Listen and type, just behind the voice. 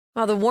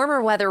Well, the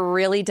warmer weather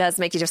really does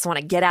make you just want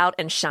to get out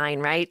and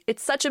shine, right?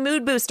 It's such a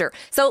mood booster.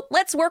 So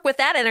let's work with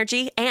that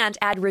energy and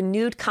add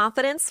renewed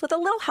confidence with a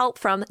little help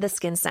from the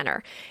Skin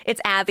Center. It's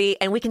Abby,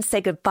 and we can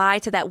say goodbye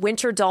to that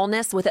winter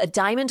dullness with a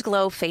Diamond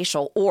Glow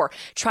facial, or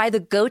try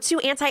the go-to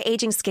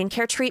anti-aging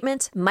skincare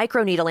treatment,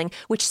 microneedling,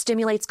 which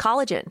stimulates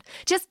collagen.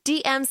 Just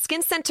DM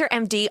Skin Center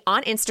MD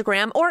on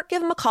Instagram or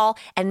give them a call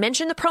and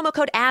mention the promo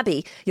code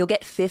Abby. You'll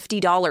get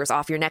 $50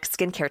 off your next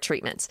skincare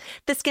treatment.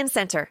 The Skin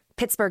Center,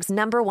 Pittsburgh's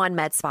 #1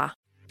 med spa.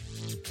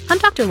 I'm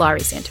Dr.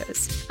 Laurie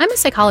Santos. I'm a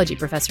psychology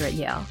professor at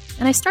Yale,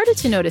 and I started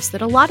to notice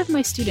that a lot of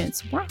my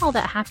students weren't all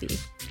that happy.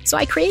 So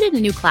I created a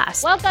new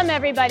class. Welcome,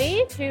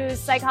 everybody, to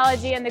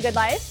Psychology and the Good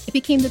Life. It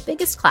became the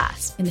biggest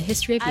class in the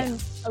history of Yale. I'm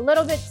a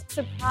little bit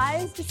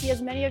surprised to see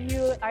as many of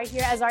you are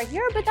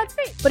here, but that's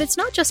great. But it's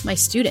not just my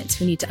students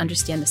who need to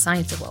understand the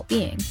science of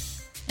well-being.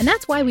 And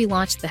that's why we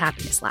launched the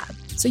Happiness Lab,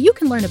 so you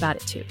can learn about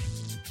it too.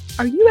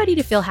 Are you ready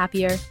to feel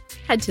happier?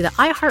 Head to the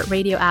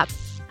iHeartRadio app,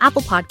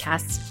 Apple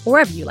Podcasts, or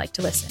wherever you like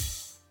to listen.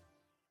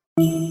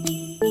 Oh,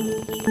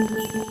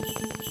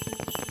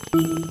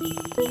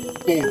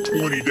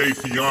 20-Day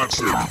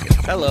Fiance.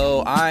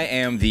 Hello, I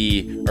am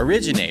the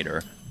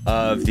originator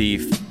of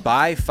the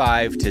Buy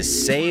 5 to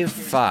Save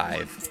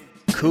 5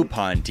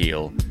 coupon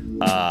deal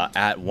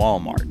at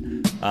Walmart.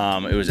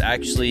 It was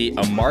actually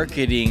a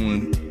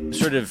marketing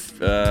sort of,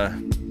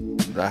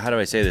 how do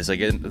I say this?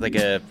 Like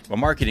a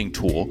marketing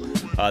tool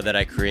that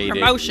I created.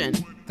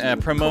 Promotion.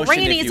 Promotion,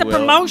 Granny, if it's you a will.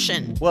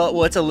 promotion.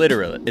 Well, it's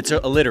alliterative. It's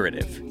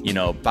alliterative. You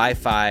know, buy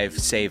 5,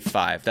 save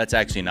 5. That's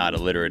actually not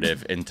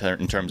alliterative in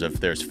terms of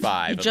there's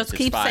 5. You just It's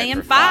keep 5 saying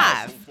for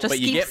 5. Just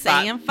But you keep get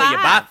saying 5. But you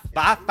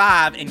buy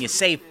 5 and you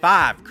save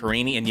 5,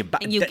 Karini, and you buy.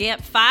 And you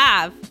get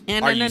 5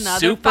 and Are then you another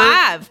super?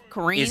 5,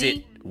 Karini. Is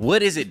it?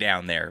 What is it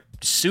down there?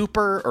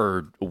 Super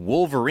or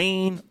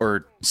Wolverine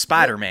or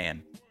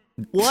Spider-Man?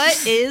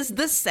 What is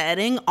the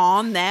setting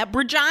on that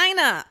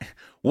vagina?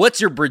 What's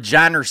your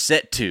vagina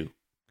set to?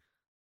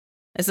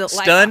 Is it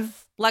Stun?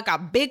 like a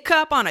big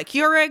cup on a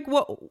Keurig?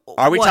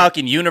 Are we what?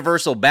 talking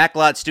Universal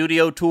Backlot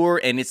Studio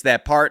Tour, and it's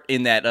that part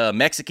in that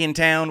Mexican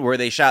town where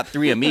they shot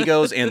Three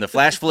Amigos and the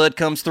flash flood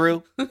comes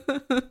through?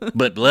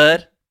 But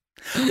blood?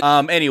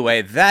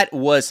 Anyway, that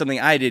was something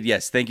I did.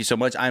 Yes, thank you so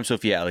much. I'm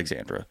Sophia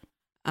Alexandra.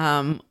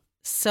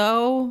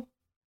 So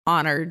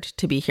honored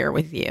to be here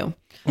with you.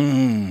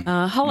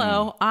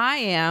 Hello, I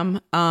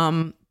am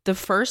the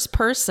first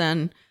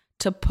person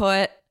to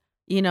put,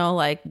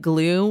 like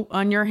glue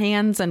on your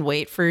hands and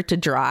wait for it to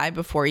dry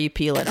before you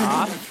peel it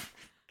off.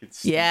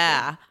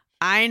 Yeah,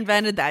 I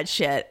invented that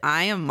shit.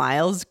 I am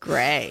Miles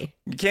Gray.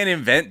 You can't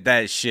invent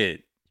that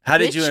shit. How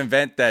did you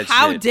invent that shit?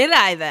 How did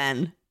I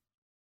then?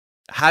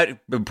 How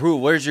prove?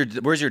 Where's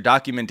your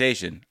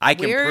documentation? I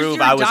can Where's prove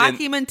your I was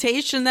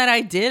documentation that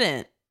I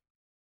didn't?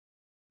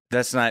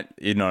 That's not.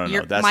 No.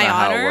 That's my not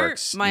honor, how it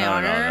works. My No.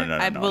 honor.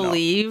 I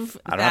believe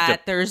I don't have that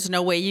to- there's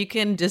no way you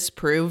can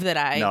disprove that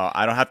I. No,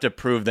 I don't have to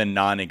prove the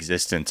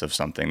non-existence of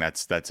something.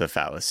 That's a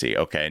fallacy.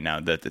 Okay,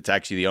 now that's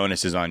actually the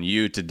onus is on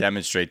you to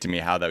demonstrate to me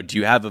how that. Do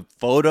you have a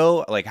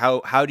photo? Like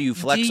how do you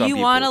flex Do on you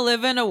people? want to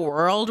live in a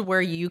world where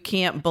you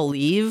can't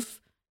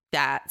believe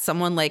that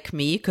someone like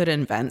me could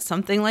invent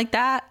something like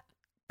that?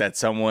 That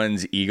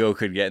someone's ego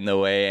could get in the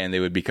way and they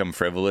would become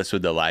frivolous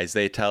with the lies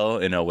they tell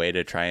in a way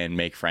to try and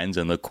make friends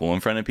and look cool in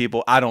front of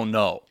people? I don't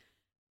know.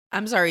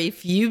 I'm sorry,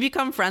 if you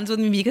become friends with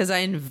me because I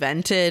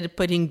invented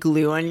putting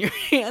glue on your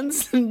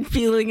hands and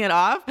peeling it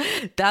off,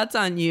 that's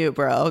on you,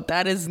 bro.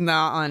 That is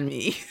not on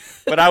me.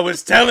 But I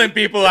was telling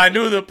people I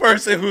knew the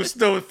person who's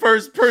the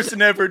first person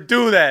to ever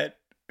do that.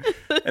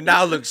 And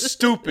now I look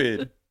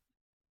stupid.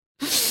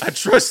 I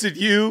trusted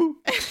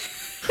you.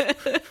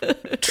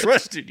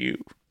 Trusted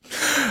you.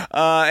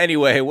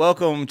 Anyway,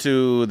 welcome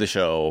to the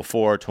show,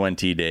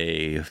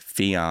 420-Day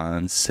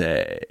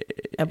Fiance.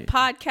 A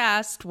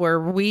podcast where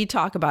we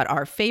talk about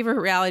our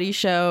favorite reality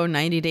show,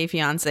 90 Day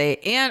Fiance,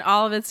 and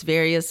all of its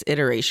various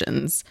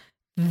iterations.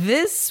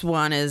 This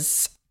one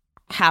is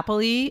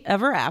Happily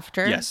Ever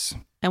After. Yes.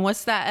 And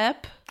what's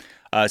that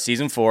ep?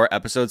 Season 4,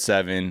 Episode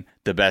 7,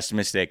 The Best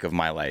Mistake of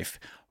My Life.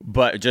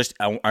 But just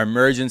an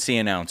emergency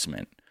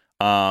announcement.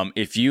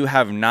 If you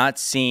have not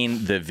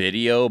seen the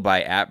video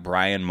by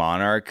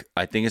 @BrianMonarch,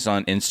 I think it's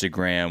on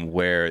Instagram,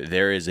 where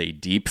there is a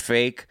deep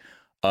fake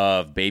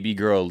of baby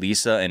girl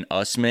Lisa and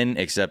Usman,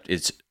 except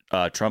it's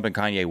Trump and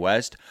Kanye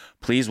West.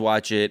 Please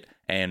watch it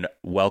and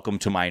welcome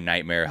to my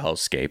nightmare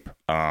hellscape.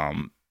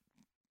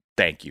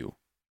 Thank you.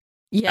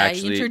 Yeah,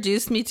 Actually, you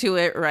introduced me to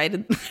it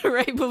right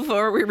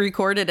before we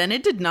recorded, and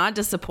it did not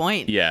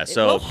disappoint. Yeah, It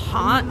so will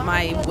haunt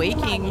my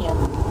waking.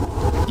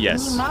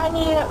 yes,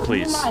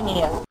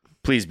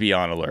 please be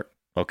on alert.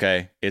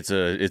 Okay, it's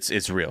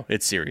real.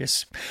 It's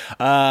serious.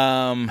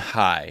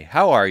 Hi,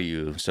 how are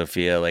you,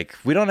 Sophia? Like,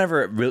 we don't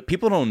ever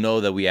people don't know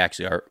that we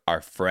actually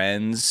are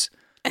friends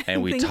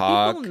and we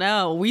talk.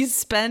 No, we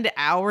spend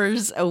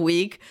hours a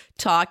week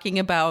talking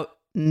about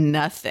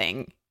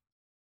nothing.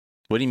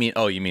 What do you mean?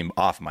 Oh, you mean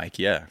off mic?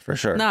 Yeah, for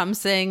sure. No, I'm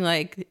saying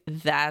like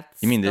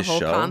that's You mean the this whole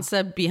show?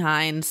 concept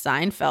behind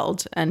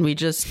Seinfeld, and we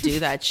just do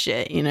that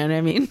shit. You know what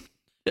I mean?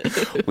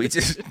 We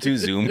just do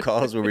Zoom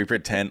calls where we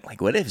pretend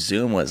like, what if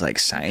Zoom was like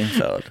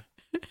Seinfeld?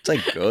 It's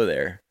like, go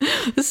there.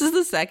 This is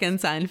the second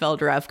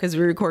Seinfeld ref because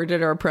we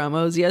recorded our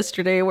promos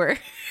yesterday where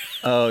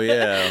Oh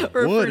yeah.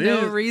 where for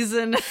no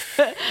reason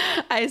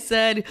I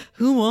said,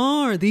 "Who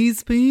are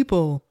these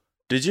people?"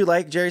 Did you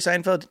like Jerry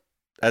Seinfeld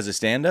as a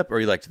stand-up, or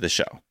you liked the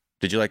show?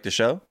 Did you like the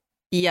show?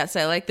 Yes,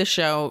 I like the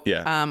show.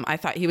 Yeah. I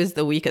thought he was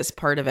the weakest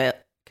part of it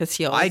because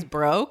he always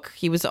broke.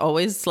 He was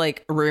always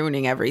like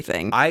ruining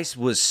everything. I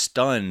was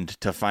stunned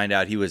to find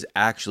out he was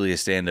actually a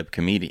stand-up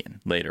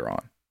comedian later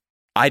on.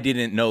 I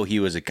didn't know he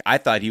was I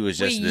thought he was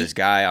just this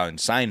guy on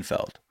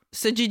Seinfeld.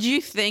 So did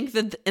you think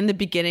that in the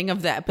beginning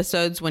of the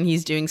episodes when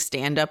he's doing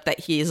stand-up that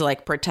he's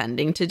like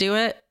pretending to do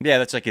it? Yeah,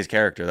 that's like his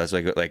character. That's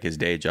like his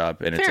day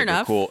job, and Fair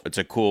enough. It's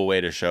a cool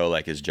way to show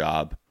like his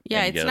job.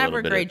 Yeah, and it's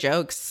never great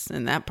jokes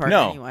in that part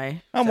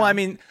anyway. Well, I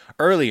mean,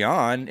 early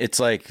on, it's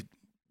like,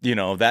 you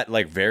know, that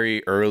like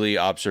very early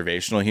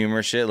observational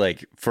humor shit.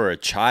 Like for a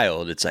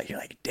child, it's like, you're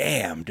like,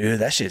 damn, dude,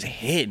 that shit's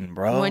hitting,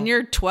 bro. When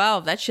you're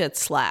 12, that shit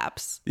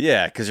slaps.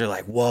 Yeah, because you're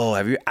like, whoa,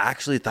 have you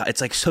actually thought?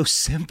 It's like so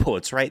simple.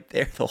 It's right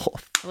there. The whole.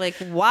 Like,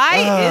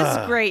 why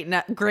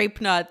is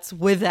grape nuts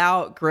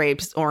without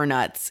grapes or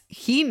nuts?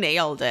 He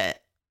nailed it.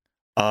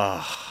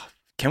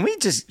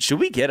 Should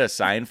we get a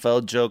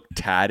Seinfeld joke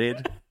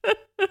tatted?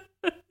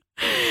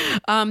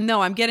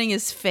 No, I'm getting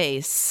his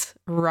face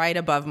right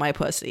above my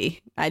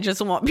pussy. I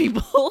just want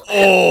people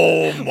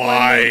Oh when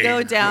my they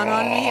go down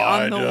on me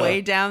on the God.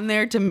 way down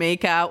there to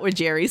make out with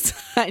Jerry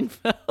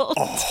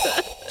Seinfeld.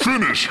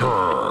 Finish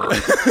her.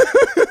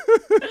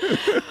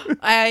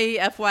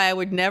 I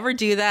would never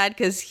do that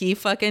because he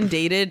fucking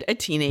dated a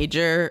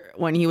teenager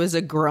when he was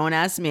a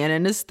grown-ass man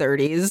in his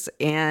 30s,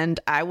 and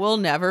I will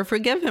never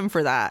forgive him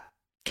for that.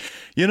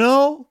 You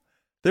know,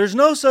 there's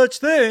no such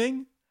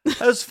thing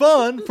as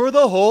fun for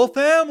the whole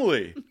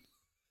family.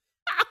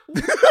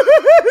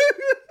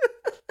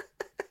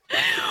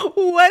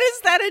 What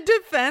is that a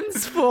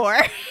defense for?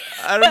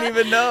 I don't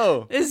even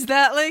know. Is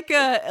that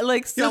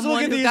like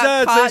someone at who these got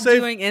ads, caught they say-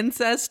 doing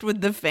incest with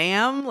the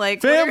fam?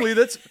 Like Family,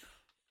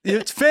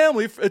 it's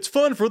family. It's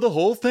fun for the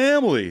whole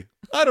family.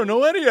 I don't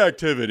know any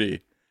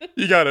activity.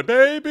 You got a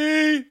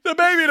baby. The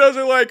baby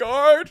doesn't like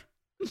art.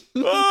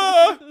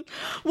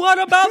 What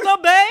about the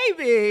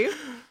baby?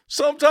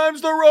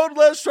 Sometimes the road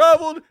less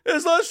traveled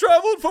is less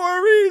traveled for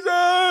a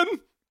reason.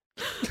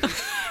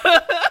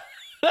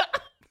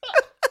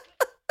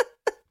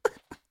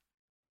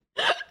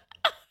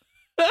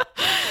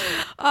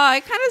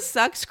 It kind of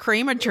sucks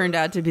Kramer turned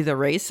out to be the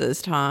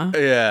racist, huh?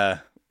 Yeah.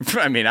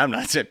 I mean, I'm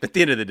not. At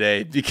the end of the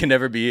day, you can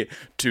never be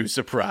too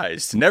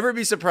surprised. Never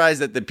be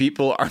surprised that the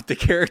people aren't the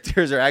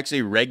characters are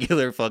actually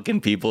regular fucking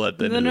people at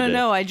the end of the day.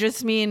 No. I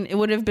just mean it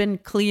would have been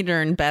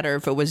cleaner and better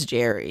if it was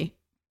Jerry.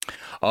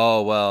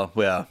 Oh,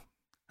 well.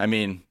 I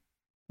mean,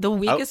 The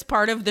weakest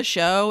part of the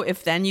show,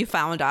 if then you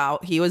found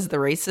out he was the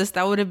racist,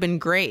 that would have been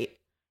great.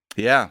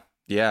 yeah.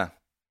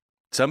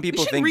 Some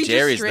people think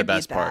Jerry's the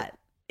best part.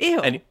 Ew.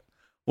 And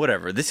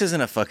whatever. This isn't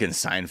a fucking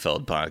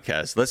Seinfeld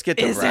podcast. Let's get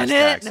to Isn't brass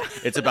it?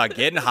 tacks. It's about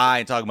getting high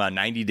and talking about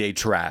 90-day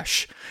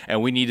trash.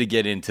 And we need to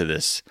get into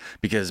this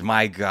because,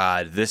 my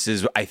God, this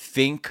is, I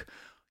think,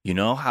 you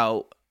know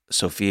how,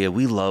 Sophia,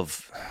 we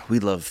love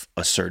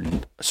a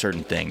certain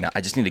thing. Now,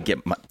 I just need to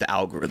get the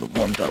algorithm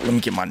warmed up. Let me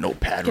get my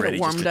notepad Get it ready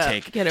just warmed to up.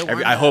 take. Get it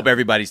warmed I hope up.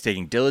 everybody's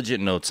taking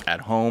diligent notes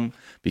at home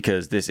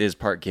because this is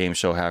part game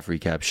show, half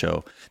recap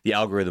show. The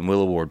algorithm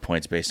will award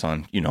points based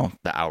on, you know,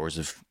 the hours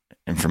of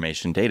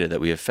information data that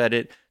we have fed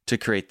it to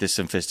create this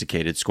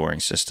sophisticated scoring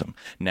system.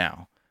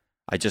 Now,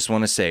 I just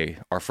want to say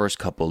our first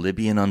couple,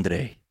 Libby and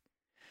Andre,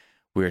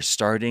 we're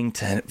starting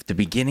to, the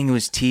beginning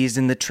was teased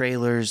in the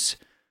trailers.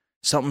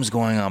 Something's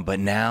going on, but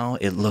now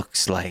it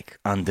looks like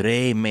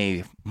Andre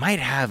might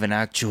have an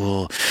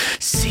actual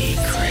secret.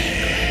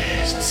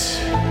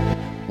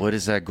 What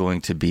is that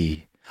going to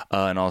be?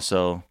 And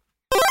also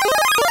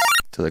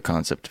to the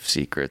concept of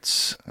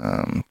secrets.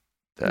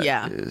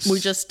 We're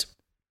just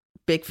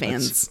big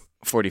fans.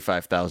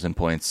 45,000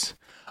 points.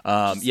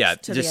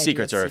 Just to the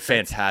secrets idea are of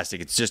secrets.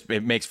 fantastic.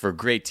 It makes for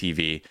great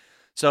TV.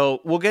 So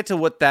we'll get to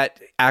what that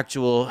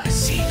actual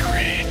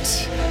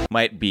secret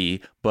might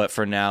be. But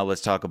for now,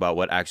 let's talk about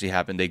what actually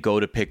happened. They go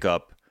to pick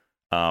up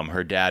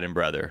her dad and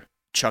brother,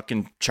 Chuck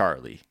and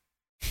Charlie.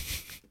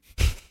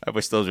 I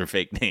wish those were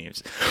fake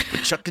names.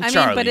 But Chuck and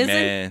Charlie,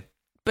 man.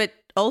 But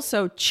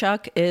also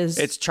Chuck is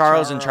It's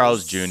Charles and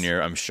Charles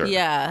Jr., I'm sure.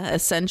 Yeah,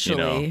 essentially.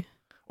 You know,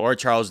 or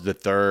Charles the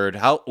Third.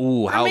 How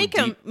make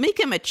deep?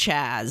 him a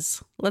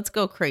Chaz. Let's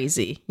go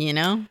crazy, you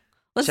know?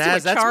 Let's do a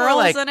Chaz, that's more Charles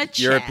like and a Chaz.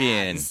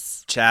 European.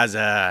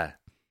 Chazza.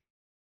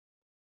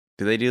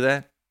 Do they do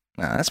that?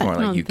 Nah, that's more I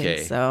like don't UK.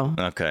 think so.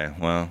 Okay,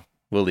 well,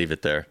 we'll leave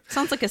it there.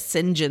 Sounds like a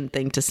Sinjin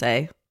thing to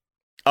say.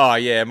 Oh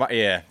yeah,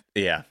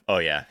 yeah. Oh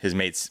yeah, his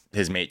mate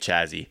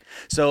Chazzy.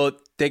 So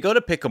they go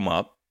to pick him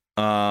up,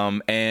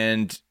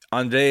 and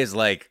Andre is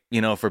like, you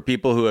know, for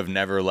people who have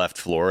never left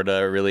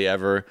Florida really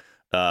ever,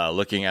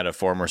 looking at a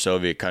former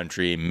Soviet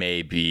country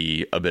may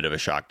be a bit of a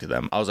shock to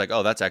them. I was like,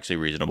 oh, that's actually a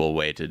reasonable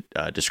way to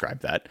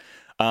describe that.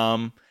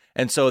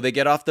 And so they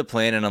get off the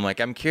plane, and I'm like,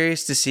 I'm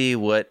curious to see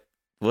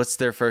what's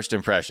their first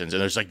impressions.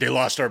 And there's like, they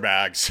lost our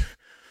bags.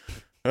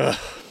 Ugh.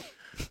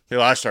 They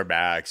lost our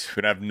bags.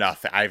 We have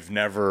nothing. I've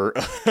never.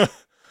 I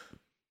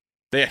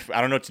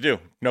don't know what to do.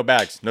 No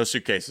bags, no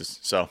suitcases.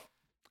 So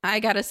I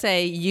gotta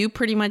say, you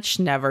pretty much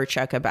never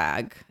check a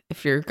bag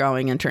if you're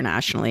going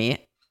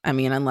internationally. I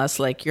mean, unless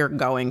like you're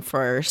going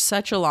for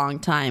such a long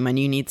time and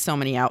you need so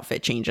many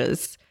outfit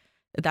changes.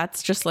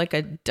 That's just like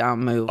a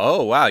dumb move.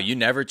 Oh, wow. You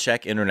never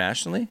check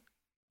internationally?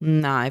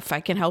 Nah, if I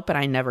can help it,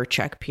 I never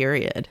check,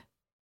 period.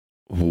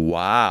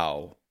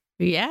 Wow.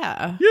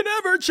 Yeah. You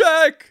never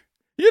check.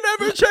 You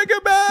never check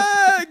a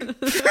bag.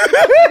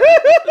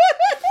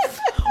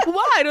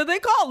 Why do they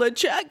call it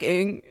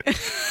checking?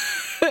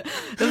 And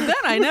then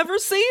I never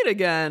see it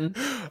again.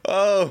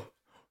 Oh,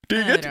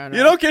 you don't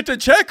know. don't get to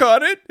check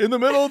on it in the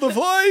middle of the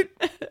flight?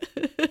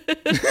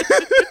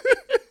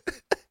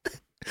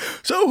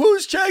 So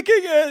who's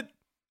checking it?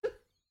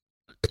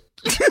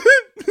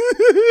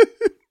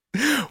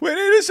 We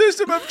need a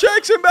system of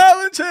checks and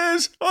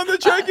balances on the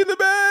checking the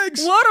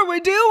bags. What are we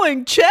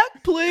doing?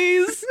 Check,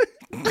 please.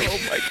 Oh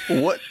my!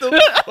 What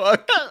the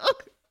fuck?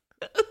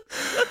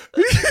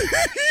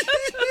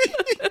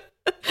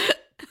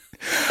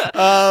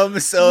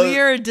 So We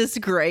are a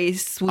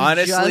disgrace. We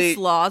honestly- just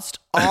lost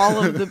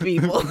all of the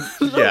people.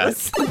 Yeah.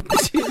 To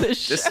the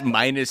show. just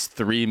minus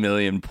 3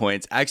 million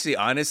points. Actually,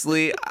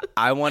 honestly,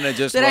 I want to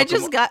just Did I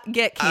welcome- just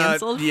get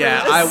canceled? for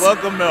yeah, this? I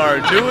welcome our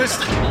newest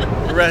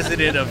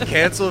resident of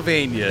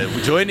Pennsylvania,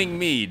 joining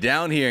me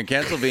down here in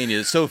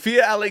Pennsylvania,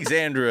 Sophia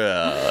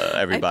Alexandra.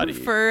 Everybody, I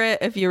prefer it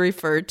if you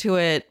refer to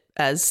it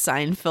as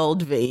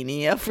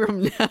Seinfeldvania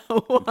from now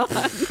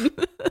on.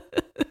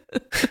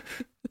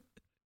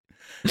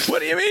 what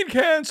do you mean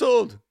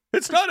canceled?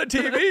 It's not a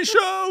TV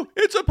show.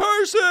 It's a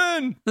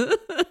person.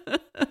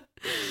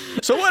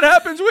 So what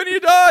happens when you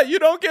die? You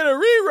don't get a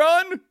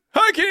rerun.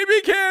 How can you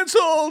be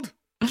canceled?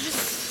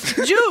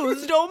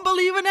 Jews don't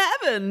believe in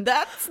heaven.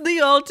 That's the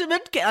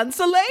ultimate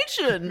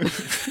cancellation.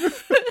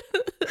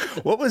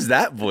 What was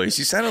that voice?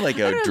 You sounded like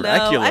a I don't know.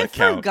 Dracula I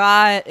account.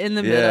 forgot in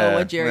the middle Yeah,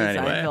 what Jerry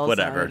anyway, Seinfeld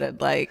whatever.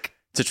 sounded like.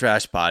 It's a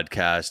trash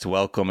podcast.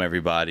 Welcome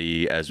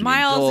everybody as we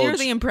Miles, you're indulge.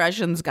 the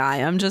impressions guy.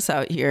 I'm just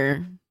out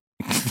here.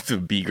 The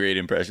B grade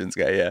impressions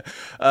guy,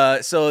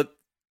 yeah. So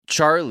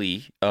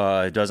Charlie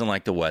doesn't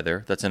like the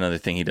weather. That's another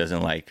thing he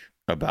doesn't like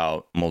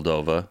about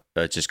Moldova.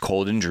 It's just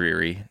cold and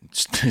dreary.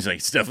 He's like,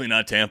 it's definitely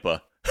not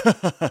Tampa.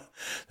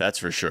 That's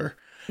for sure.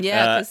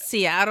 Yeah, because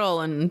Seattle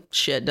and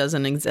shit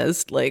doesn't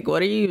exist. Like,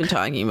 what are you even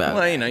talking about?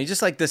 Well, you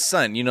just like the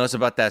sun. It's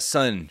about that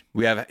sun.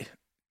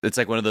 It's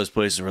like one of those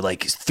places where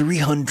like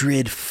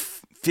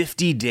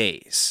 350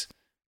 days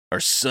are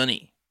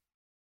sunny.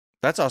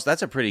 That's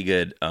a pretty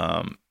good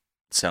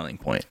selling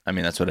point. I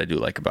mean, that's what I do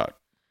like about.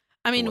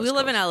 I mean, the we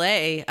West live in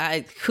LA.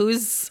 I'm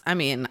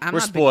We're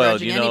not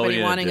spoiled, begrudging you know what anybody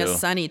you're gonna wanting a do.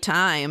 sunny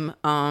time.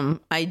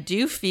 I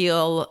do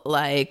feel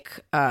like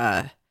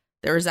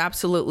there is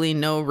absolutely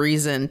no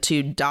reason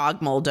to dog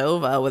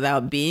Moldova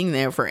without being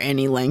there for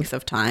any length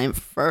of time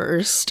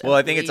first. Well, at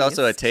I think it's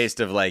also a least.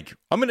 taste of like,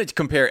 I'm going to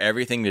compare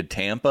everything to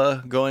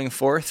Tampa going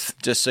forth,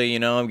 just so you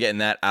know, I'm getting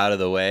that out of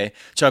the way.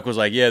 Chuck was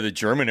like, yeah, the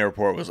German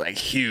airport was like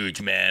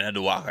huge, man. I had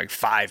to walk like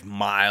 5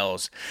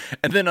 miles.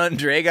 And then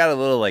Andre got a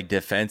little like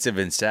defensive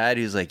and sad.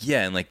 He was like,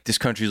 yeah, and like this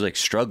country's like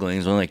struggling.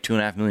 There's only like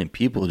 2.5 million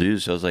people,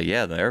 dude. So I was like,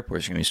 yeah, the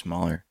airport's going to be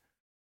smaller.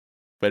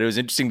 But it was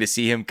interesting to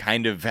see him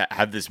kind of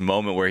have this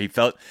moment where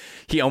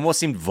he almost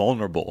seemed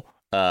vulnerable.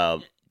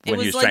 When It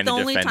was he was like trying the to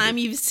only defend time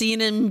it. you've seen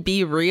him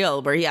be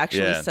real, where he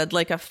actually Yeah. said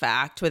like a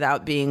fact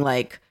without being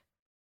like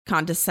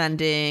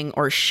condescending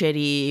or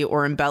shitty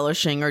or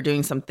embellishing or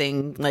doing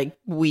something like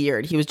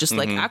weird. He was just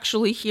like, Mhm.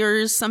 actually,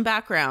 here's some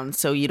background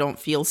so you don't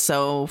feel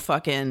so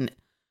fucking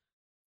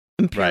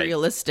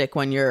imperialistic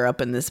when you're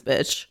up in this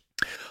bitch.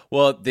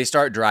 Well, they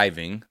start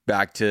driving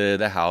back to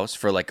the house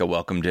for like a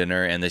welcome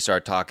dinner, and they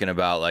start talking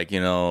about like,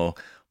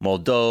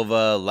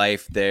 Moldova,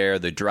 life there,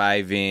 the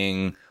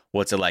driving,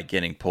 what's it like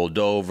getting pulled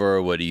over?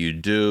 What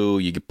do?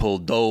 You get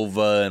pulled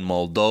over in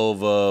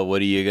Moldova.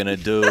 What are you going to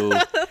do?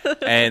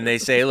 And they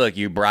say, look,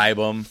 you bribe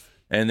them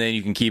and then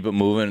you can keep it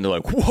moving. And they're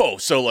like, whoa.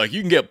 So like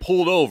you can get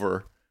pulled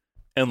over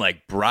and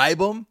like bribe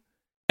them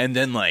and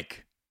then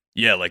like,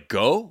 yeah, like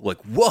go, like,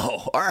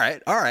 whoa, all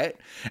right.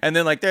 And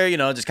then like they're,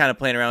 just kind of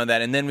playing around with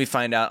that. And then we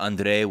find out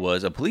Andre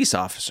was a police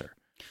officer.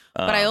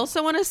 But I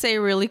also want to say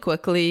really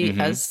quickly,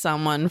 as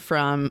someone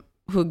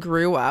who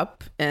grew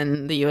up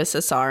in the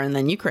USSR and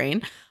then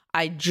Ukraine,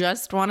 I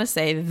just want to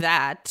say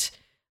that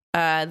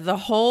the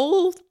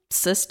whole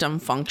system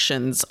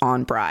functions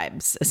on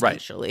bribes,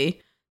 essentially.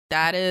 Right.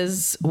 That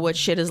is what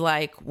shit is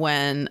like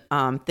when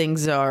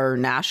things are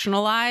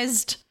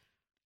nationalized.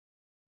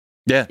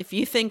 Yeah. If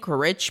you think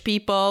rich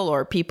people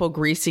or people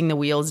greasing the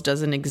wheels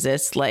doesn't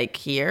exist like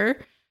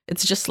here,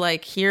 it's just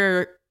like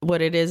here,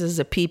 what it is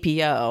a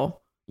PPO.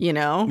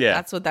 Yeah.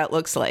 That's what that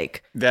looks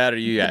like. That or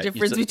you, the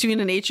difference between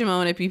an HMO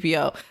and a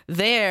PPO.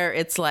 There,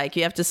 it's like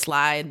you have to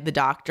slide the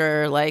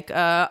doctor like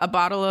a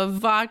bottle of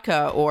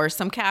vodka or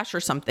some cash or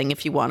something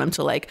if you want them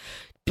to like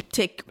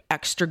take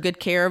extra good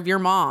care of your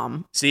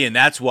mom. See, and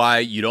that's why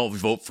you don't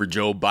vote for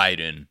Joe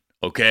Biden,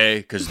 okay?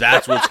 Because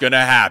that's what's going to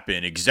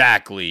happen.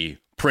 Exactly.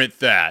 Print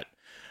that.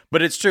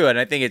 But it's true. And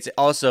I think it's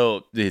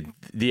also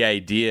the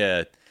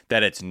idea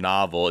that it's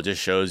novel. It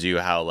just shows you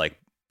how, like,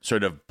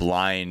 sort of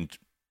blind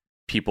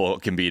people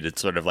can be to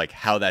sort of, like,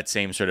 how that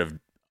same sort of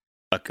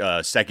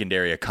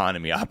secondary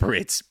economy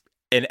operates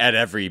in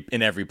every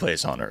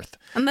place on Earth.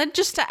 And then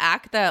just to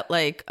act that,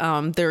 like,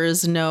 there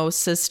is no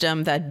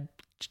system that,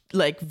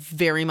 like,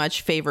 very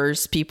much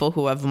favors people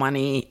who have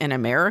money in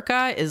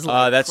America is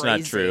like that's crazy.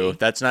 not true.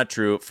 That's not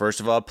true.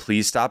 First of all,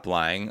 please stop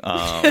lying.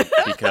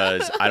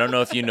 Because I don't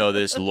know if you know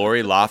this,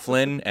 Lori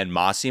Loughlin and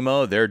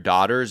Massimo, their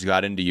daughters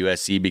got into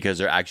USC because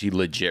they're actually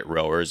legit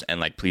rowers. And,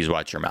 like, please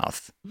watch your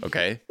mouth.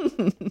 Okay.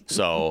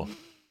 So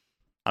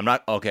I'm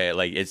not okay.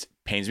 Like, it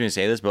pains me to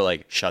say this, but,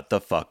 like, shut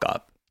the fuck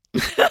up.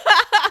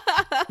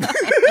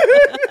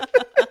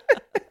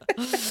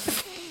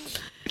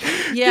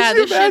 Yeah,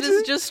 this shit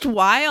is just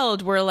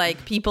wild where,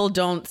 like, people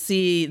don't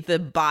see the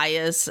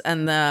bias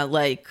and the,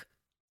 like,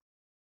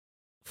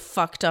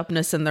 fucked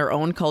upness in their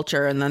own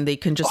culture, and then they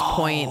can just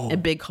point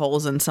at big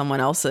holes in someone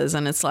else's.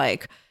 And it's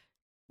like,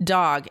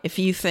 dog, if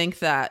you think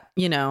that,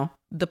 you know,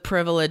 the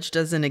privilege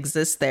doesn't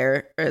exist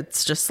there,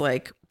 it's just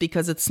like,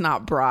 because it's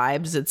not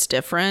bribes, it's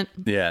different.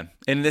 Yeah.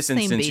 In this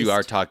instance, you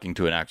are talking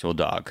to an actual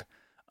dog.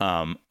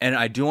 And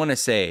I do want to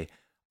say,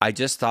 I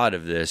just thought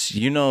of this.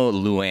 You know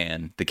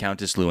Luann, the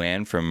Countess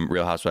Luann from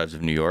Real Housewives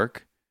of New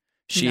York?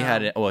 She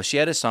had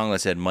a song that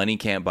said, "Money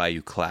can't buy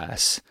you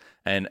class."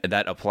 And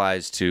that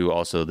applies to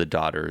also the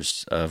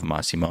daughters of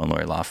Massimo and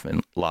Lori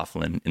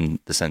Loughlin in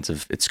the sense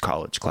of its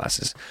college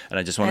classes. And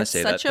I just want to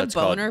say that that's such a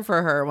boner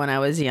for her when I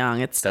was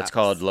young. That's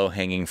called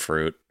low-hanging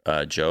fruit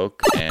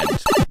joke, and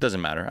it doesn't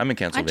matter. I'm in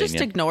Pennsylvania. I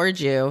just ignored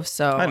you,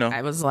 so I know.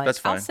 I was like, That's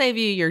fine. I'll save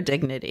you your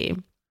dignity.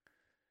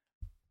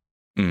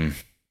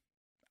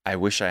 I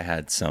wish I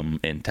had some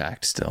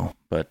intact still,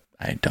 but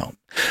I don't.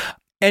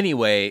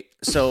 Anyway,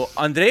 so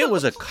Andrea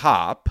was a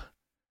cop,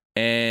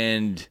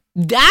 and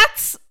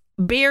that's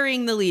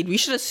burying the lead. We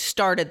should have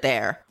started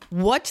there.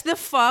 What the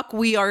fuck?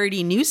 We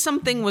already knew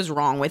something was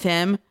wrong with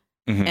him,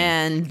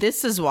 and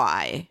this is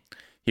why.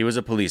 He was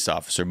a police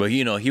officer, but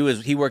you know,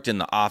 he worked in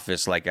the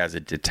office like as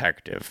a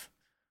detective.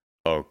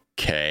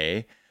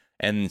 Okay.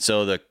 And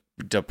so the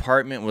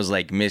department was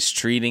like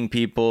mistreating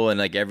people and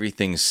like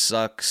everything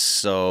sucks,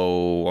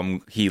 so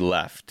he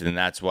left, and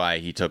that's why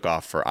he took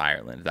off for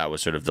Ireland. That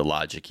was sort of the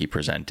logic he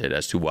presented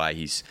as to why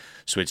he's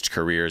switched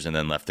careers and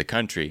then left the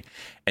country.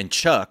 And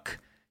Chuck,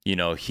 you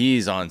know,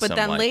 he's on but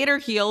then later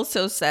he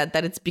also said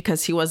that it's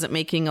because he wasn't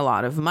making a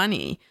lot of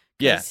money.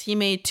 Yeah, he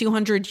made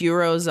 200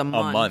 euros a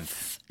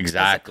month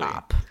exactly. As a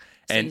cop.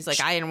 So and he's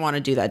like, I didn't want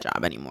to do that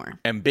job anymore.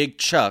 And Big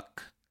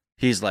Chuck,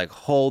 he's like,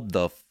 hold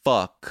the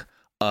fuck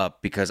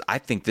up, because I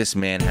think this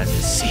man has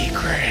a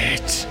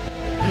secret.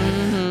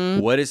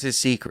 What is his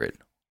secret?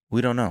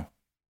 We don't know.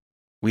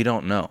 Do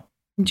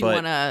you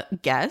want to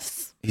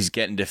guess? He's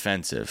getting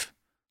defensive.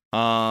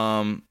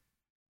 I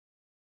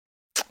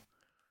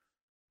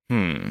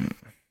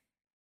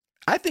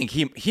think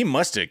he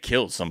must have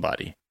killed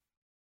somebody.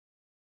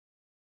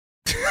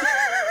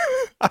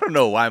 I don't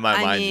know why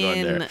my mind's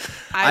going there.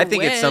 I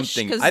think it's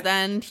something, because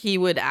then he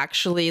would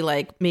actually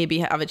like maybe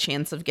have a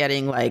chance of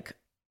getting like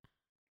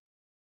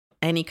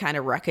any kind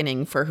of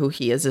reckoning for who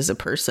he is as a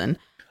person.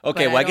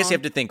 Okay, but well, I guess you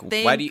have to think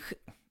why do you?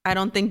 I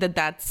don't think that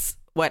that's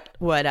what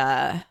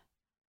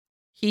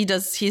he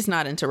does. He's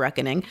not into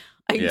reckoning.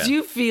 I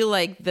do feel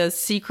like the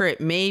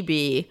secret may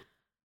be,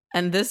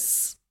 and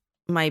this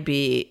might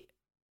be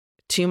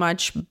too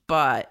much,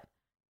 but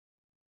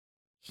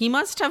he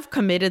must have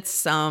committed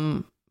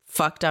some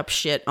fucked up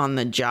shit on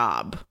the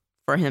job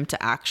for him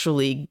to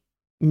actually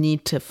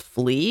need to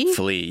flee.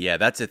 Yeah,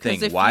 that's the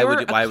thing. Why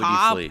would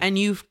you flee? And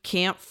you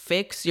can't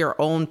fix your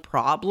own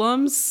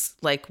problems,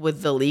 like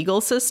with the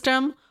legal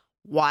system,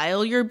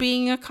 while you're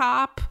being a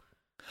cop.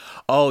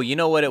 Oh, you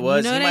know what it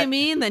was? You know what I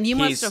mean? Then you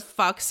must have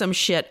fucked some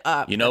shit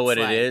up. You know what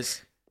it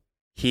is?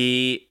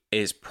 He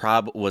was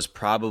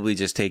probably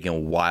just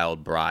taking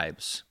wild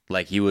bribes.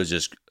 Like, he was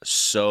just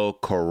so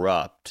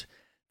corrupt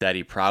that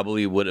he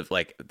probably would have,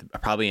 like,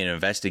 probably an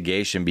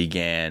investigation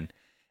began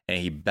and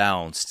he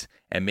bounced.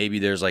 And maybe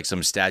there's like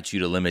some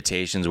statute of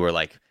limitations where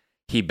like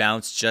he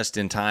bounced just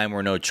in time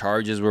where no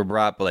charges were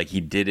brought, but like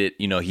he did it,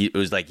 you know, it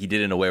was like he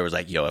did it in a way where it was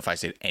like, yo, if I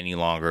stayed any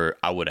longer,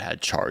 I would have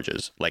had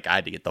charges. Like, I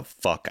had to get the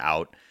fuck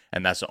out.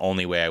 And that's the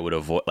only way I would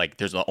avoid, like,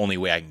 there's the only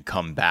way I can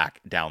come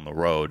back down the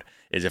road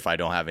is if I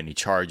don't have any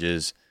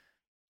charges.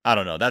 I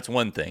don't know. That's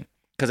one thing.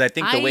 Because I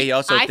think the way he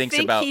also thinks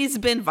about, he's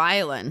been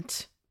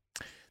violent.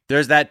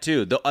 There's that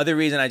too. The other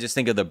reason I just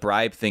think of the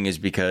bribe thing is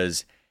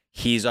because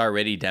he's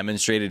already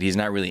demonstrated he's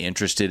not really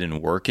interested in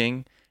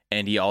working.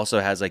 And he also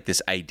has like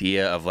this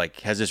idea of like,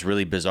 has this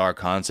really bizarre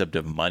concept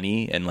of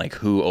money and like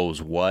who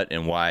owes what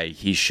and why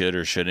he should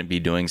or shouldn't be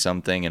doing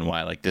something and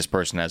why like this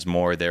person has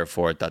more,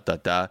 therefore,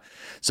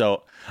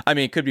 So, I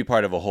mean, it could be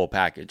part of a whole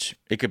package.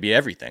 It could be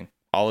everything,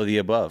 all of the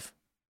above.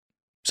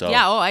 So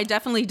Yeah, I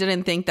definitely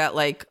didn't think that,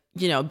 like,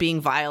 you know,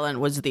 being violent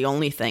was the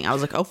only thing. I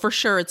was like, oh, for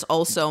sure, it's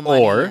also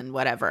money Or- and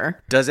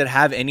whatever. does it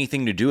have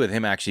anything to do with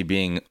him actually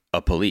being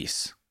a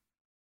police?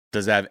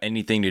 Does it have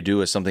anything to do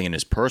with something in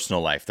his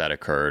personal life that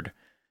occurred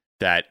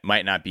that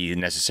might not be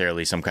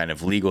necessarily some kind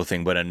of legal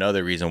thing, but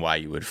another reason why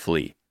you would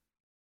flee?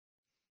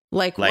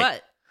 Like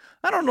what?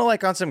 I don't know,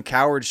 like on some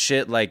coward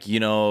shit, like, you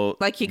know,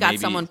 Like he got maybe-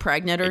 someone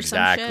pregnant or some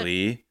shit?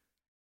 exactly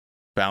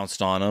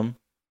bounced on him.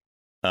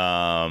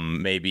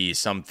 Maybe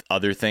some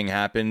other thing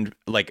happened,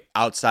 like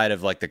outside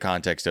of like the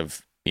context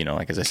of, you know,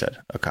 like as I said,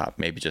 a cop,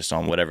 maybe just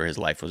on whatever his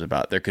life was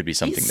about. There could be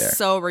something He's there.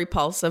 so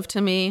repulsive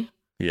to me.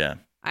 Yeah.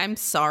 I'm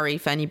sorry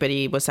if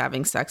anybody was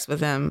having sex with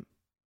him.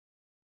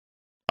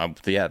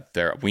 Yeah,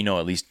 we know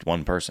at least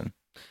one person.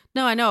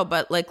 No, I know,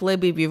 but like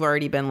Libby, you've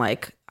already been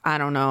like, I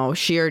don't know.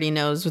 She already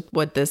knows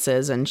what this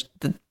is, and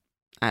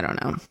I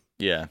don't know.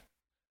 Yeah.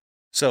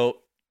 So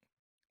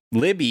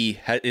Libby,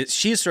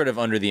 she's sort of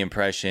under the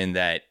impression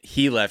that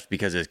he left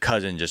because his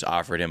cousin just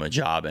offered him a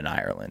job in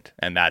Ireland.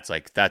 And that's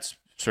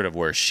sort of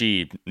where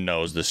she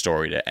knows the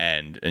story to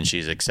end. And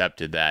she's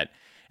accepted that.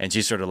 And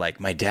she's sort of like,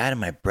 my dad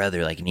and my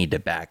brother like need to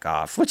back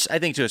off, which I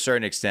think to a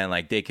certain extent,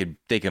 like they can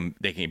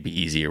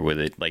be easier with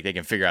it. Like they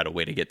can figure out a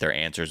way to get their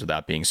answers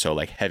without being so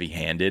like heavy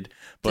handed,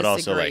 but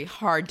also like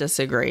hard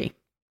disagree.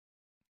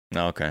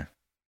 Okay.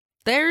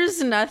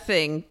 There's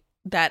nothing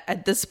that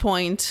at this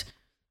point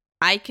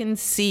I can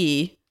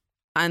see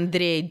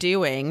Andrei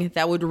doing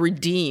that would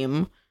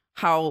redeem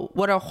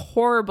what a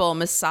horrible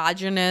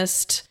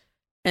misogynist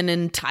and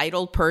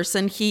entitled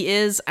person he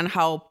is and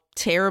how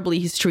terribly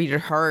he's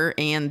treated her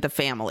and the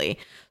family.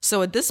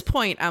 So at this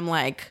point, I'm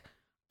like,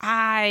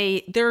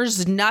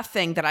 there's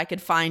nothing that I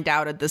could find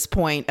out at this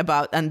point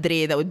about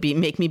Andrei that would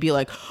make me be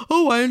like,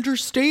 oh, I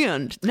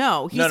understand.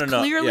 No, he's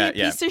clearly a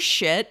piece of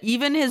shit.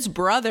 Even his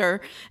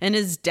brother and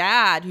his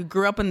dad, who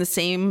grew up in the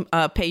same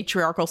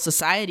patriarchal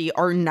society,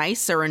 are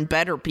nicer and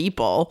better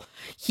people.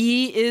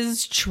 He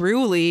is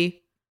truly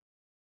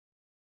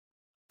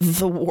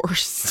the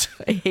worst.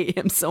 I hate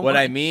him so much. What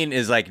I mean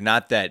is like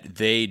not that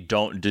they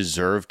don't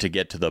deserve to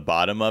get to the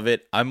bottom of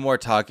it. I'm more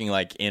talking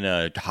like in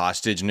a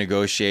hostage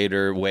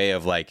negotiator way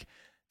of like,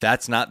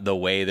 that's not the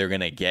way they're going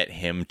to get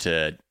him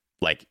to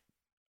like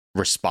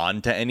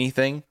respond to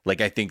anything. Like,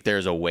 I think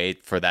there's a way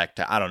for that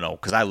to, I don't know.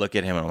 Cause I look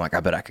at him and I'm like,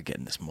 I bet I could get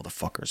in this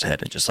motherfucker's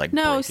head and just like,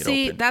 break it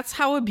open. That's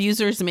how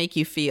abusers make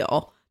you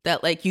feel.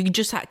 That like you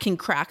just can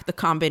crack the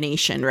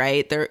combination,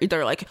 right?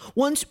 They're like,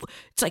 once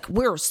it's like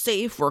we're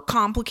safe, we're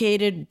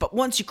complicated, but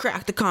once you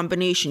crack the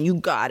combination, you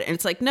got it. And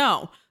it's like,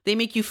 no, they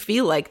make you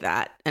feel like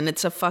that, and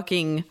it's a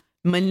fucking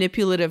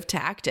manipulative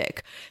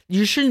tactic.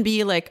 You shouldn't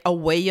be like a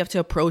way you have to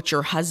approach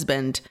your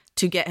husband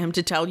to get him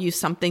to tell you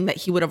something that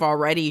he would have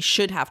already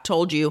should have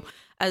told you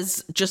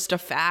as just a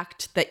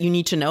fact that you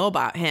need to know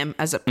about him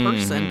as a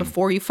person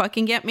before you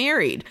fucking get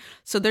married.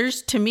 So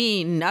there's, to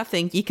me,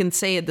 nothing you can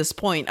say at this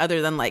point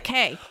other than like,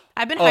 hey,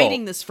 I've been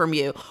hiding this from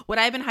you. What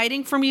I've been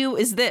hiding from you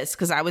is this,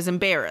 because I was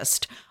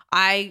embarrassed.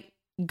 I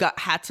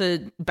had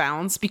to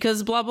bounce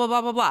because blah, blah,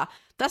 blah, blah, blah.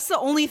 That's the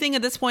only thing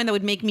at this point that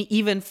would make me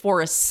even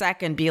for a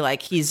second be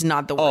like, he's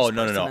not the worst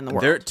person in the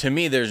world. To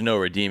me, there's no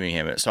redeeming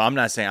him. So I'm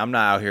not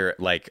out here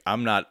like,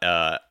 I'm not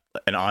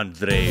an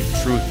Andrei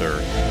truther,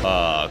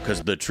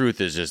 because the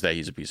truth is just that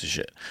he's a piece of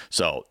shit.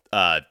 So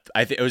I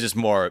think it was just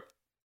more,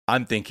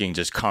 I'm thinking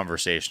just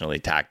conversationally,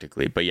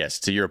 tactically. But yes,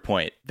 to your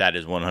point, that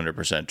is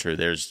 100%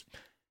 true.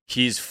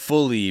 He's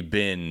fully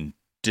been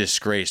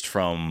disgraced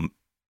from,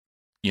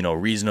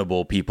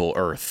 reasonable people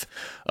Earth,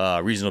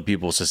 reasonable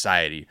people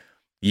society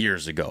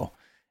years ago.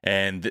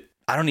 And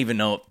I don't even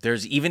know,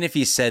 even if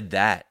he said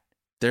that,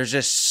 there's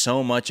just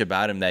so much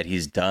about him that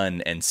he's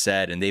done and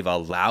said, and they've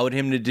allowed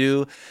him to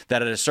do,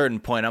 that at a certain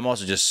point, I'm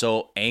also just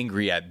so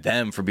angry at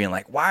them for being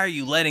like, why are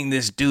you letting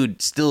this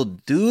dude still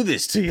do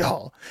this to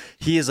y'all?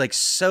 He is like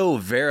so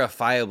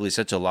verifiably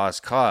such a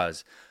lost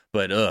cause.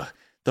 But the whole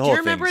thing. Do you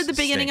remember at the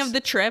beginning of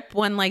the trip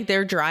when like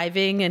they're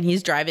driving and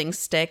he's driving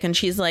stick and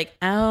she's like,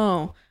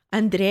 oh,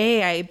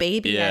 Andrei, I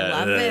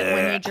love it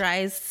when you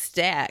drive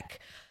stick.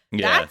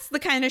 Yeah. That's the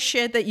kind of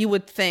shit that you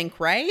would think,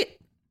 right?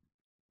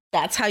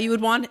 That's how you would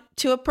want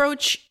to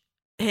approach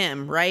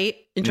him, right?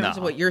 In terms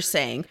of what you're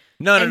saying.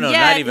 No,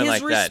 not even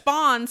like that. His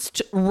response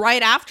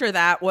right after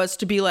that was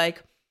to be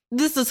like,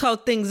 this is how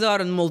things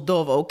are in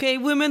Moldova, okay?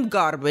 Women,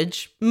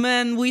 garbage.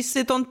 Men, we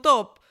sit on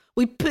top.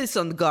 We piss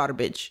on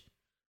garbage.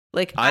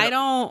 Like, I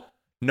don't...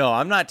 No,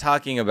 I'm not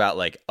talking about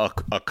like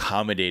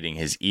accommodating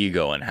his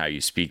ego and how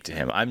you speak to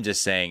him. I'm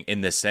just saying in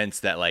the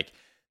sense that like,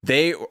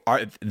 they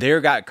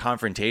got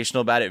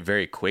confrontational about it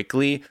very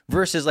quickly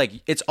versus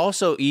like it's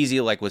also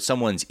easy like with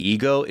someone's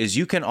ego is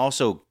you can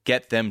also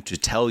get them to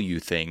tell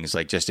you things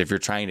like just if you're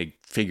trying to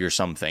figure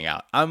something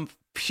out. I'm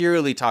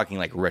purely talking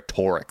like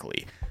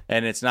rhetorically,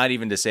 and it's not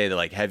even to say that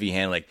like heavy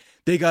hand like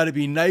they got to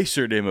be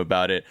nicer to him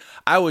about it.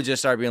 I would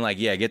just start being like,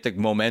 yeah, get the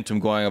momentum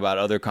going about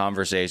other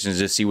conversations,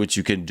 just see what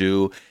you can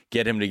do,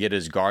 get him to get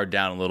his guard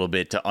down a little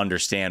bit to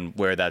understand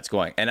where that's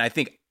going. And I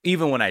think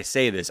even when I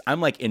say this,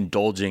 I'm like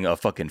indulging a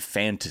fucking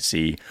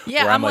fantasy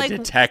Yeah, where I'm like a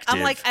detective.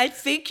 I'm like, I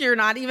think you're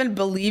not even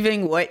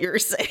believing what you're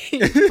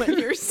saying when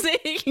you're saying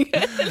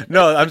it.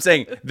 No, I'm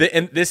saying,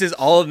 and this is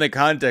all in the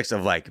context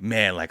of like,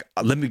 man, like,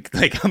 let me,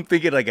 like, I'm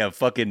thinking like a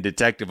fucking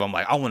detective. I'm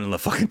like, I want to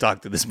fucking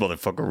talk to this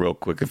motherfucker real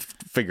quick and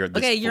figure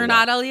this Okay, you're fool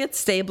not out. Elliot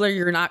Stabler.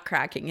 You're not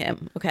cracking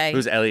him. Okay.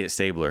 Who's Elliot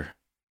Stabler?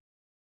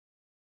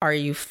 Are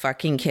you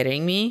fucking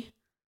kidding me?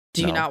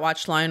 Do you No. not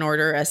watch Law and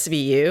Order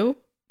SVU?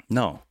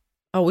 No.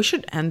 Oh, we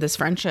should end this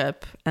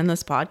friendship, end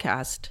this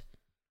podcast.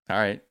 All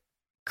right.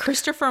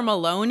 Christopher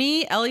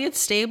Maloney, Elliot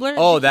Stabler.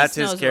 Oh, Jesus that's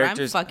his knows what I'm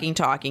character's- fucking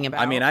talking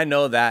about. I mean, I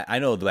know that. I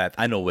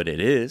know what it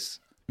is.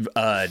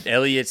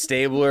 Elliot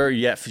Stabler.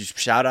 Yeah.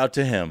 Shout out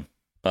to him.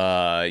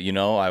 You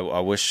know,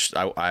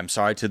 I'm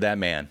sorry to that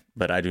man,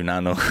 but I do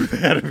not know.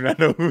 I do not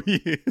know who he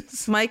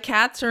is. My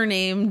cats are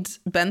named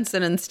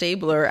Benson and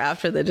Stabler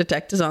after the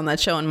detectives on that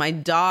show, and my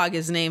dog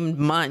is named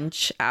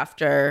Munch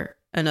after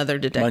another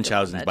detective. on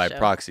Munchausen's that by show.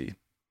 proxy.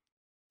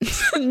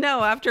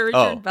 No, after Richard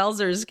Oh.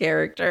 Belzer's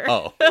character.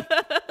 Oh. I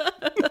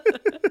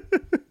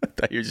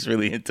thought you were just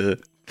really into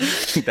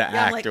the Yeah, I'm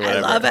act like, or I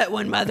whatever. love it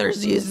when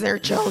mothers use their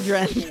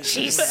children.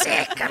 She's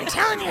sick. I'm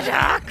telling you,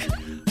 Doc.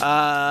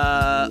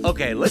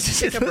 Okay, let's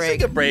take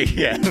a break.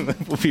 Yeah,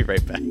 we'll be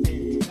right back.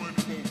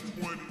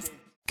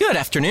 Good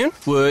afternoon.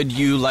 Would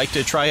you like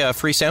to try a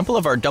free sample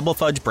of our double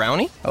fudge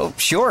brownie? Oh,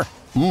 sure.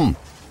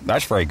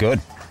 That's very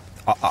good.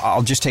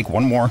 I'll just take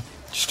one more,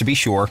 just to be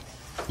sure.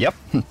 Yep,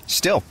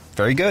 still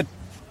very good.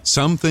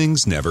 Some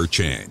things never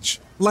change,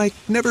 like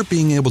never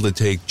being able to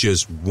take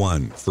just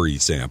one free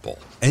sample.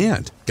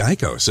 And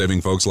Geico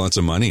saving folks lots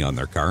of money on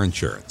their car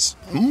insurance.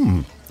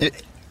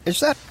 Is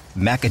that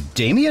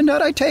macadamia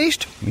nut I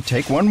taste? Let me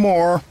take one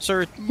more.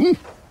 Sir,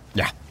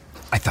 Yeah,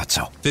 I thought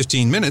so.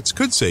 15 minutes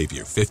could save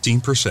you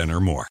 15% or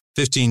more.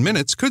 15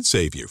 minutes could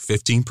save you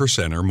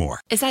 15% or more.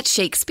 Is that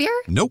Shakespeare?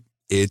 Nope,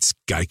 it's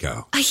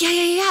Geico.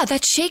 Yeah,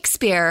 that's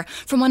Shakespeare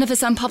from one of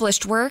his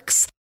unpublished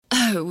works.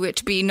 Oh,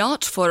 it be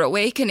not for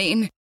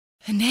awakening.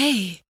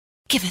 Nay,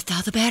 giveth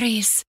thou the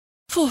berries.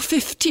 For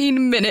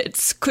 15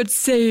 minutes could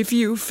save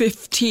you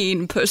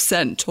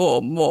 15%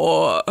 or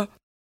more.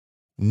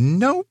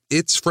 No,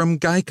 it's from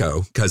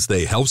Geico, because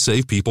they help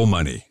save people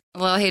money.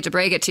 Well, I hate to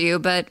break it to you,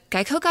 but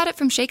Geico got it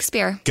from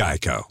Shakespeare.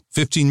 Geico.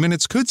 15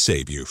 minutes could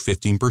save you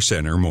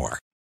 15% or more.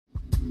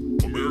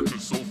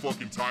 America's so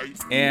fucking tight.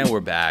 And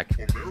we're back.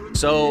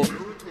 So,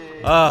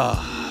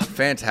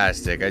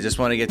 fantastic. I just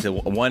want to get to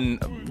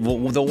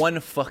the one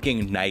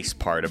fucking nice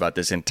part about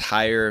this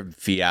entire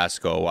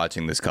fiasco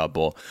watching this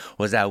couple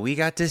was that we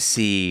got to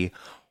see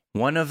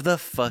one of the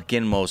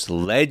fucking most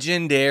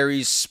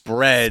legendary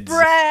spreads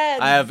I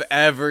have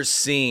ever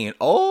seen.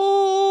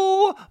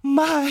 Oh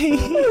my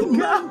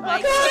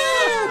God.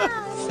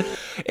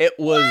 It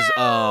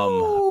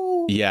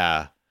was,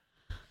 yeah.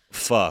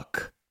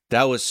 Fuck.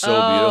 That was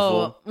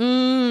so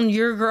beautiful.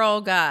 Your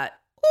girl got,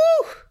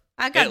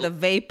 I got the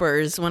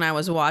vapors when I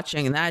was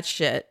watching that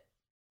shit.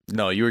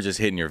 No, you were just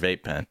hitting your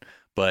vape pen.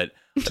 But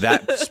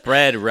that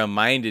spread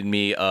reminded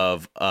me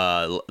of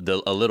A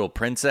Little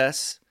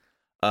Princess.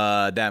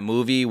 That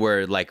movie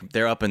where like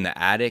they're up in the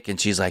attic and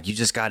she's like, you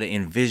just got to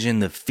envision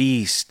the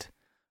feast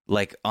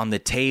like on the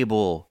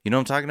table. You know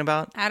what I'm talking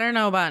about? I don't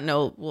know about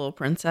No Little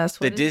Princess.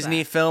 The What is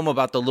Disney that? film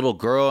about the little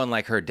girl and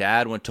like her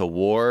dad went to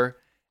war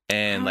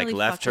and I like don't really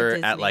left fuck with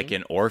her at Disney. like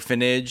an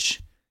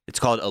orphanage. It's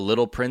called A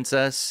Little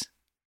Princess.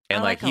 And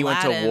I like like he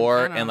went to Aladdin. war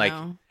I don't and like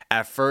know.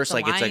 at first The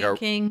like it's like Lion a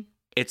King.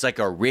 it's like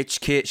a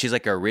rich kid. She's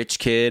like a rich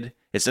kid.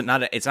 It's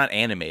not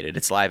animated.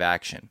 It's live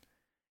action.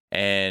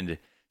 And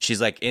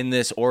she's like in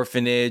this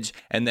orphanage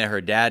and then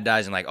her dad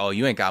dies and like, oh,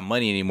 you ain't got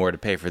money anymore to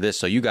pay for this.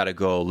 So you got to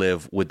go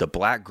live with the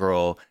black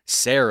girl,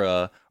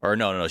 Sarah, or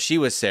no, she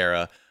was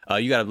Sarah.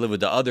 You got to live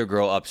with the other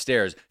girl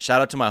upstairs.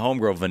 Shout out to my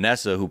homegirl,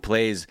 Vanessa, who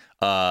plays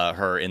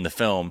her in the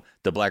film,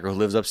 the black girl who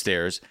lives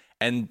upstairs.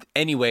 And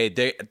anyway,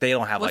 they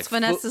don't have What's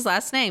like Vanessa's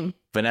last name?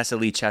 Vanessa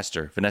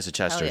Chester.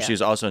 Hell yeah. She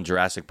was also in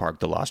Jurassic Park: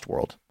 The Lost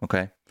World.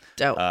 Okay.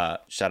 Dope.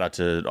 Shout out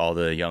to all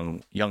the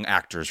young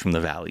actors from the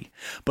Valley.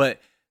 But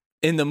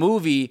in the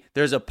movie,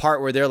 there's a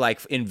part where they're like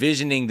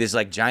envisioning this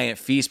like giant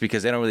feast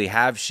because they don't really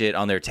have shit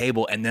on their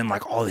table, and then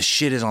like all the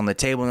shit is on the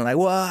table, and they're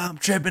like, "Whoa, I'm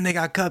tripping! They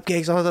got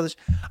cupcakes, all this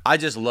other." I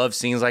just love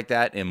scenes like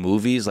that in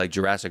movies, like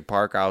Jurassic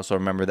Park. I also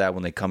remember that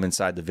when they come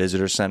inside the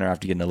visitor center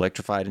after getting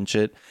electrified and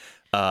shit,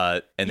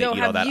 and they eat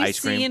all that ice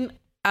cream. Have you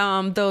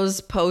seen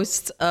those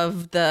posts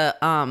of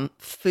the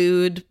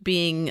food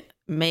being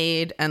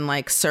made and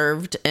like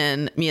served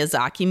in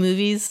Miyazaki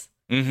movies?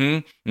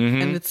 And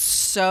it's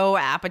so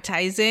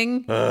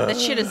appetizing. That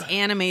shit is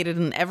animated,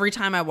 and every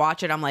time I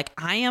watch it, I'm like,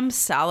 I am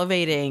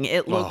salivating.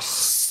 It looks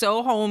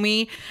so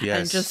homey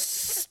and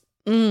just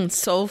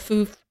so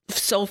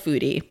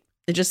foodie.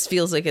 It just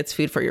feels like it's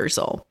food for your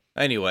soul.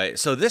 Anyway,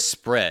 so this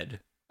spread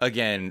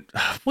again.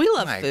 We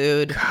love my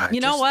food. God, you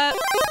know what?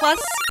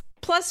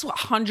 Plus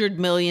 $100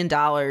 million.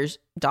 I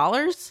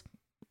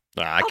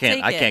take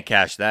it. can't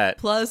cash that.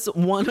 Plus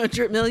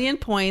 100 million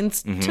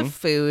points to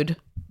food.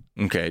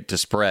 Okay, to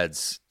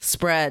spreads.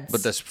 Spreads.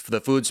 But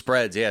the food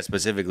spreads, yeah,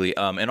 specifically.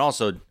 And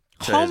also to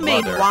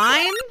homemade his mother,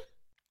 wine?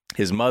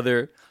 his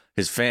mother,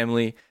 his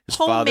family, his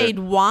Homemade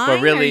father. wine?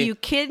 But really, Are you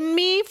kidding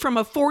me? From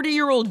a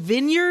 40-year-old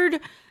vineyard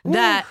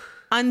that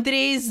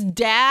Andre's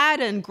dad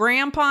and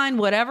grandpa and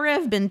whatever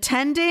have been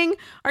tending?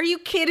 Are you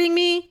kidding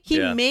me?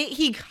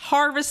 He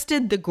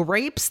harvested the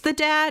grapes, the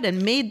dad,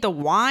 and made the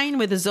wine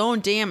with his own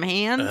damn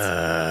hands.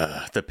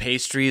 The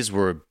pastries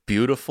were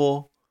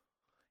beautiful.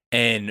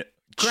 And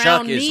Ground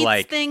Chuck is meats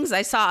like things.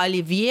 I saw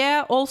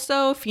Olivier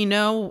also, if you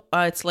know.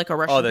 It's like a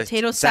Russian the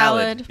potato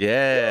salad.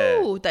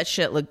 Yeah. Ooh, that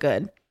shit looked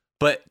good.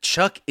 But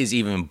Chuck is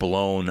even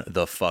blown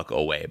the fuck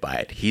away by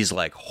it. He's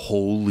like,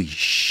 holy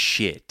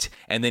shit.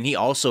 And then he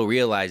also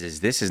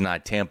realizes this is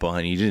not Tampa,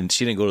 honey.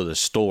 She didn't go to the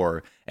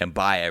store and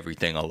buy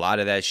everything. A lot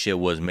of that shit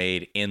was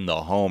made in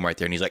the home right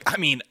there. And he's like, I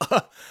mean,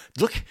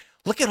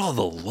 look at all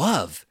the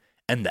love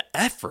and the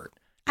effort.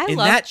 I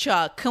love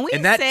Chuck. Can we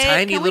in that say,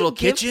 tiny can little we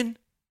give- kitchen?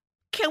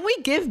 Can we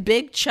give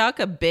Big Chuck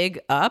a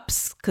big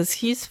ups? Because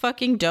he's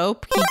fucking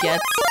dope. He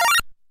gets...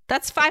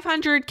 That's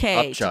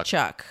 $500K Up, Chuck. to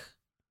Chuck.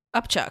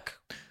 Up, Chuck.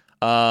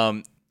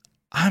 I'm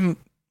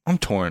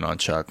torn on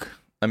Chuck.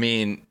 I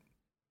mean,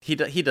 he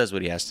does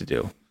what he has to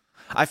do.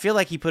 I feel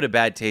like he put a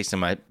bad taste in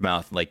my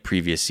mouth like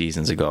previous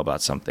seasons ago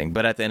about something.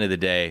 But at the end of the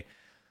day,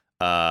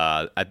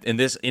 in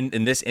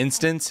this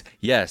instance,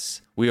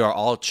 yes, we are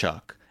all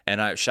Chuck.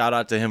 And I shout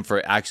out to him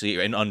for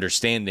actually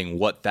understanding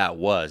what that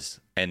was.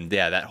 And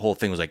yeah, that whole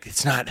thing was like,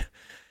 it's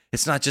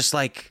not just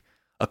like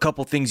a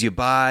couple things you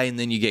buy and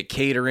then you get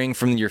catering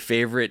from your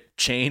favorite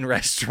chain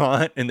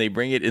restaurant and they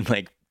bring it in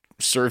like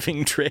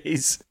serving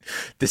trays.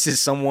 This is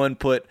someone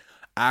put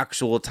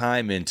actual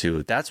time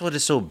into. That's what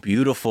is so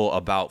beautiful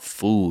about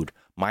food.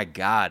 My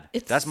God,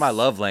 that's my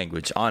love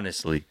language,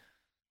 honestly.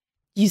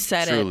 You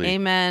said Truly. it.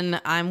 Amen.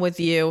 I'm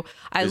with you.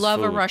 I It's love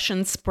a food.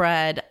 Russian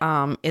spread.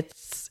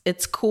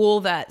 It's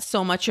cool that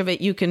so much of it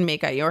you can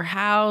make at your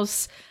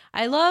house.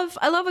 I love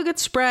a good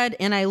spread,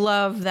 and I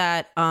love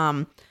that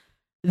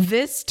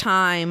this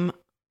time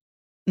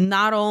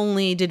not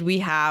only did we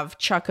have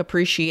Chuck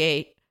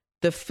appreciate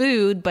the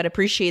food, but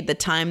appreciate the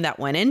time that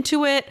went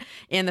into it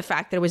and the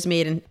fact that it was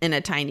made in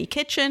a tiny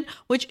kitchen,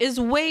 which is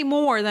way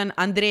more than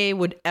Andre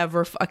would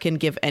ever fucking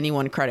give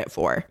anyone credit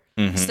for.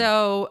 Mm-hmm.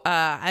 So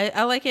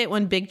I like it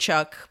when Big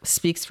Chuck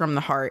speaks from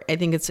the heart. I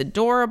think it's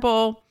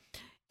adorable.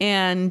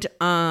 And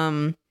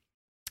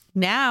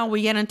now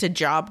we get into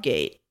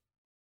Jobgate.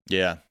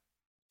 Yeah.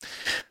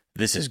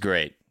 This is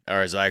great.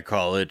 Or as I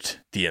call it,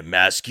 the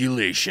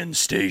emasculation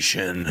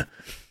station.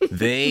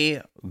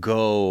 They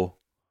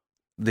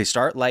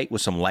start light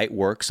with some light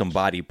work, some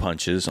body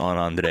punches on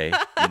Andre.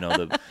 You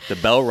know, the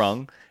bell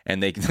rung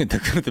and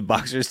the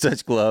boxers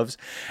touch gloves.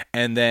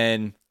 And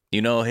then,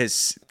 you know,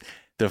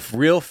 the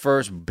real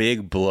first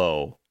big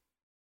blow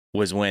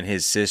was when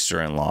his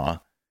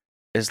sister-in-law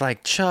is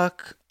like,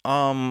 Chuck,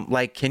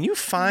 like, can you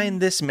find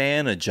this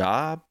man a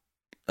job?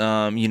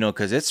 You know,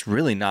 because it's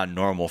really not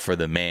normal for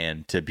the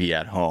man to be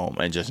at home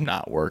and just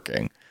not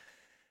working.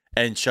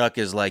 And Chuck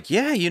is like,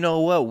 yeah, you know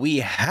what? We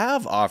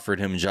have offered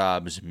him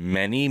jobs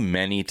many,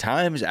 many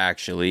times,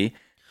 actually.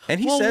 And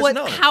he says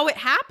no. How it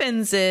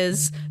happens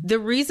is the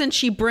reason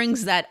she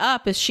brings that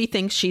up is she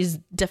thinks she's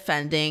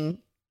defending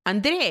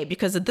Andre,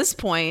 because at this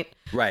point,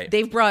 right,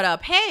 they've brought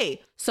up,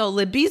 hey, so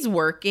Libby's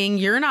working,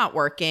 you're not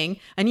working.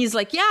 And he's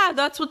like, yeah,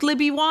 that's what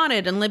Libby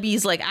wanted. And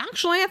Libby's like,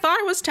 actually, I thought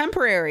it was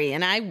temporary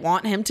and I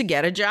want him to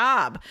get a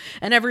job.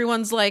 And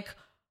everyone's like,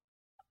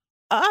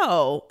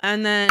 oh.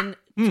 And then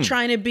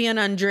trying to be on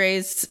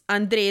Andre's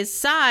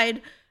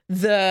side,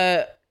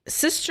 the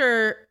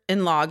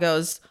sister-in-law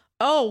goes,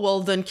 oh,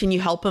 well, then can you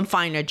help him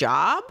find a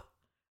job?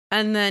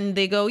 And then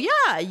they go,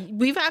 yeah,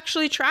 we've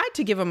actually tried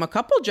to give him a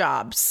couple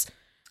jobs.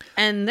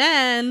 And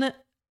then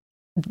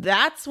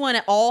that's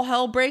when all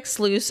hell breaks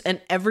loose and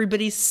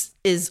everybody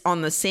is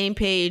on the same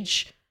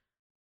page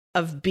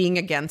of being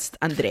against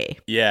Andre.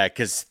 Yeah,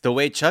 because the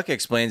way Chuck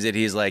explains it,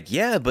 he's like,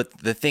 yeah, but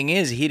the thing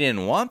is, he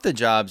didn't want the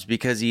jobs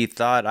because he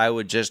thought I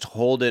would just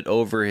hold it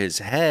over his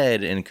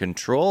head and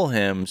control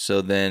him.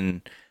 So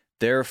then,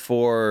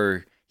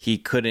 therefore, he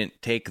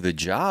couldn't take the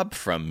job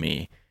from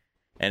me.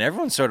 And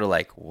everyone's sort of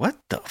like, what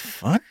the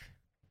fuck?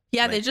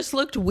 Yeah, they just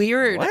looked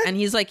weird. What? And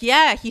he's like,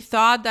 yeah, he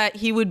thought that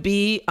he would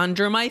be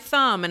under my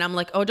thumb. And I'm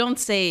like, oh, don't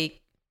say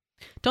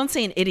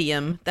an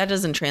idiom. That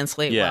doesn't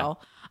translate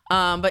well.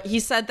 But he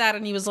said that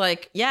and he was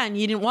like, yeah, and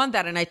he didn't want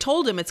that. And I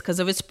told him it's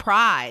because of his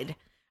pride.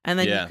 And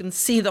then you can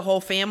see the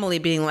whole family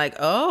being like,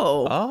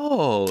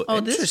 oh,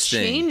 this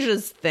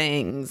changes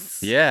things.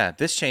 Yeah,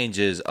 this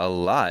changes a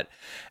lot.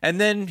 And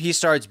then he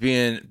starts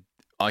being,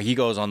 he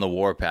goes on the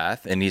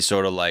warpath and he's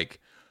sort of like,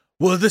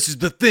 well, this is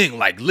the thing.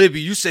 Like,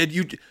 Libby, you said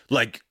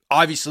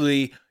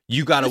obviously,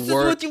 you got to work. This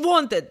is what you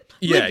wanted.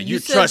 Yeah, Libby, you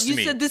trust me.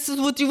 You said this is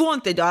what you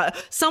wanted.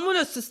 Someone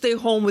has to stay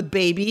home with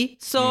baby.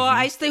 So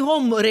I stay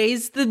home,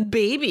 raise the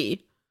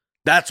baby.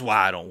 That's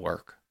why I don't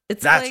work.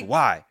 That's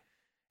why.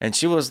 And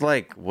she was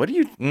like, what do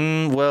you,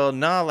 well,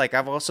 no, like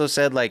I've also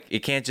said, like, it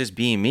can't just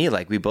be me.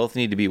 Like, we both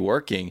need to be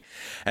working.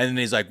 And then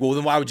he's like, well,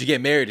 then why would you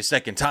get married a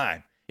second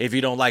time? if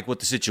you don't like what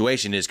the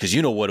situation is, because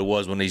you know what it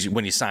was when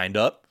he signed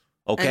up.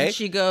 Okay. And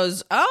she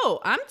goes,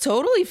 "Oh, I'm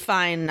totally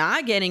fine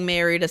not getting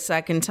married a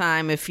second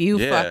time if you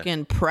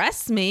fucking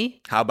press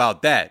me." How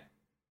about that?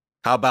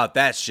 How about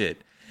that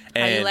shit?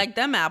 And how you like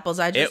them apples?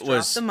 I just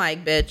dropped the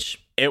mic, bitch.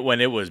 When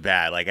it was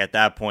bad, like at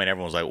that point,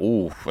 everyone was like,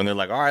 "Ooh," and they're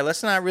like, "All right,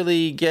 let's not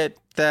really get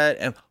that."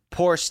 And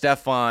poor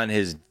Stefan,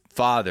 his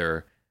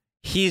father,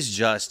 he's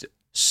just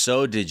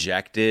so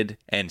dejected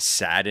and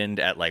saddened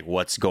at like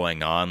what's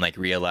going on, like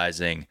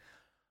realizing,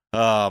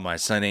 oh, my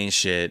son ain't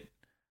shit.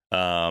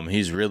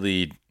 He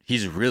really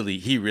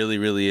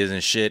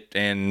isn't shit.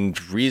 And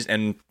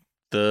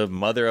the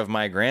mother of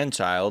my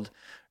grandchild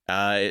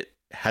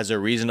has a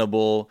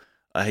reasonable.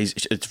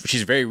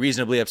 She's very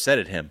reasonably upset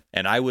at him,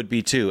 and I would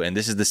be too. And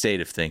this is the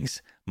state of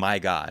things. My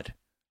God.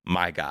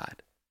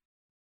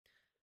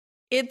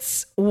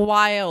 It's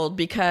wild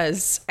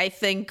because I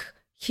think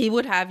he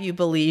would have you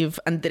believe,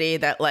 Andre,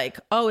 that like,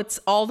 oh, it's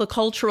all the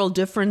cultural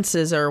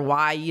differences are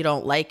why you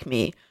don't like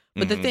me.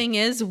 But the thing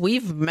is,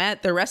 we've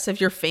met the rest of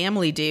your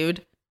family,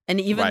 dude. And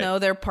even though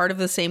they're part of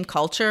the same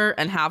culture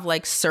and have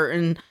like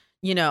certain,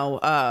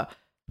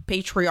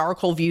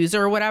 patriarchal views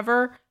or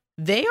whatever,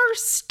 they are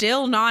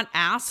still not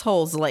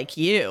assholes like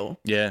you.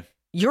 Yeah.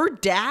 Your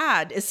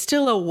dad is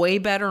still a way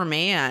better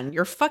man.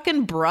 Your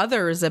fucking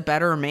brother is a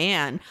better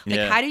man.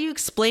 Like, how do you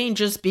explain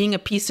just being a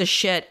piece of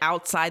shit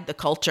outside the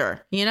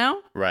culture, you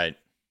know? Right.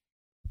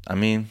 I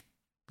mean,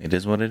 it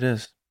is what it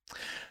is.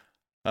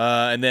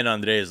 And then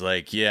Andre's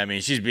like, yeah, I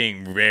mean, she's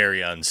being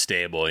very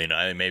unstable, I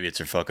mean, maybe it's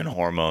her fucking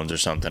hormones or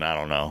something. I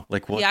don't know.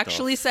 Like, what? He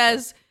actually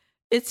says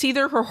it's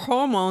either her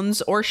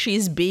hormones or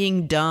she's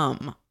being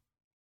dumb.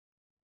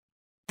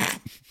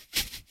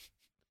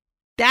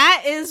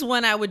 That is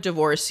when I would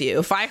divorce you.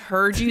 If I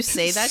heard you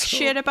say that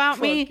shit about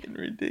me,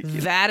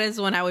 ridiculous. That is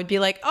when I would be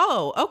like,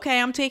 oh,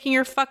 okay, I'm taking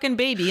your fucking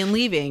baby and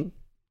leaving.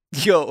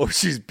 Yo,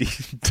 she's being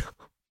dumb.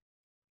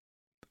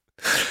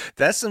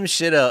 That's some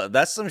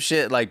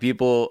shit like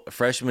people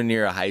freshman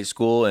year of high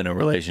school in a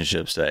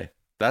relationship say.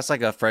 That's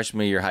like a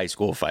freshman year high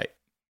school fight.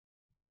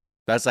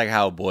 That's like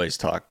how boys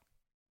talk.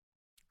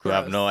 Who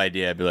have no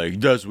idea. I'd be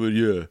like, that's what,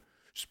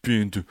 she's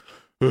being dumb.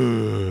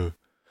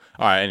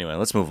 All right, anyway,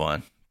 let's move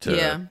on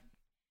to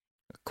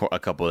a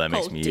couple that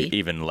makes me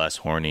even less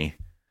horny.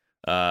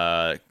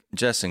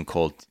 Jess and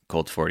Colt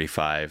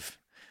 45.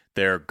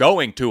 They're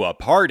going to a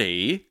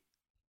party.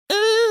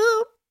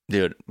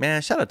 Dude,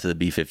 man, shout out to the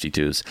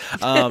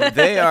B-52s.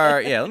 They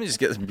are, let me just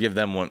give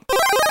them one.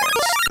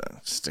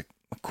 Just a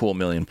cool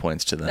million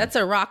points to them. That's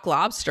a Rock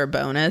Lobster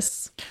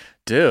bonus.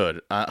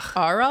 Dude.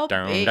 RLB.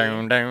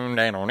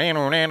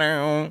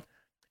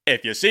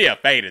 If you see a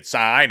faded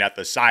sign at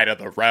the side of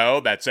the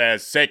road that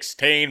says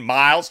 16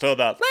 miles to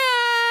the left.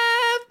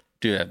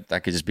 Dude,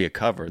 that could just be a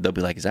cover. They'll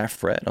be like, is that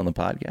Fred on the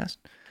podcast?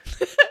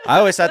 I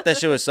always thought that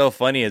shit was so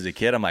funny as a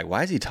kid. I'm like,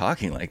 why is he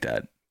talking like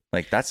that?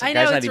 Like, that's the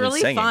guy's not even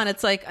really singing. Fun.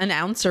 It's like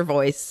announcer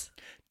voice.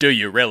 Do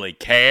you really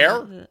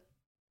care?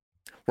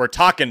 We're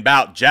talking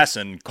about Jess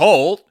and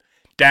Colt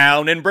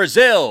down in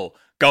Brazil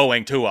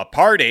going to a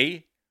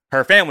party.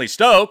 Her family's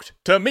stoked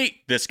to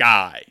meet this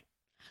guy.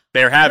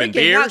 They're having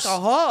drinking beers.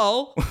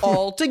 Alcohol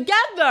all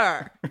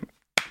together.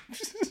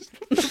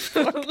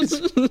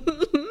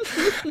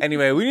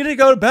 Anyway, we need to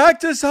go back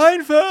to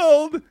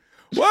Seinfeld.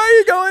 Why are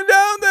you going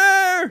down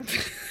there?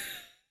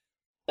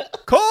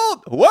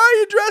 Colt, why are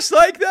you dressed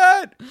like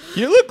that?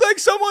 You look like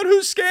someone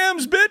who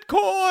scams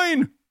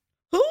Bitcoin.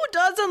 Who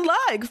doesn't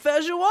like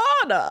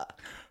feijoada?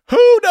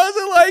 Who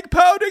doesn't like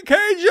pão de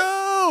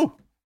queijo?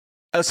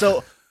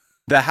 So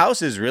the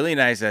house is really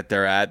nice that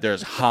they're at.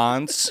 There's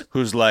Hans,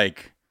 who's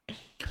like,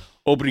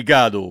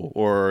 obrigado,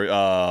 or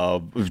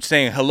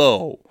saying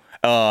hello.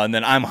 And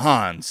then I'm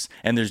Hans,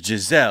 and there's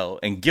Giselle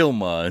and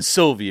Gilma and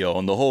Silvio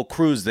and the whole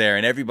crew's there,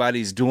 and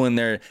everybody's doing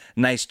their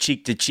nice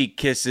cheek-to-cheek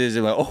kisses.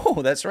 And like,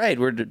 oh, that's right,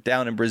 we're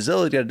down in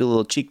Brazil. You got to do a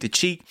little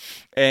cheek-to-cheek.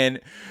 And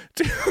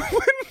when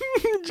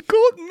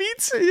Colt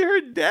meets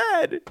her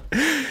dad,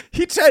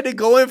 he tried to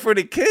go in for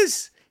the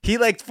kiss. He,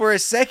 like, for a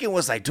second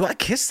was like, do I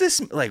kiss this?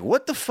 Like,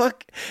 what the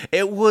fuck?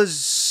 It was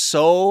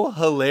so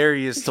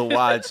hilarious to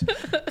watch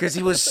because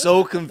he was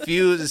so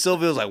confused. And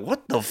Silvio was like,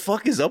 what the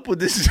fuck is up with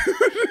this dude?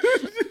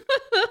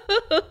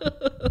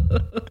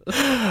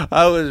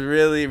 I was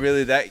really,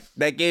 really,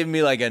 that gave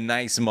me like a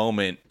nice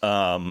moment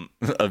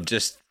of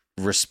just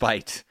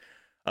respite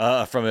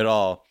from it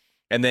all.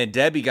 And then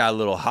Debbie got a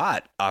little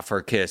hot off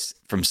her kiss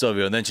from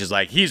Silvio. And then she's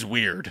like, he's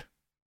weird,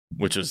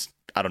 which was,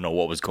 I don't know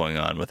what was going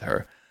on with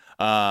her.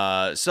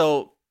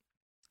 So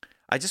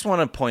I just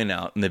want to point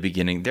out in the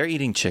beginning, they're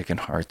eating chicken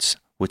hearts,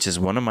 which is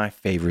one of my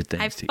favorite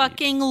things to eat. I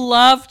fucking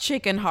love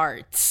chicken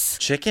hearts.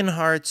 Chicken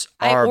hearts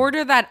are... I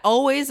order that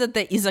always at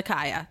the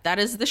izakaya. That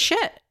is the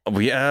shit.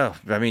 Yeah,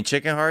 I mean,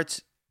 chicken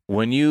hearts,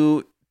 when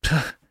you...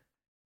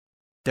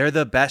 they're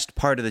the best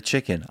part of the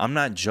chicken. I'm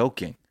not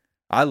joking.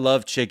 I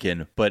love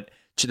chicken, but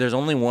there's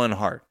only one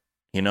heart,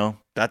 you know?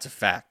 That's a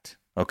fact,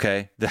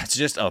 okay? That's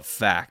just a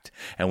fact.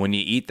 And when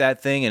you eat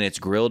that thing and it's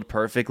grilled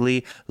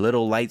perfectly,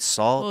 little light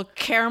salt... Well,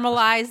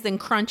 caramelized and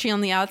crunchy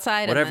on the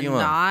outside, whatever and then you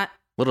want. not...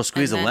 Little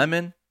squeeze And of then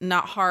lemon.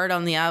 Not hard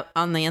on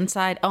the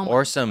inside. Oh,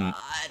 Or some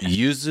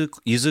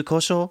yuzu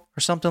kosho or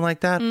something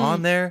like that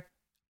on there.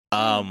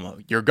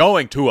 You're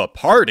going to a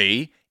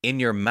party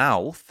in your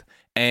mouth,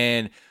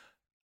 and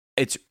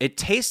it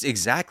tastes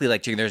exactly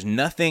like chicken. There's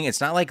nothing. It's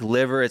not like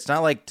liver. It's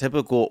not like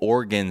typical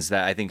organs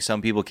that I think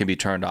some people can be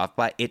turned off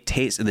by. It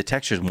tastes. The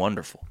texture is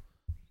wonderful.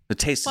 The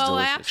taste is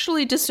delicious. I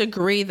actually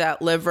disagree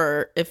that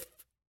liver, if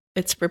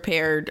it's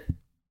prepared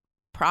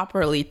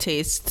properly,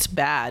 tastes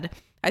bad.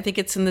 I think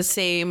it's in the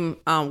same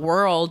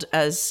world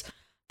as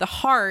the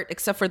heart,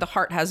 except for the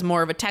heart has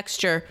more of a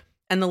texture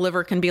and the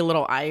liver can be a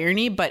little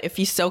irony. But if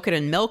you soak it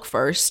in milk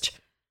first,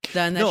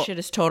 then that shit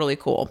is totally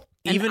cool.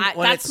 And Even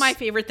when that's my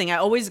favorite thing. I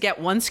always get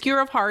one skewer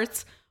of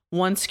hearts,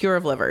 one skewer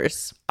of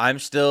livers. I'm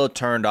still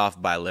turned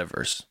off by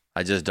livers.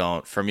 I just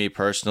don't. For me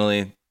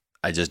personally,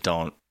 I just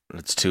don't.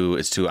 It's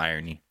too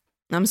irony.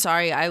 I'm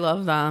sorry. I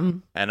love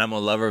them. And I'm a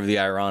lover of the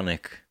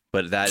ironic,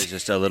 but that is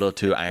just a little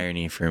too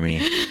irony for me.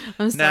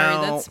 I'm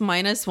sorry. That's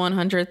minus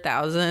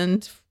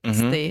 100,000.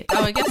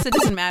 I guess it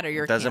doesn't matter.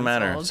 You're doesn't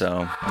matter. canceled.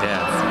 So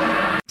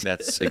yeah,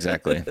 that's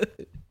exactly.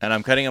 And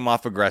I'm cutting him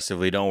off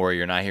aggressively. Don't worry,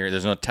 you're not here.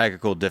 There's no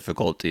technical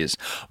difficulties.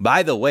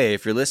 By the way,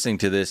 if you're listening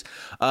to this,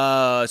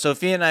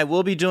 Sophia and I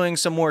will be doing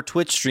some more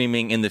Twitch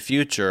streaming in the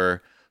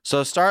future.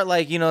 So start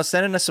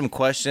sending us some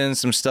questions,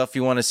 some stuff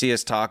you want to see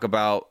us talk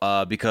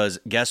about. Because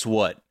guess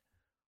what?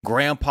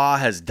 Grandpa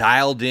has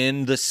dialed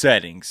in the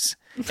settings.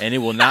 And it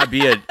will not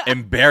be an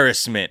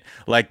embarrassment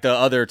like the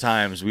other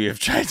times we have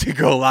tried to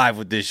go live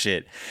with this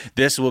shit.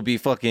 This will be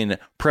fucking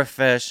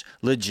profesh,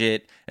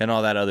 legit, and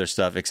all that other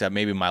stuff, except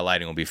maybe my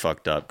lighting will be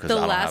fucked up. The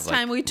last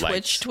time we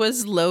twitched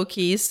was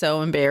low-key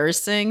so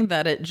embarrassing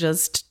that it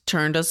just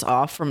turned us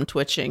off from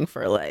twitching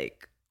for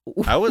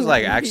I was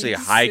actually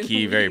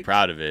high-key very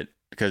proud of it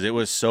because it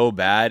was so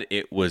bad,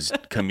 it was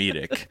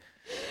comedic.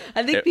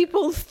 I think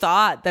people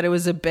thought that it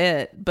was a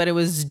bit, but it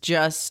was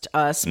just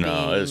us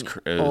being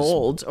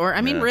old. Or,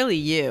 really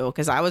you,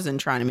 because I wasn't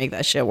trying to make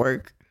that shit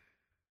work.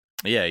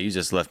 Yeah, you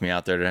just left me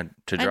out there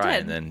to dry.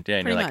 And then,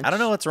 and you're like, much. I don't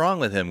know what's wrong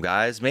with him,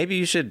 guys. Maybe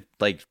you should,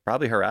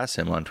 probably harass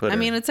him on Twitter.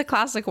 It's a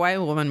classic white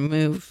woman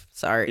move.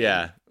 Sorry.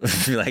 Yeah.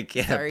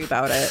 Sorry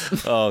about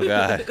it. Oh,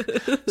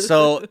 God.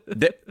 So,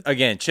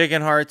 again,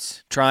 chicken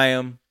hearts, try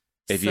them.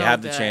 If you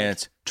have the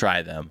chance,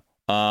 try them.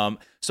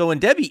 So, when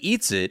Debbie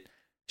eats it,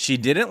 she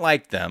didn't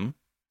like them,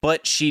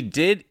 but she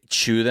did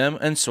chew them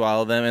and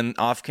swallow them. And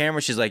off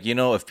camera, she's like,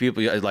 if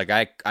people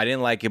I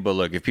didn't like it, but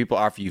look, if people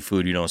offer you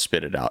food, you don't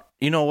spit it out.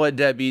 You know what,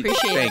 Debbie?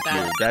 Appreciate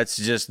Thank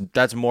you.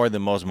 That's more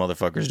than most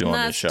motherfuckers do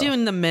on this show. That's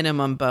doing the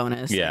minimum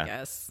bonus, I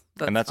guess.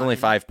 And that's only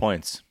 5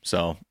 points.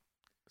 So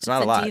it's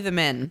not a lot. Do them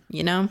in,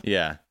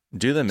 Yeah.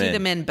 Do them in. Do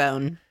them in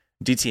bone.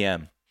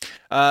 DTM.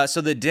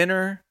 So the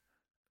dinner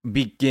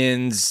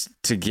begins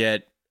to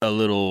get a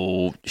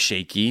little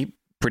shaky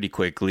pretty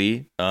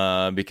quickly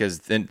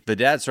because then the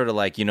dad's sort of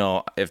like,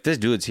 if this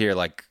dude's here,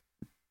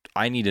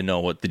 I need to know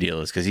what the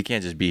deal is because he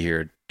can't just be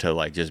here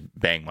to just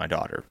bang my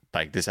daughter.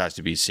 This has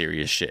to be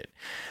serious shit.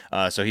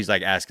 So he's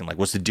asking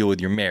what's the deal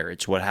with your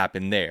marriage? What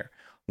happened there?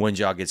 When did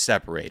y'all get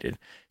separated?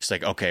 She's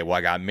like, okay, well,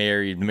 I got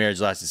married. The marriage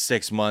lasted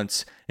 6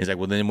 months. He's like,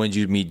 well, then when did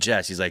you meet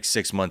Jess? He's like,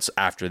 6 months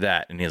after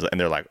that. And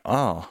they're like,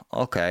 oh,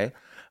 okay.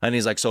 And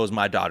he's like, so is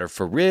my daughter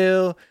for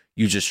real?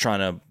 You just trying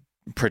to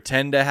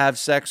pretend to have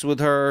sex with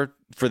her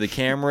for the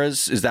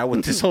cameras? Is that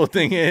what this whole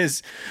thing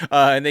is?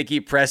 And they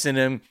keep pressing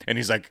him, and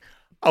he's like,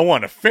 I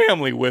want a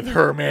family with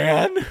her,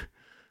 man.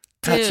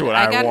 That's Dude, what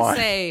I gotta want.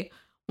 Say,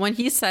 when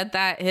he said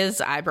that, his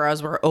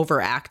eyebrows were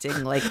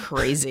overacting like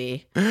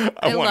crazy.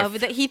 I love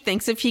that he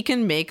thinks if he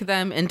can make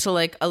them into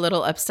a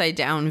little upside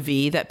down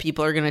V that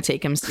people are gonna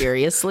take him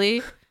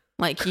seriously.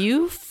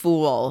 You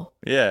fool.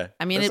 Yeah.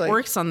 It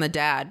works on the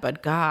dad,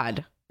 but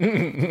God.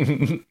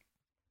 He's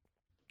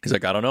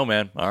like, I don't know,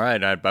 man. All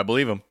right, I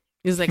believe him.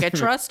 He's like, I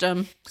trust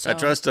him. So. I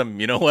trust him.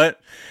 You know what?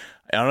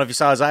 I don't know if you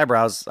saw his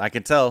eyebrows. I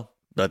can tell,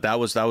 but that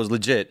was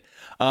legit.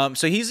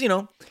 So he's, he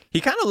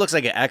kind of looks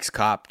like an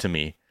ex-cop to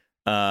me.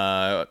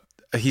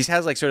 He has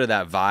sort of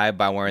that vibe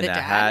by wearing that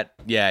hat.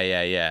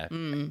 Yeah.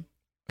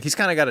 He's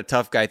kind of got a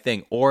tough guy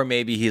thing, or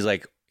maybe he's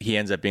he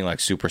ends up being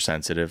super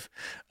sensitive.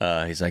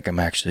 He's like, I'm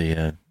actually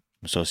a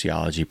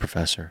sociology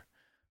professor.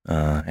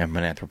 I'm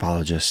an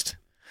anthropologist.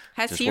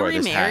 Has he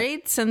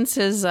remarried since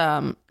his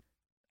I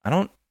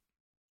don't.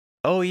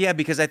 Oh yeah,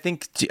 because I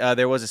think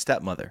there was a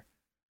stepmother.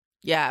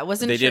 Yeah, I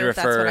wasn't sure if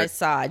that's what I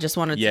saw. I just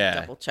wanted to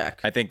double check.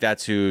 I think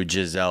that's who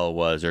Giselle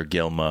was, or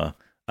Gilma,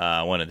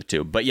 one of the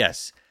two. But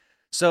yes,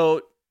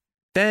 so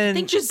then I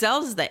think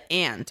Giselle's the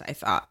aunt. I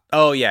thought.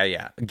 Oh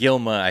yeah.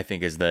 Gilma, I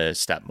think, is the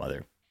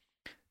stepmother.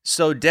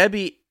 So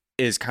Debbie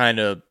is kind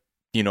of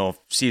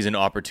sees an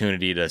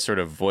opportunity to sort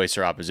of voice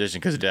her opposition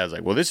because the dad's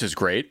like, well, this is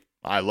great.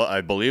 I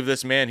believe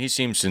this man. He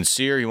seems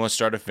sincere. He wants to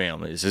start a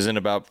family. This isn't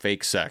about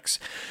fake sex.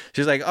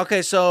 She's like,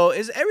 okay, so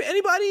is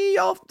anybody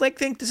y'all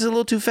think this is a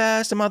little too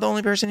fast? Am I the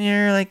only person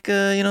here? They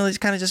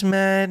kind of just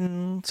met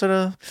and sort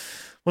of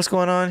what's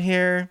going on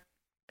here?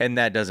 And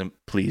that doesn't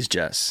please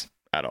Jess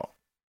at all.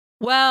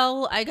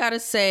 Well, I gotta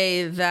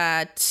say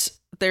that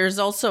there's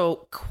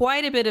also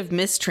quite a bit of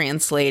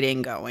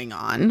mistranslating going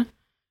on.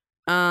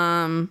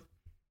 I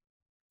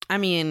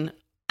mean,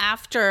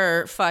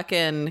 after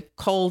fucking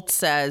Colt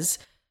says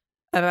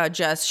about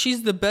Jess,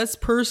 she's the best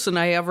person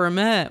I ever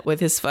met, with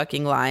his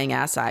fucking lying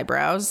ass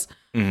eyebrows.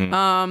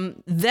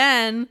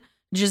 Then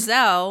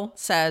Giselle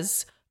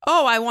says,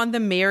 oh, I want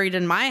them married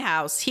in my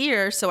house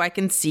here so I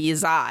can see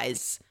his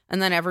eyes.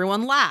 And then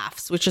everyone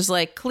laughs, which is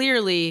like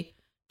clearly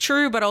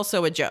true, but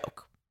also a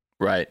joke.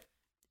 Right.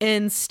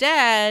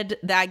 Instead,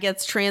 that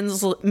gets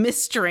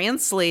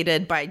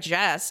mistranslated by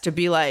Jess to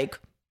be like,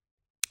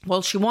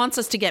 well, she wants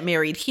us to get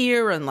married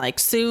here and like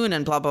soon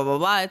and blah, blah, blah,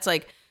 blah. It's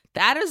like,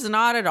 that is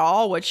not at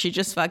all what she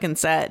just fucking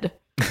said.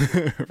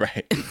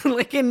 Right.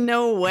 Like in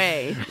no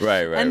way.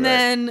 Right. And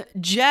then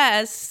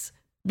Jess,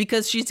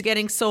 because she's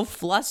getting so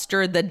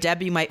flustered that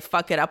Debbie might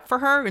fuck it up for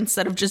her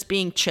instead of just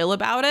being chill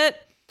about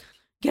it,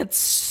 gets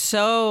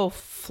so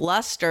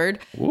flustered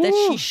that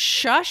she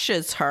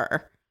shushes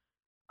her.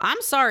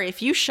 I'm sorry,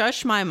 if you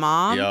shush my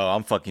mom. Yo,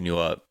 I'm fucking you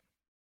up.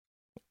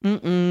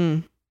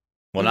 Mm-mm.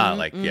 Well, not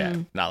like, yeah,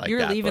 not like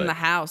You're that. leaving the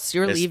house.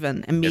 You're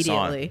leaving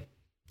immediately.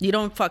 You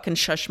don't fucking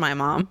shush my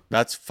mom.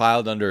 That's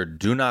filed under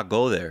do not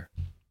go there.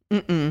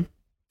 Mm-mm.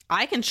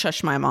 I can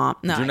shush my mom.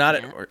 No, do not,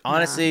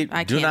 honestly,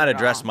 do not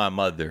address my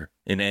mother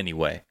in any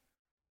way.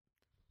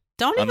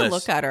 Don't even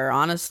look at her,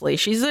 honestly.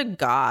 She's a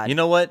god. You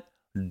know what?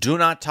 Do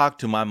not talk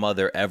to my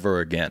mother ever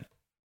again.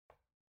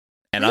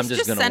 And I'm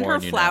just going to warn you now.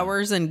 Send her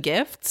flowers and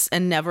gifts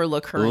and never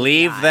look her in the eye.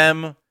 Leave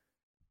them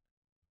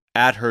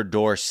at her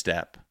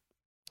doorstep.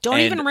 Don't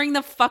even ring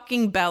the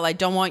fucking bell. I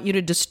don't want you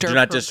to disturb her. Do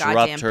not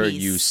disrupt her,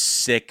 peace. you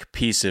sick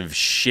piece of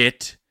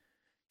shit.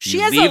 She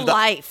has a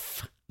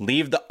life.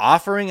 Leave the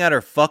offering at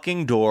her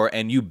fucking door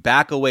and you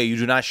back away. You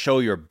do not show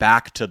your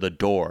back to the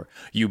door.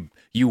 You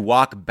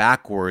walk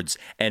backwards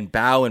and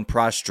bow in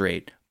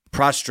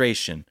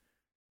prostration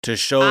to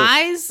show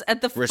eyes at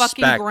the respect.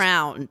 Fucking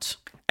ground.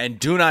 And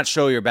do not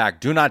show your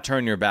back. Do not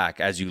turn your back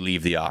as you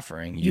leave the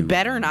offering. You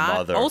better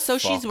not. Also,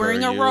 she's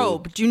wearing a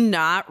robe. Do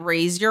not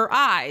raise your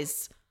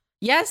eyes.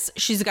 Yes,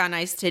 she's got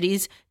nice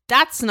titties.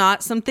 That's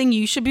not something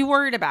you should be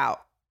worried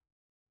about.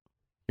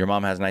 Your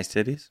mom has nice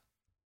titties?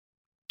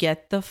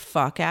 Get the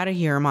fuck out of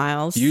here,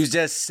 Miles. You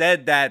just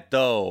said that,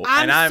 though.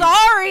 I'm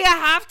sorry. I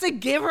have to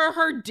give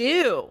her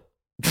due.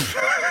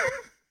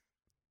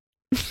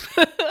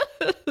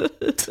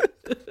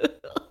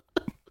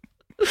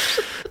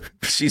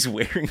 She's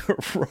wearing a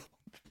robe.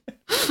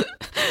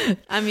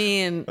 I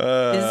mean,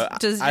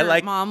 does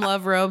your mom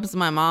love robes?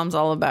 My mom's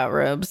all about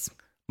robes.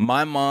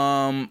 My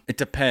mom, it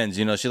depends.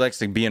 You know, she likes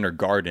to be in her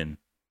garden.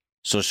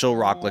 So she'll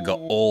rock like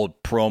an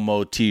old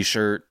promo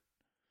t-shirt,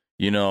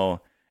 you know,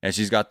 and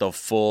she's got the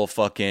full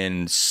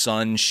fucking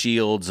sun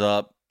shields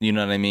up. You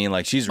know what I mean?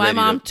 Like she's ready.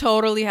 My mom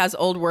totally has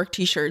old work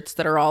t-shirts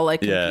that are all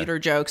like computer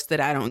jokes that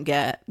I don't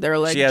get. They're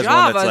like, she has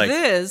Java one that's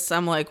this.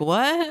 I'm like,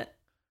 what?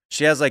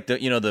 She has like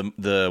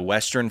the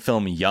Western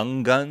film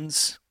Young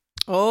Guns.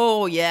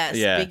 Oh, yes.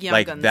 Yeah, big Young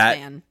like Guns that,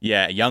 fan.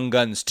 Yeah, Young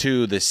Guns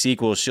 2, the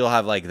sequel, she'll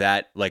have like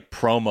that like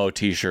promo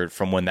t-shirt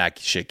from when that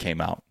shit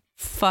came out.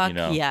 Fuck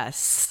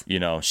yes. You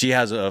know, she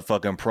has a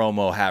fucking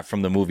promo hat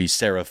from the movie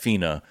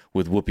Serafina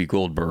with Whoopi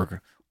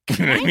Goldberg.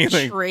 Can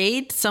I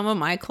trade some of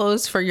my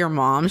clothes for your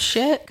mom's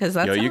shit? Because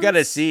that's you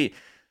gotta see.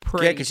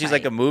 Yeah, because she's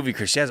like a movie,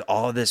 because she has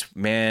all this,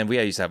 man,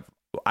 I used to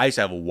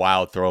have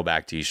wild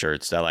throwback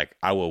t-shirts that like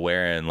I would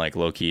wear and like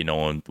low-key no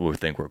one would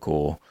think were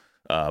cool.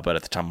 But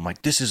at the time, I'm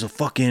like, this is a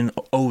fucking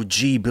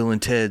OG Bill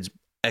and Ted's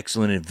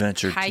Excellent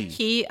Adventure High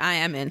key, I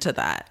am into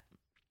that.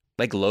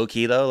 Like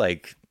low-key, though,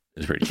 like,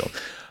 it's pretty cool.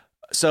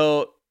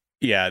 So,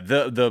 yeah,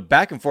 the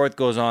back and forth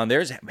goes on.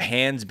 There's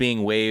hands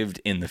being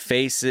waved in the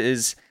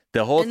faces.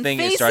 The whole thing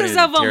is starting to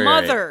faces of a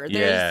deteriorate. mother.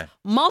 There's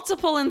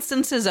multiple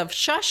instances of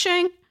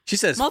shushing. She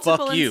says,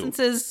 multiple fuck you.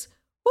 Instances.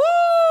 Woo!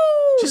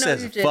 She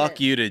says, fuck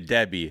you to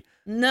Debbie.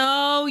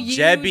 No, you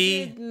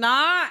did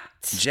not.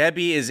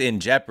 Jebby is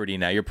in jeopardy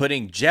now. You're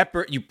putting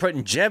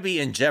Jebby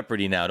in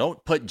jeopardy now.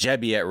 Don't put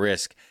Jebby at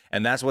risk.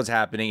 And that's what's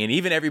happening. And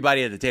even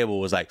everybody at the table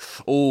was like,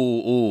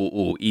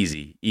 ooh,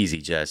 easy,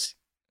 Jess.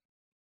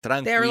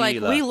 Tranquila. They're like,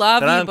 we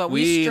love you, but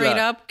we straight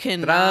up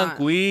cannot.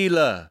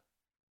 Tranquila.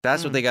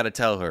 That's what they got to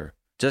tell her.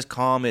 Just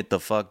calm it the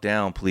fuck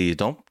down, please.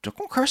 Don't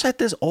curse at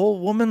this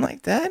old woman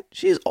like that.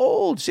 She's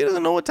old. She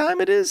doesn't know what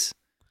time it is.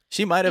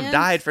 She might have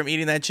died from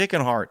eating that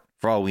chicken heart,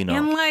 for all we know.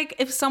 And like,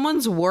 if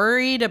someone's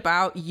worried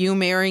about you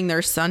marrying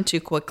their son too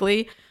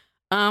quickly,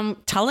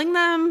 telling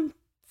them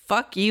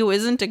fuck you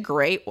isn't a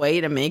great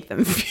way to make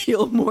them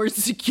feel more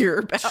secure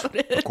about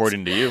it.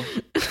 According to you.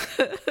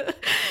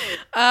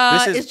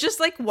 It's just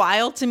like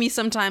wild to me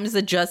sometimes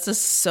that Jess is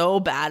so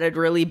bad at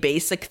really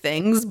basic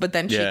things, but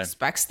then she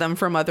expects them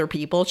from other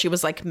people. She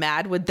was like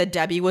mad with that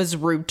Debbie was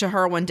rude to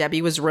her when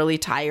Debbie was really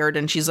tired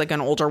and she's like an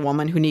older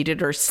woman who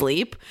needed her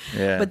sleep.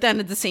 Yeah. But then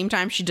at the same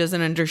time, she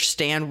doesn't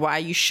understand why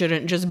you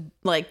shouldn't just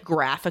like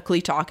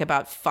graphically talk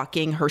about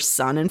fucking her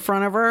son in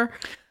front of her.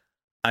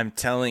 I'm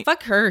telling...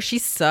 Fuck her. She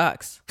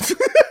sucks.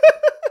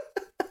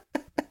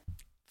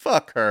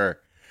 Fuck her.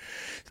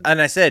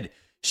 And I said...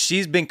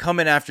 she's been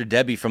coming after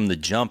Debbie from the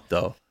jump,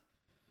 though.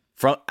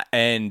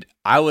 And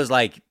I was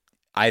like,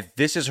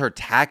 this is her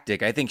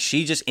tactic. I think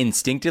she just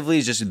instinctively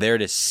is just there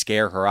to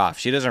scare her off.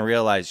 She doesn't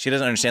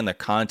understand the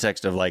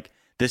context of like,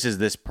 this is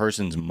this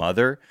person's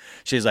mother.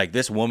 She's like,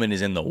 this woman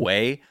is in the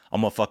way.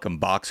 I'm gonna fucking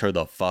box her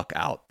the fuck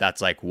out. That's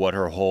like what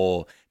her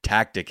whole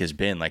tactic has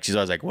been. Like, she's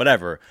always like,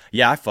 whatever.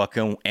 Yeah, I fuck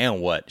him,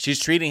 and what? She's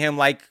treating him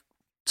like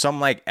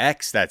some like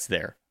ex that's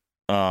there.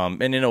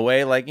 And in a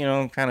way, like, you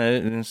know, kind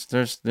of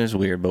there's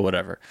weird, but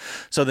whatever.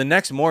 So the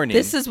next morning,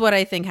 this is what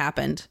I think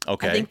happened.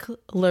 Okay. I think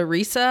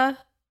Larissa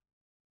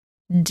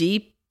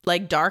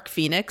Dark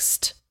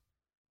Phoenixed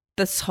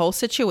this whole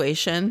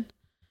situation.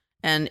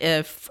 And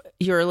if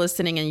you're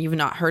listening and you've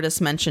not heard us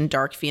mention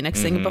Dark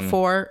Phoenixing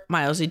before,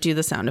 Miles, you do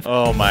the sound effect.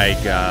 Oh my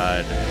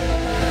God.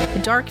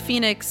 Dark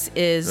Phoenix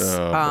is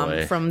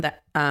from the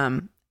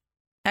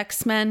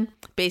X-Men.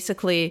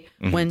 Basically,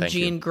 when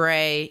Jean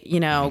Grey, you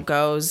know,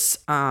 goes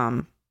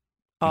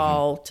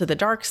all to the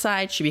dark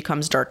side, she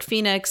becomes Dark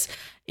Phoenix.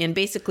 And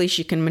basically,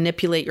 she can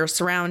manipulate your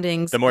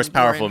surroundings. The most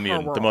powerful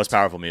mutant. The most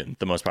powerful mutant.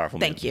 The most powerful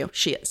mutant. Thank you.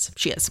 She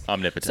is.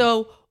 Omnipotent.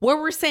 So what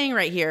we're saying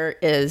right here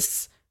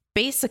is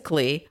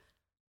basically...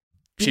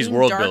 she's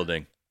world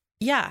building.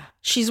 Yeah,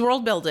 she's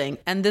world building.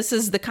 And this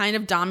is the kind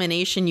of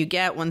domination you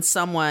get when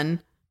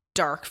someone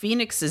Dark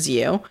Phoenixes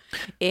you.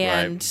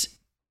 And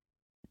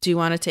do you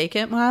want to take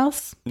it,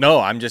 Miles? No,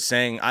 I'm just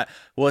saying. I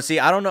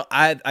don't know.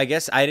 I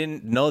guess I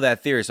didn't know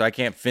that theory, so I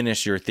can't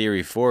finish your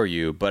theory for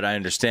you. But I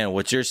understand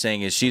what you're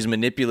saying is she's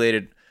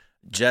manipulated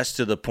Jess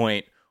to the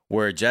point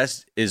where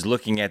Jess is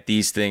looking at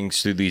these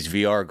things through these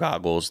VR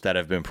goggles that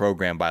have been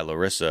programmed by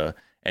Larissa.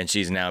 And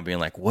she's now being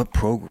like,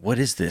 what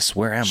is this?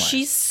 Where am I?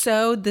 She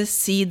sowed the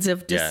seeds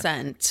of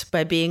dissent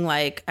by being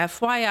like,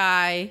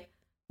 FYI,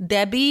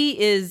 Debbie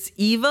is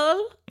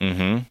evil.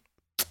 Mm-hmm.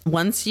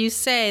 Once you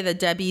say that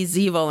Debbie's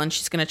evil and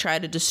she's going to try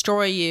to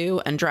destroy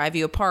you and drive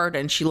you apart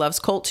and she loves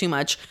Colt too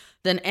much,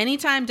 then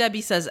anytime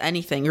Debbie says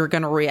anything, you're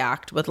going to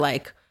react with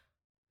like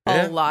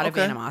a lot of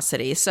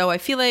animosity. So I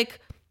feel like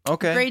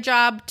great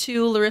job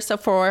to Larissa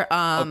for...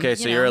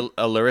 so you're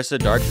a Larissa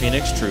Dark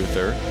Phoenix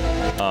truther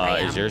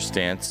is your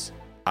stance.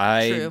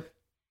 True.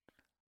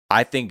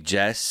 I think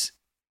Jess,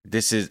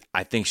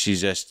 I think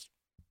she's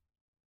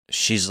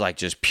like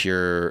just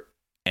pure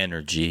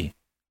energy.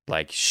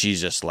 Like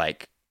she's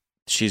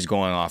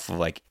going off of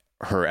like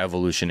her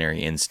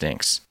evolutionary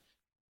instincts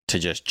to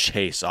just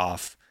chase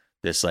off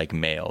this like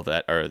male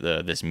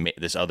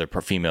this other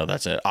female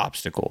that's an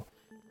obstacle.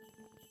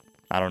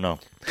 I don't know.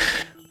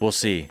 We'll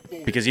see.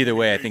 Because either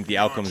way, I think the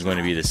outcome is going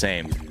to be the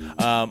same.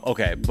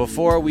 Okay,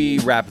 before we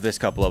wrap this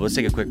couple up, let's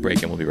take a quick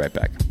break and we'll be right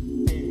back.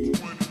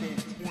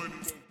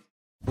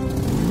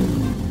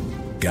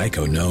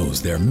 Geico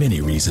knows there are many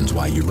reasons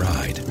why you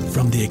ride.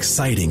 From the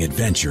exciting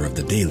adventure of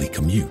the daily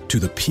commute to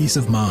the peace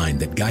of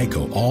mind that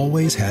Geico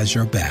always has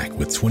your back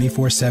with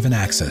 24/7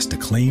 access to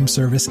claim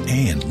service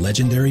and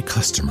legendary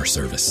customer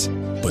service.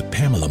 But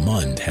Pamela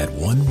Mund had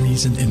one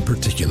reason in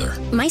particular.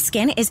 My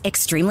skin is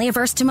extremely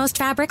averse to most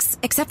fabrics,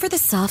 except for the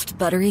soft,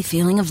 buttery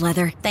feeling of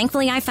leather.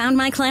 Thankfully, I found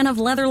my clan of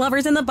leather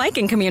lovers in the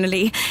biking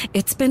community.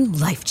 It's been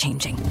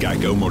life-changing.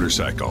 Geico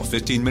Motorcycle.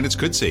 15 minutes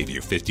could save you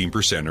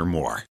 15% or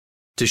more.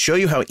 To show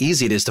you how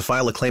easy it is to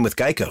file a claim with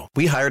Geico,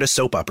 we hired a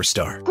soap opera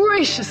star.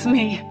 Gracious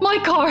me, my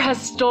car has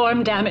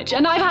storm damage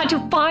and I've had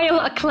to file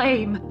a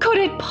claim. Could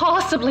it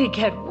possibly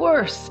get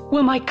worse?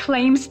 Will my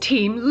claims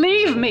team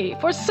leave me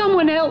for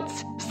someone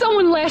else?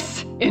 Someone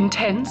less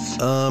intense?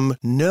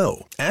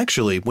 No.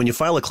 Actually, when you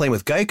file a claim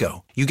with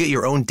Geico, you get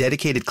your own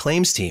dedicated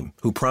claims team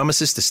who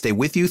promises to stay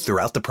with you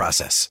throughout the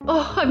process.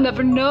 Oh, I've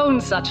never known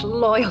such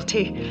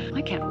loyalty.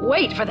 I can't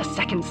wait for the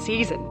second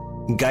season.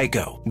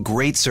 Geico.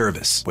 Great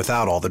service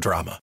without all the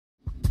drama.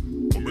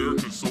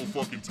 America's so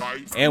fucking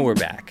tight. And we're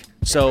back.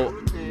 So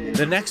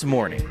the next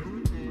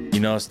morning, you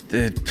know,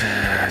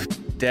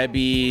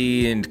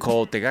 Debbie and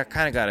Colt, they got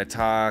to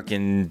talk,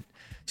 and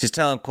she's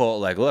telling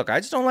Colt, like, look, I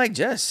just don't like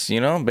Jess,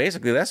 you know,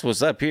 basically that's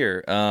what's up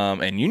here.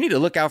 And you need to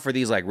look out for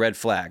these like red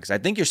flags. I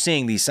think you're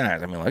seeing these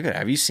signs. I mean, look,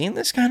 have you seen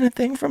this kind of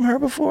thing from her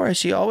before? Is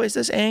she always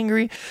this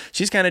angry?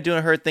 She's kind of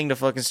doing her thing to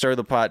fucking stir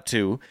the pot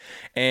too.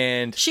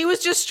 And she was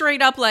just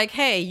straight up like,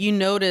 hey, you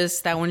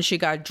noticed that when she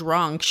got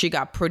drunk, she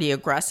got pretty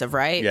aggressive,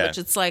 right? Yeah. Which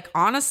it's like,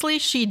 honestly,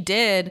 she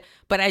did.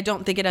 But I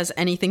don't think it has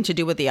anything to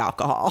do with the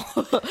alcohol.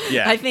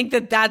 Yeah. I think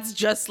that that's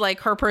just like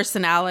her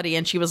personality.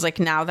 And she was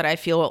like, now that I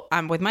feel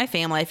I'm with my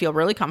family, I feel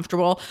really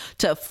comfortable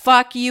to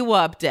fuck you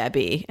up,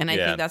 Debbie. And I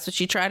think that's what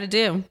she tried to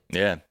do.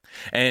 Yeah.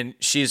 And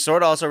she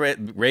sort of also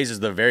raises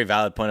the very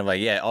valid point of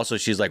like, yeah, also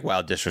she's like,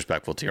 wow,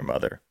 disrespectful to your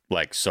mother.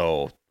 Like,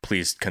 so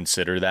please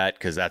consider that,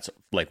 because that's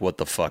like, what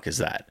the fuck is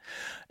that?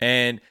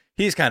 And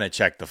he's kind of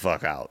checked the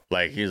fuck out.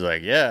 Like, he's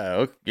like,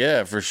 yeah,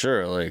 for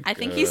sure. Like, I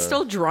think he's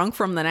still drunk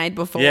from the night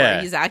before.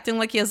 Yeah. He's acting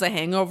like he has a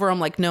hangover. I'm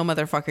like, no,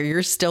 motherfucker,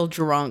 you're still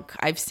drunk.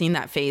 I've seen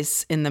that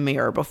face in the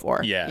mirror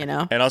before. Yeah. You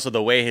know? And also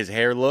the way his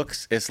hair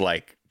looks, it's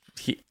like,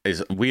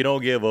 we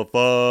don't give a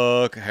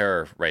fuck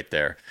hair right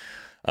there.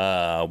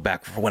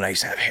 Back when I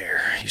used to have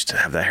hair, I used to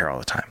have that hair all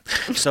the time.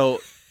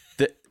 So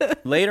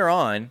later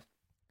on,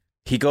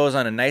 he goes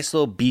on a nice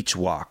little beach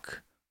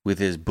walk with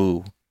his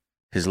boo,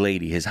 his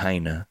lady, his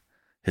Heine,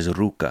 his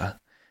Ruka.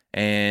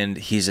 And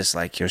he's just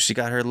like, yo, she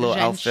got her little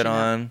outfit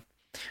on.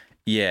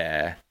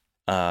 Yeah.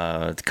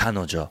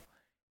 Kanojo.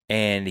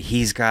 And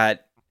he's like,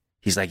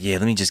 yeah,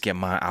 let me just get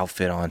my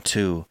outfit on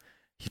too.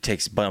 He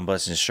takes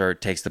button-busts his shirt,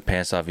 takes the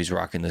pants off. He's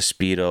rocking the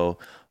Speedo,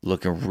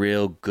 looking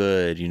real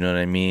good. You know what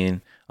I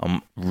mean?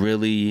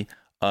 Really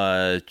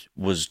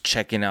was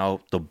checking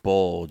out the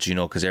bulge, you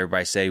know, because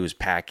everybody said he was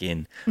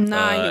packing.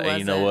 Nah, he wasn't. And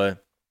you know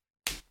what?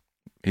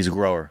 He's a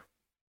grower.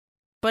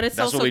 But it's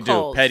That's also what we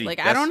cold. do. Petty. Like,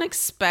 I don't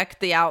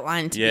expect the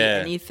outline to be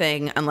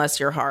anything unless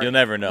you're hard. You'll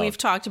never know. We've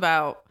talked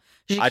about...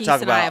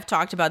 Jaquise and I have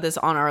talked about this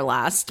on our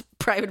last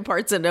Private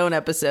Parts Unknown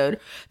episode.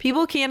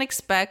 People can't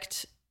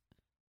expect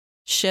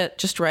shit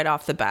just right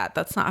off the bat.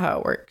 That's not how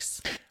it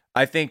works.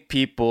 I think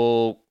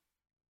people,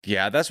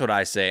 yeah, that's what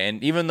I say.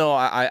 And even though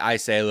I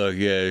say, look,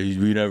 yeah,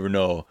 we never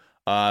know.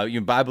 I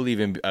believe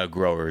in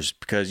growers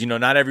because, you know,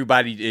 not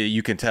everybody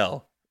you can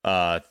tell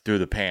through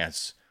the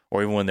pants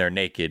or even when they're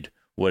naked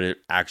what it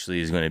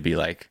actually is going to be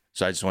like.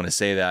 So I just want to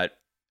say that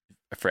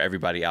for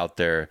everybody out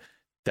there,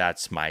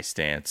 that's my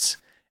stance.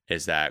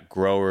 Is that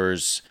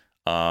growers,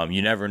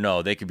 you never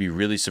know. They could be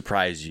really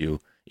surprise you,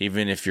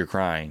 even if you're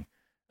crying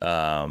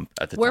at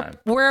the time.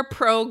 We're a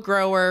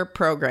pro-grower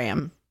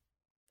program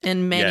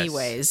in many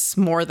ways,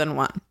 more than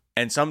one.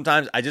 And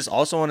sometimes, I just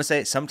also want to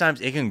say, sometimes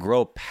it can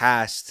grow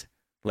past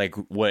like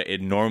what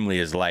it normally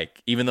is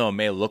like. Even though it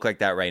may look like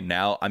that right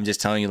now, I'm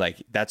just telling you,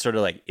 like, that's sort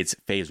of like it's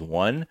phase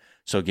 1.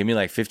 So give me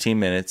like 15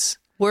 minutes.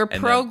 We're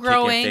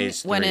pro-growing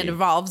when it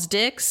involves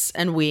dicks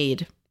and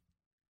weed.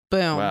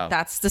 Boom. Wow.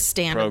 That's the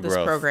stand of this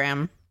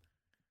program.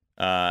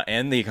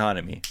 And the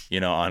economy. You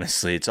know,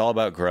 honestly, it's all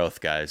about growth,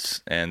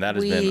 guys. And that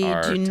has been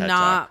our We do TED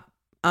not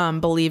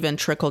Talk. believe in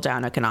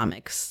trickle-down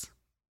economics.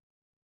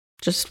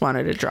 Just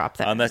wanted to drop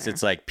that. Unless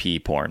it's like pee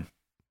porn.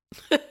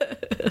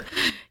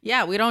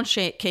 Yeah, we don't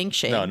kink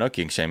shame. No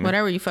kink shaming.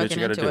 Whatever you fucking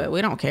into it,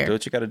 we don't care. Do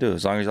what you got to do.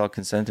 As long as y'all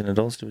consenting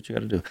adults, do what you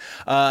got to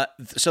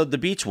do. So the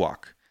beach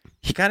walk.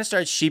 He kind of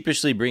starts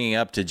sheepishly bringing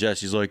up to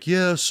Jess. He's like,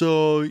 yeah,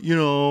 so, you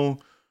know...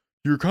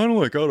 You're kind of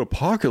like out of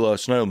pocket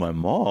last night with my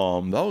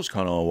mom. That was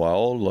kind of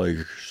wild. Like,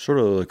 sort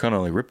of kind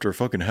of like ripped her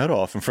fucking head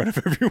off in front of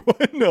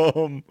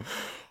everyone.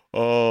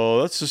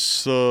 That's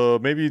just,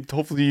 maybe,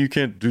 hopefully you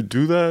can't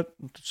do that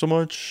so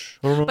much.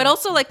 I don't know. But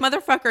also, like,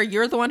 motherfucker,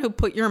 you're the one who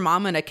put your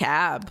mom in a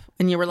cab.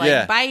 And you were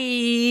like,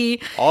 bye.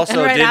 Also,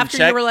 and right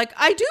after you were like,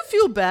 I do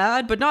feel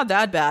bad, but not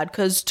that bad.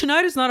 Because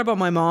tonight is not about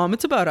my mom.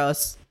 It's about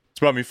us.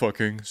 It's about me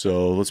fucking.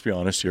 So let's be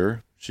honest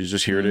here. She's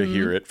just here to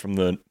hear it from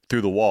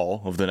through the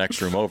wall of the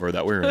next room over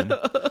that we're in.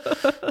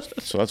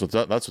 So that's what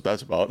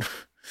that's about.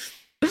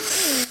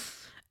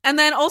 And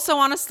then also,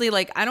 honestly,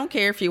 like, I don't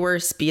care if you wear a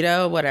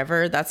Speedo,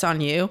 whatever, that's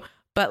on you.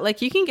 But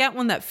like, you can get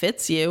one that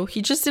fits you.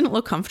 He just didn't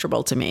look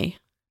comfortable to me.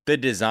 The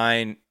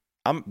design,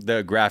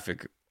 the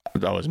graphic,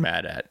 I was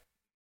mad at.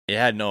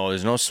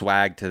 There's no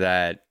swag to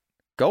that.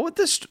 Go with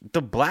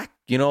the black,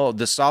 you know,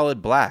 the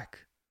solid black.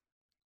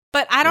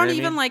 But I don't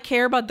even like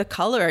care about the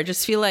color. I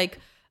just feel like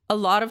a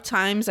lot of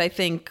times, I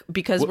think,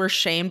 because we're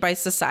shamed by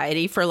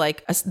society for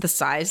like the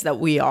size that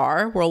we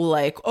are, we're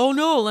like, oh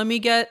no, let me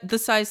get the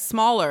size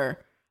smaller.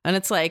 And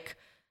it's like,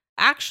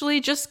 actually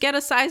just get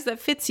a size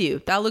that fits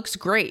you. That looks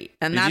great.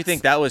 And did you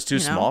think that was too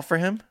small for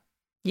him?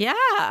 Yeah.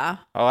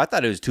 Oh, I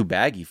thought it was too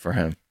baggy for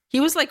him. He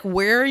was like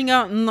wearing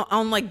out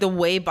on like the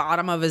way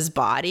bottom of his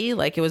body,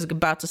 like it was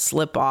about to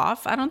slip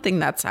off. I don't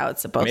think that's how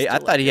it's supposed to look. I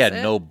thought he had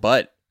no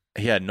butt.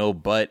 He had no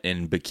butt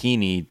in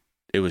bikini.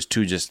 It was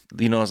too just,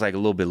 you know, it's like a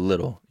little bit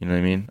little. You know what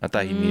I mean? I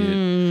thought he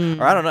needed,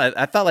 or I don't know.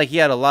 I felt like he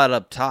had a lot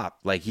up top.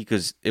 Like he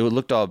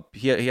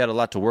had a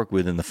lot to work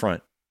with in the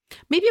front.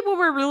 Maybe what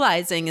we're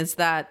realizing is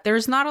that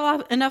there's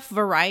not enough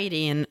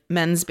variety in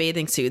men's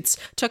bathing suits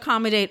to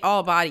accommodate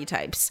all body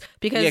types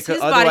because his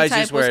body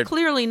type was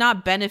clearly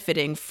not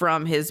benefiting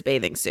from his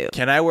bathing suit.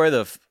 Can I wear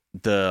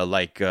the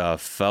like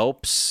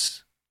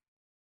Phelps,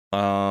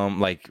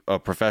 like a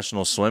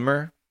professional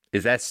swimmer?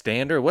 Is that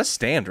standard? What's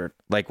standard?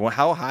 Like,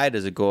 how high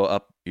does it go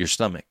up your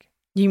stomach?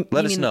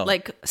 Let us know.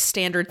 Like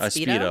standard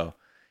Speedo?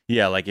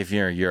 Yeah, like if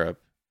you're in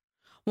Europe.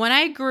 When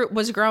I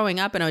was growing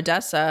up in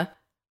Odessa,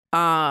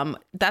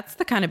 that's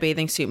the kind of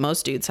bathing suit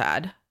most dudes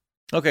had.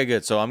 Okay,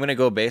 good. So I'm going to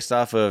go based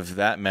off of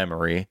that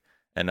memory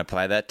and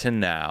apply that to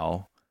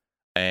now.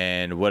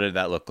 And what did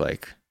that look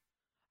like?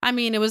 I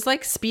mean, it was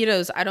like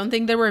Speedos. I don't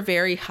think they were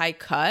very high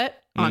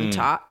cut on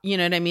top. You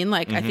know what I mean?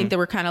 Like, I think they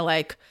were kind of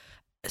like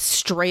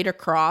straight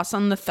across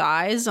on the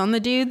thighs on the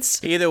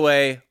dudes. Either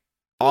way,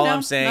 all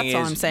I'm saying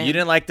is you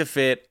didn't like the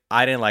fit.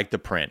 I didn't like the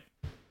print.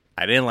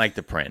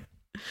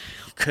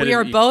 We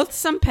are both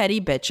some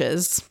petty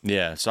bitches.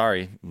 Yeah,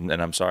 sorry.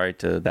 And I'm sorry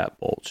to that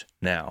bulge.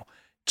 Now,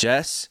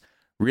 Jess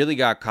really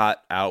got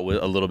caught out with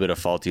a little bit of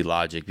faulty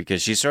logic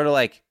because she's sort of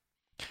like,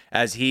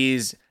 as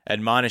he's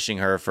admonishing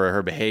her for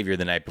her behavior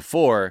the night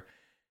before,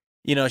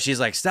 you know, she's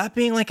like, stop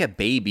being like a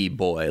baby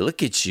boy.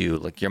 Look at you.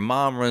 Like, your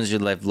mom runs your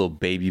life, little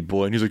baby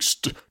boy. And he's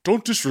like,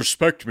 don't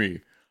disrespect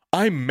me.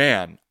 I'm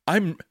man.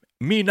 I'm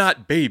me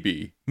not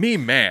baby, me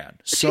man.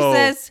 She So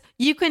says,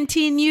 you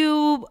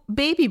continue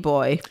baby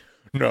boy.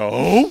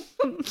 no,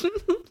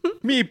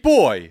 me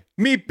boy,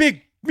 me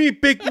big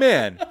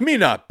man, me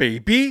not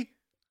baby,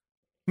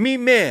 me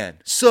man.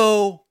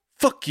 So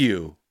fuck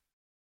you,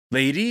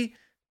 lady.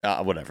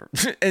 Whatever.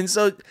 And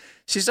so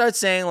she starts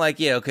saying like,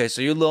 yeah, okay,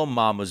 so you're little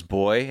mama's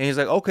boy. And he's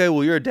like, okay,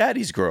 well, you're a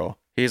daddy's girl.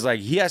 He's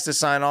like, he has to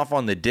sign off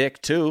on the dick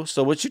too.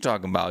 So what you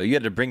talking about? You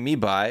had to bring me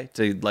by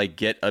to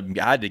like I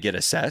had to get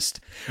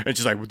assessed. And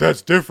she's like, well,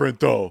 that's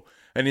different though.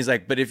 And he's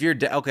like, but if your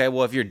okay,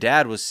 well, if your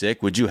dad was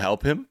sick, would you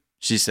help him?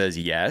 She says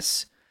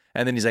yes.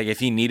 And then he's like, if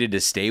he needed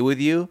to stay with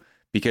you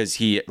because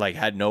he like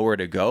had nowhere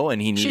to go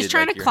and he needed. She's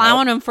trying like, to your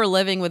clown help. him for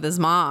living with his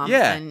mom.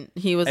 Yeah. And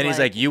he was and he's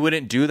like, you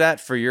wouldn't do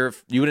that for you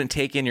wouldn't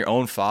take in your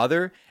own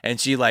father. And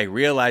she like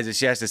realizes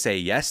she has to say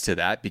yes to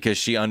that because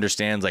she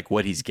understands like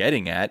what he's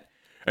getting at.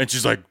 And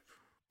she's like,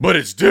 but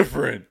it's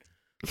different.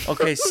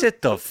 Okay,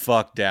 sit the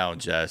fuck down,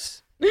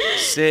 Jess.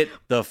 Sit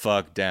the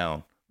fuck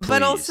down. Please.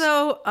 But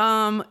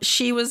also,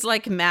 she was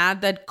like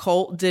mad that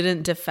Colt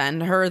didn't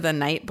defend her the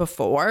night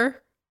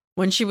before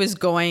when she was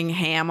going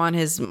ham on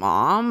his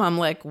mom. I'm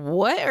like,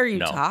 what are you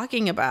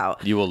talking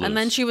about? You will lose. And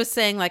then she was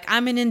saying like,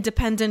 I'm an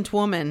independent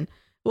woman.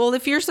 Well,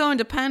 if you're so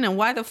independent,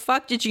 why the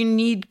fuck did you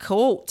need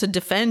Colt to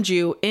defend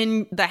you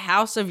in the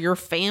house of your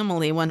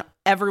family when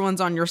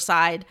everyone's on your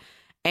side?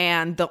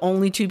 And the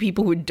only two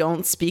people who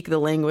don't speak the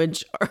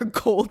language are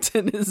Colt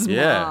and his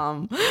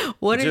mom.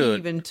 What are you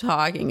even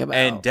talking about?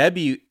 And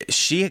Debbie,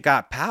 she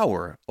got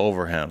power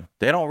over him.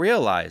 They don't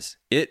realize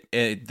it.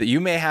 You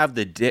may have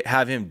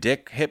him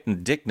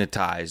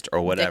dignitized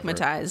or whatever.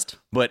 Dignitized.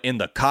 But in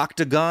the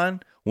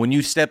Coctagon, when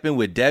you step in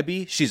with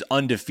Debbie, she's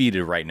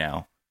undefeated right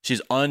now.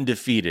 She's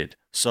undefeated.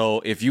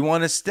 So if you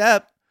want to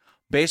step,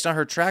 based on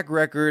her track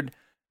record,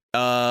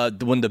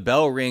 when the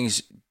bell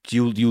rings,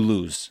 you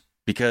lose.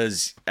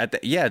 Because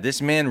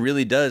this man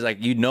really does, like,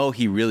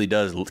 he really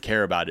does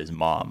care about his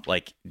mom,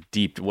 like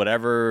deep,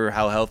 whatever,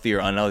 how healthy or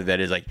unhealthy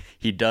that is, like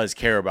he does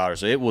care about her.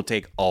 So it will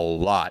take a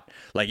lot.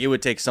 Like it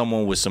would take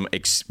someone with some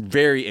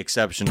very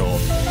exceptional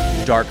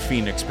Dark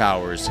Phoenix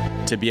powers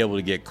to be able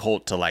to get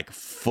Colt to like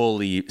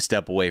fully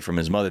step away from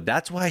his mother.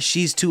 That's why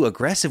she's too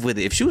aggressive with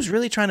it. If she was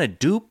really trying to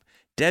dupe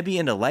Debbie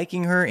into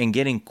liking her and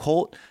getting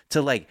Colt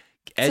to like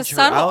edge it's a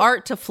her subtle out,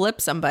 art to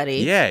flip somebody.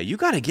 yeah, you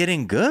got to get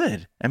in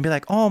good and be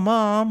like, oh,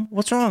 mom,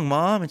 what's wrong,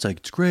 mom? It's like,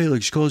 it's great.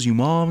 Like, she calls you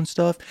mom and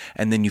stuff.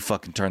 And then you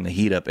fucking turn the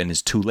heat up and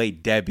it's too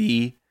late,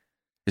 Debbie.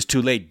 It's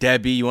too late,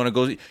 Debbie. You want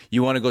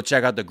to go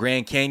check out the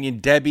Grand Canyon,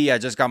 Debbie? I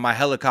just got my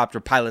helicopter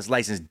pilot's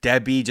license,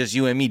 Debbie. Just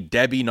you and me,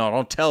 Debbie. No,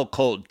 don't tell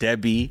Colt,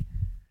 Debbie.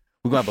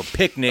 We're going to have a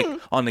picnic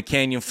on the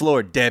canyon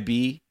floor,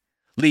 Debbie.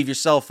 Leave your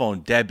cell phone,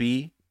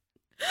 Debbie.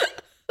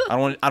 I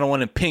don't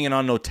want him pinging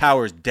on no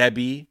towers,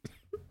 Debbie.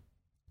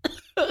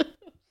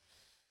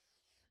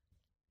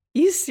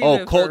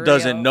 Colt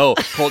doesn't know.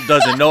 Colt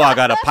doesn't know I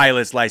got a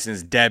pilot's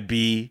license,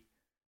 Debbie.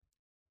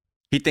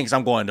 He thinks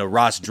I'm going to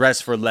Ross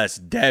Dress for Less,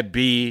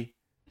 Debbie.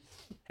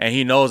 And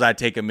he knows I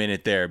take a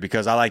minute there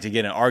because I like to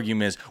get in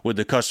arguments with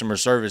the customer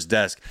service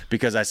desk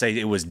because I say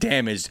it was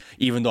damaged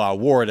even though I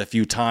wore it a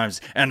few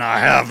times and I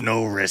have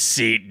no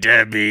receipt,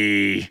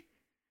 Debbie.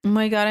 Oh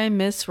my God, I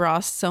miss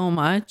Ross so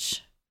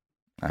much.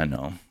 I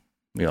know.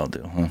 We all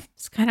do, huh?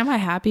 It's kind of my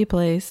happy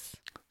place.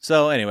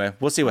 So anyway,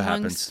 we'll see what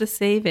Amongst happens. the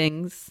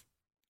savings.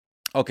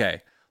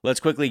 Okay, let's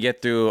quickly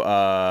get through.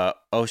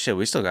 Oh shit,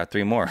 we still got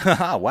 3 more.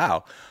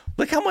 Wow,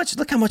 look how much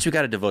we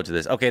got to devote to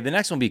this. Okay, the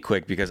next one will be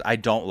quick because I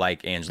don't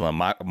like Angela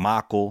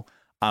Mockel.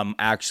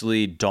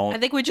 Actually don't. I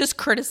think we just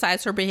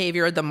criticize her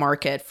behavior at the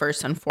market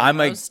first and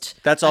foremost.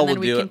 That's all and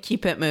we'll then do. We can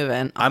keep it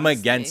moving.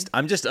 Honestly.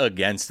 I'm just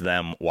against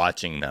them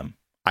watching them.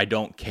 I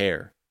don't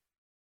care.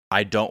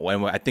 I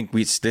think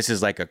this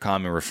is like a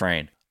common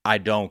refrain. I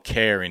don't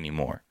care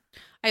anymore.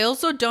 I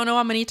also don't know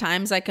how many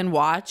times I can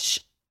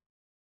watch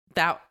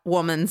that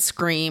woman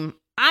scream,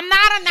 I'm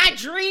not a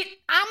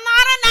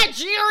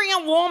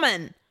Nigerian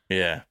woman.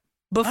 Yeah.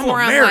 Before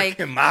I'm like,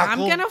 I'm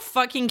gonna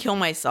fucking kill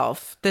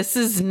myself. This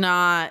is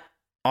not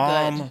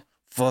good.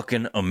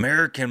 Fucking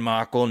American,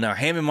 Michael. Now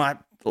hand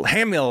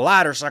me a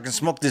lighter so I can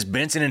smoke this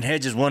Benson and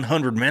Hedges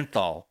 100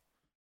 menthol.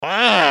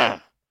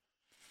 I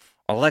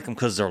like them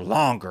because they're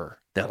longer.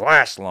 They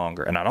last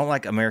longer. And I don't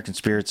like American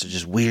spirits. They're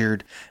just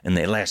weird and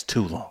they last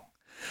too long.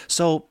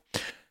 So,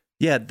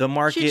 yeah, the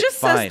market. She just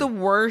says the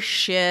worst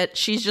shit.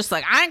 She's just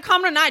like, I didn't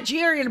come to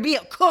Nigeria to be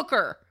a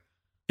cooker.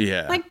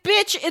 Yeah. Like,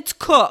 bitch, it's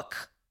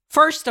cook.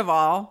 First of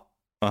all.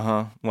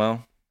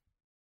 Well,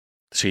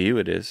 to you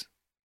it is.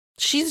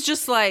 She's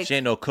just like. She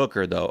ain't no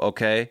cooker, though,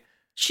 okay?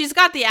 She's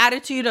got the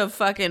attitude of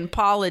fucking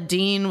Paula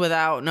Deen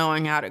without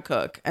knowing how to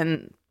cook.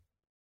 And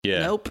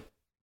nope.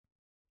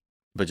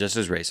 But just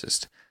as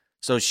racist.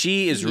 So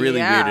she is really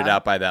weirded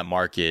out by that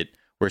market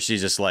where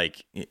she's just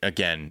like,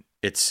 again,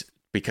 it's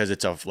because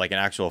it's like an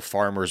actual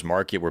farmer's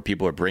market where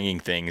people are bringing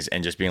things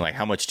and just being like,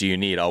 how much do you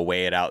need? I'll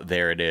weigh it out.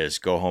 There it is.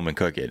 Go home and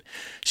cook it.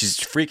 She's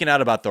freaking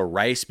out about the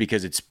rice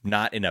because it's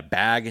not in a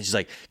bag. And she's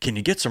like, can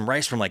you get some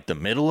rice from like the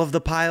middle of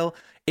the pile?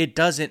 It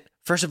doesn't.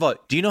 First of all,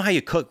 do you know how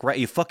you cook rice?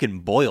 You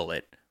fucking boil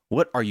it.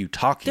 What are you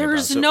talking about?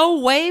 There's no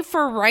way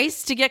for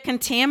rice to get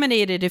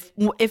contaminated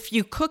if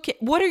you cook it.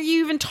 What are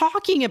you even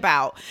talking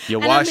about? You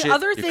and wash then the it,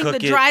 other you thing cook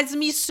that it. drives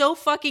me so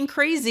fucking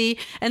crazy,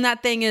 and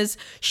that thing is,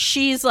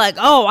 she's like,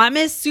 oh, I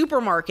miss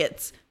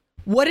supermarkets.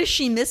 What does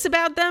she miss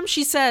about them?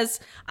 She says,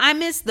 I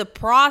miss the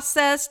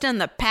processed and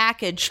the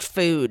packaged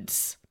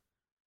foods.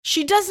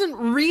 She doesn't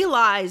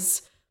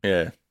realize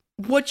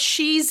what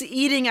she's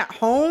eating at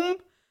home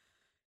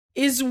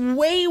is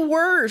way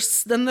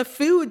worse than the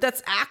food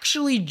that's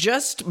actually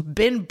just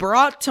been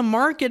brought to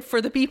market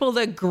for the people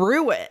that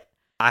grew it.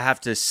 I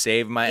have to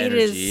save my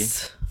energy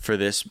for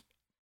this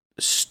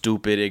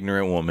stupid,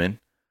 ignorant woman.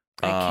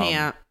 I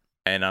can't.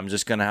 And I'm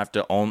just gonna have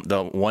to own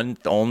the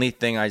only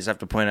thing I just have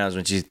to point out is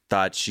when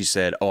she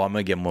said, "Oh, I'm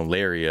gonna get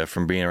malaria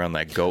from being around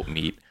that goat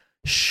meat."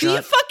 Do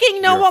you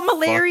fucking know what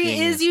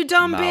malaria is, you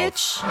dumb mouth.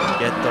 bitch?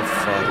 Get the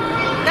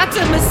fuck. That's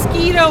a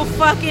mosquito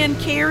fucking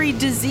carried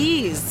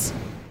disease.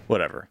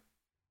 Whatever.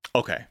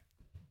 Okay.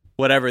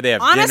 Whatever. They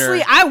have Honestly,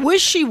 dinner. I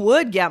wish she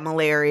would get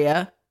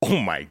malaria. Oh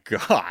my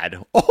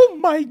god. Oh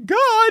my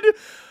god.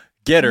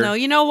 Get her. No,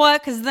 you know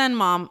what? Because then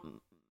No.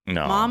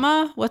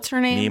 Mama, what's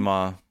her name?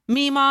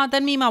 Mima.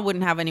 Then Mima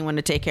wouldn't have anyone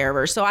to take care of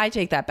her. So I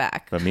take that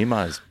back. But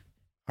Mima is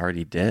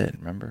already dead,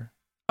 remember?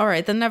 All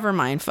right, then never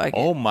mind. Fuck it.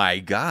 Oh my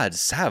god,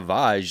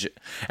 savage.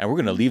 And we're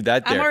going to leave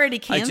that there. I'm already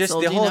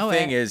canceled. The whole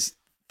thing is...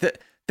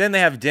 Then they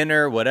have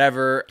dinner,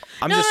 whatever.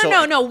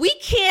 No. We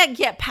can't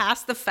get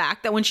past the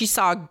fact that when she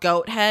saw a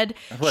goat head,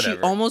 she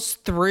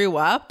almost threw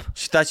up.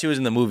 She thought she was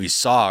in the movie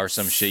Saw or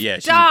some shit. Yeah.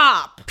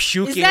 Stop.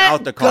 Puking Is that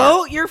out the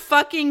car. goat your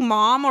fucking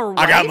mom or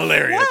wife? I got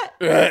malaria.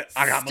 What?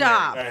 I got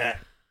Stop. malaria.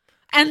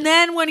 And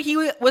then when he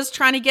was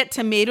trying to get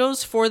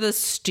tomatoes for the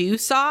stew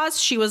sauce,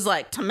 she was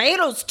like,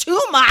 tomatoes too,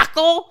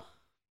 Michael.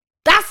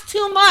 That's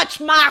too much,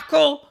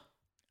 Michael.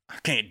 I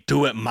can't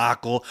do it,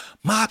 Michael.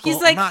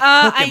 He's like,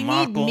 I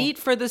need meat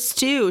for the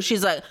stew.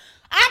 She's like,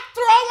 I'm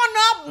throwing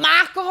up,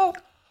 Michael.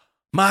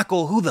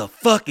 Michael, who the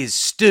fuck is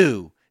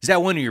Stu? Is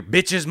that one of your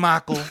bitches,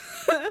 Michael?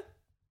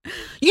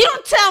 You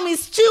don't tell me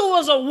Stu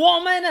was a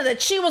woman and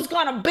that she was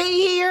going to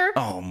be here.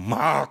 Oh,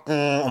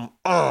 Michael.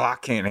 Oh, I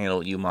can't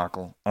handle you,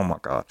 Michael. Oh, my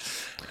God.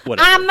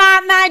 Whatever. I'm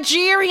not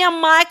Nigerian,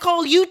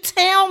 Michael. You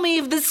tell me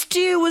if the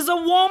Stu is a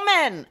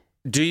woman.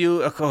 Do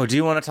you want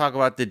to talk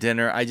about the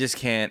dinner? I just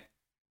can't.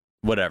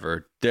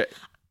 Whatever.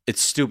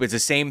 It's stupid. It's the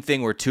same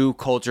thing where two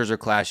cultures are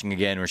clashing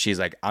again, where she's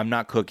like, I'm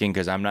not cooking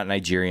because I'm not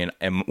Nigerian,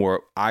 and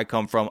where I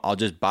come from, I'll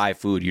just buy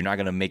food. You're not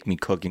going to make me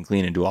cook and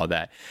clean and do all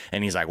that.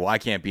 And he's like, well, I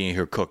can't be in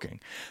here cooking.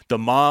 The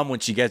mom,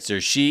 when she gets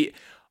there,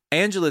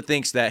 Angela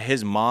thinks that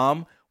his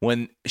mom,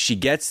 when she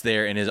gets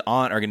there, and his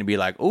aunt are going to be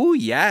like, oh,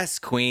 yes,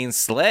 Queen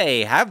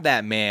Slay, have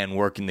that man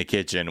work in the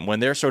kitchen.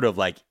 When they're sort of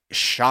like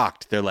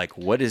shocked, they're like,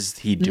 what is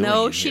he doing?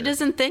 No, she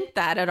doesn't think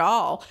that at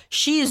all.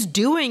 She's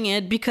doing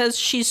it because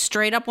she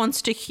straight up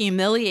wants to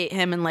humiliate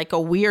him in like a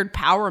weird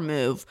power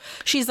move.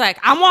 She's like,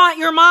 I want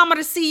your mama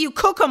to see you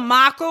cook him,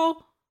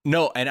 Michael.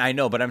 No, and I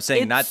know, but I'm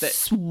saying not that.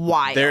 It's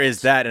wild. There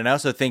is that, and I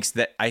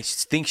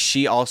think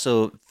she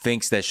also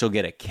thinks that she'll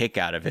get a kick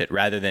out of it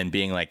rather than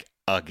being like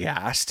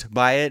aghast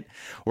by it,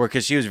 or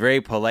because she was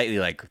very politely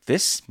like,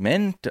 this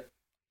meant.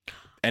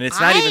 And it's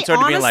not even sort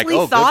of being like,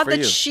 oh, thought good for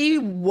that you. she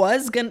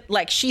was going to,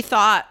 like, she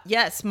thought,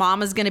 yes,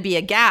 mama's going to be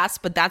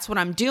aghast, but that's what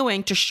I'm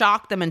doing to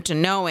shock them into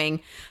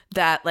knowing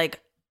that, like,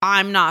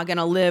 I'm not going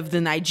to live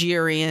the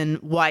Nigerian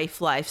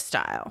wife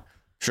lifestyle.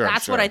 Sure.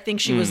 That's what I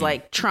think she was,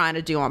 like, trying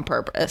to do on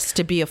purpose,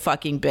 to be a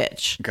fucking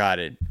bitch. Got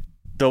it.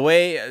 The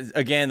way,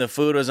 again, the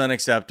food was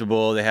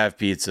unacceptable. They have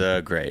pizza.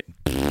 Great.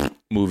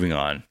 Moving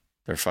on.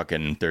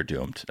 They're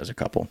doomed as a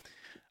couple.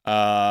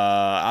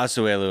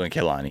 Asuelu and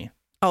Kelani.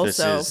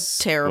 Also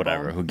terrible.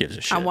 Whatever. Who gives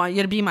a shit? I want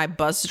you to be my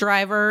bus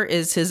driver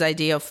is his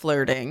idea of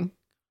flirting.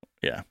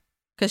 Yeah.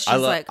 Because she's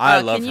like,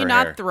 can you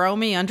not throw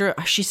me under?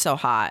 Oh, she's so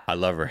hot. I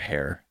love her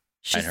hair.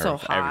 She's so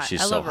hot.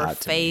 I love her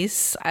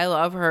face. I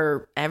love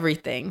her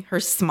everything. Her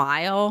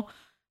smile.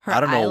 Her I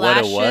don't know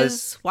eyelashes. what it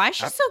was. Why is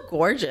she so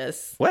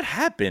gorgeous? What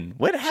happened?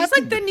 She's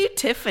like the new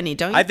Tiffany,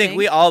 don't you I think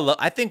we all.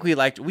 I think we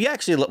liked. We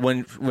actually,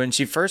 when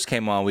she first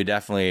came on, we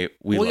loved her.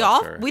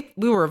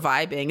 We were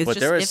vibing. It's But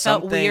just it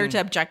felt weird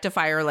to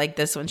objectify her like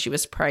this when she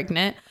was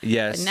pregnant.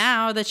 Yes. But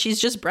now that she's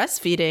just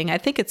breastfeeding, I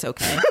think it's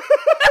okay.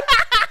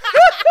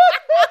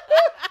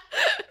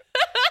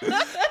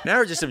 Now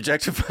we're just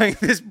objectifying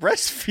this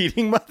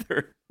breastfeeding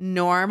mother.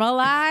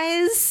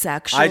 Normalize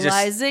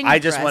sexualizing. I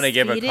just want to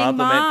give a breastfeeding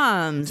compliment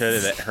moms.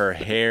 to her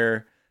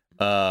hair.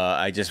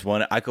 I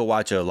could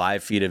watch a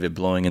live feed of it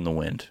blowing in the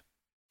wind.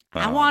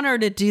 I want her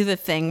to do the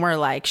thing where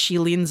like she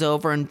leans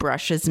over and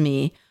brushes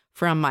me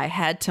from my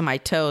head to my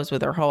toes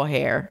with her whole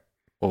hair.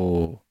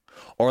 Oh,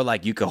 or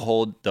like you could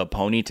hold the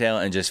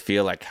ponytail and just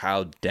feel like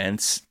how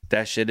dense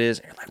that shit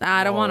is. Like,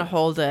 I don't want to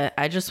hold it.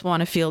 I just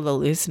want to feel the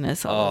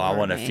looseness. I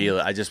want to feel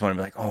it. I just want to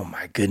be like, oh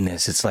my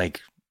goodness, it's like.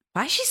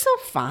 Why is she so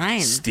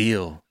fine?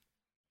 Steel.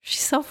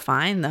 She's so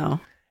fine though.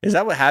 Is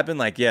that what happened?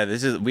 Like, yeah,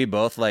 we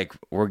both like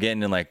we're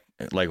getting in like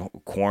like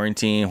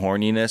quarantine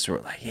horniness.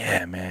 We're like,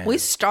 yeah, man. We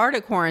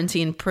started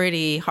quarantine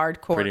pretty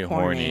hardcore, Pretty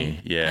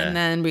horny, yeah. And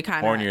then we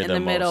kind of Hornier in the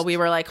than middle, most. we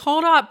were like,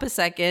 hold up a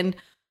second,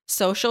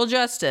 social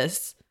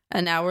justice.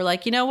 And now we're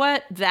like, you know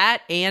what?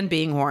 That and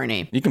being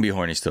horny. You can be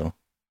horny still.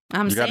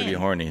 I'm you got to saying, be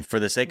horny for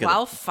the sake of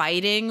while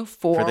fighting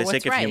for the what's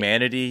sake of right.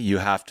 humanity.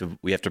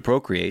 We have to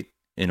procreate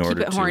in Keep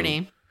order it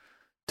horny.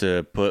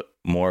 to put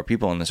more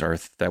people on this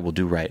earth that will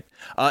do right.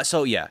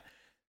 So yeah,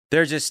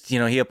 they're just, he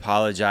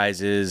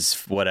apologizes,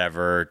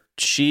 whatever.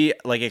 She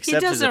like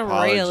accepts his doesn't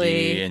apology,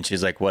 really. and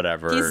she's like,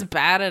 whatever. He's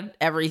bad at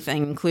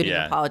everything, including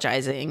Yeah.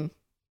 apologizing.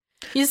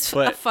 He's a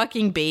But-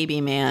 fucking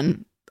baby,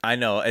 man. I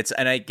know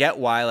and I get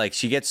why like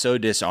she gets so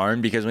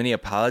disarmed because when he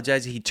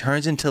apologizes, he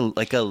turns into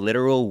like a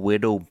literal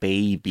widow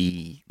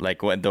baby. Like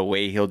the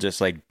way he'll just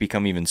like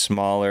become even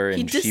smaller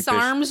and He sheepish.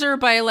 disarms her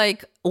by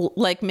like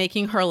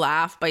making her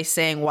laugh by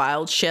saying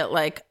wild shit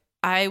like,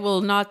 I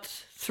will not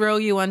throw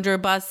you under a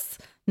bus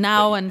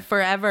now and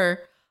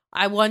forever.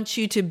 I want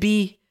you to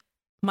be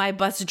my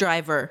bus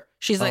driver.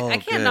 She's like, Oh, I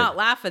can't good. not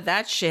laugh at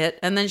that shit.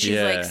 And then she's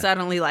Yeah. like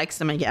suddenly likes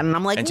him again. And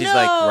I'm like, And she's no.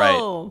 like,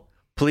 right.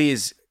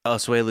 Please,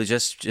 Asuelu,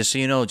 just so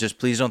you know, just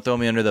please don't throw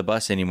me under the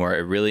bus anymore.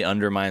 It really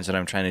undermines what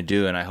I'm trying to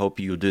do, and I hope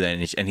you'll do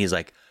that. And he's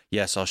like,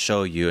 yes, I'll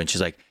show you. And she's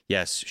like,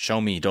 yes,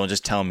 show me. Don't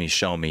just tell me,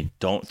 show me.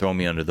 Don't throw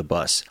me under the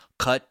bus.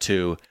 Cut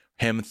to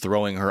him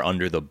throwing her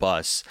under the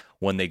bus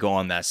when they go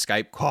on that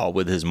Skype call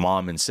with his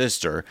mom and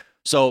sister.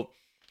 So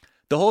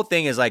the whole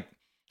thing is like,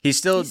 he's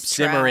still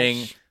simmering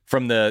trash.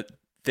 from the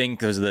thing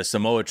because the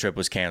Samoa trip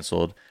was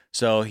canceled.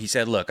 So he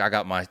said, look, I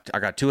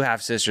got two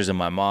half sisters and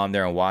my mom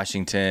there in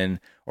Washington,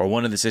 or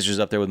one of the sisters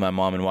up there with my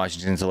mom in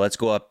Washington. So let's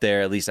go up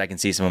there. At least I can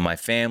see some of my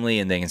family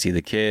and they can see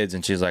the kids.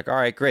 And she's like, all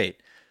right,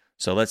 great.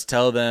 So let's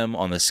tell them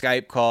on the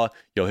Skype call,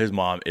 yo, his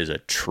mom is a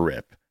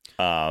trip.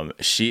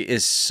 She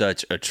is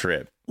such a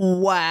trip.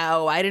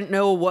 Wow, I didn't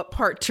know what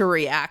part to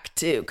react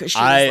to because she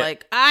was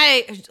like,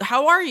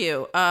 how are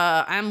you?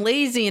 I'm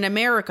lazy in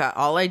America.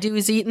 All I do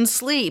is eat and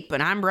sleep,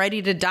 and I'm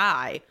ready to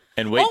die.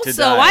 And wait also, to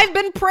die. I've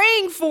been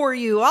praying for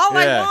you. All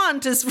I Yeah.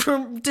 want is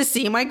to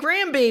see my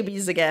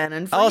grandbabies again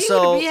and for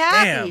Also, you to be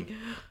happy. damn,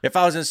 if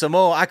I was in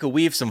Samoa, I could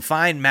weave some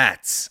fine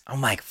mats. I'm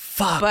like,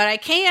 fuck. But I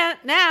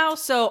can't now.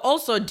 So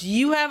also, do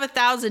you have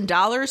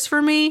 $1,000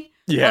 for me?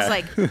 Yeah. I was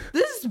like,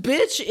 this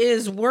bitch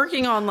is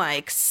working on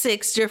like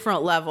 6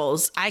 different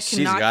levels. I She's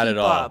cannot got keep it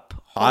all. up.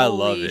 I Holy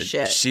love it.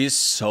 shit. She's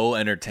so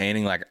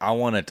entertaining. Like I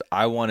want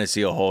to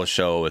see a whole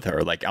show with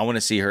her. Like I want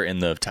to see her in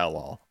the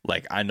tell-all.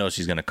 Like I know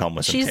she's gonna come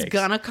with some She's takes.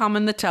 gonna come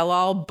in the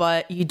tell-all,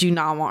 but you do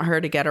not want her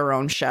to get her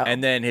own show.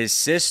 And then his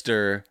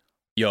sister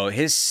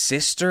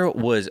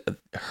was,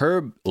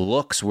 her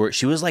looks were,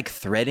 she was like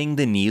threading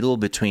the needle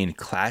between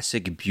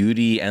classic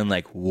beauty and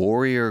like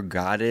warrior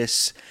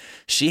goddess.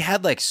 She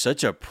had like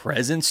such a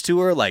presence to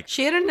her. Like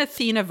she had an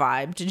Athena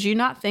vibe. Did you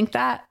not think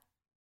that?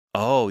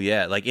 oh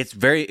yeah, like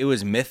it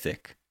was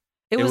mythic.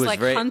 It was like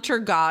very, hunter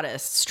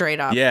goddess, straight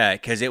up. yeah,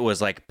 because it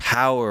was like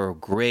power,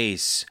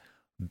 grace,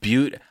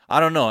 beauty. I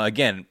don't know.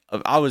 Again,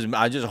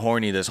 I just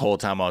horny this whole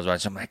time I was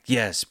watching. I'm like,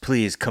 yes,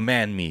 please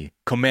command me,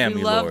 We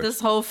love Lord. this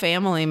whole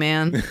family,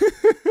 man.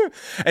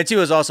 And she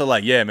was also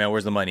like, yeah, man,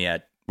 where's the money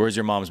at? Where's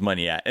your mom's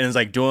money at? And it's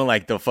like doing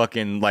like the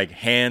fucking like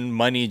hand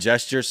money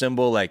gesture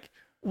symbol, like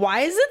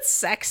Why is it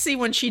sexy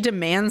when she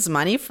demands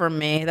money from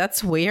me?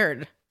 That's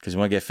weird. because you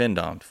want to get fin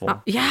domed,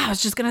 fool. Yeah, I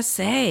was just gonna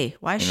say,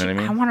 why is You know she?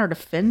 what I mean? I want her to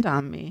fend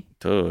on me.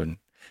 Dude,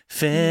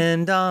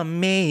 fend on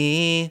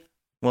me.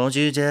 Won't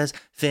you just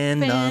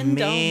fend on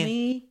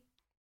me?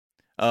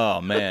 Oh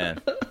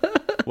man,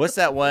 what's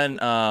that one?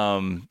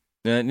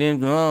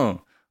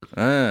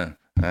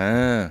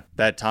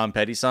 That Tom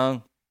Petty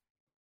song.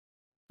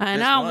 And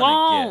Just I wanna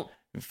won't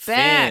get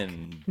back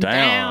fin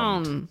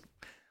down.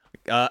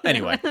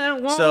 Anyway,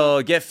 Won't.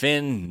 so get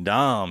fin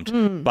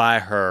domed by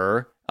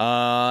her,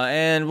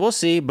 and we'll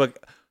see. But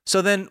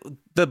so then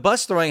the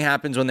bus throwing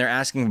happens when they're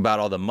asking about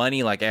all the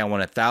money. Like, hey, I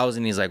want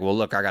 1,000. He's like, well,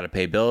 look, I got to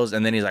pay bills.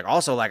 And then he's like,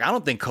 also, like, I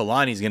don't think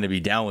Kalani's gonna be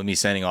down with me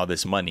sending all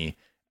this money.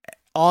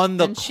 On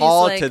the And she's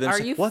call like, to them, are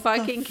she's you like, "What the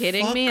fucking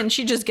kidding fuck?" me? And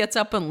she just gets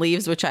up and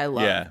leaves, which I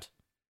loved. Yeah,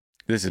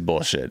 this is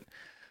bullshit.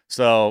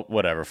 So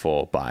whatever,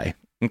 fool. Bye.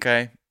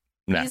 Okay.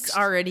 Next.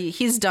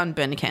 He's done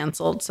been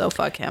canceled, so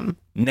fuck him.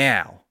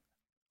 Now,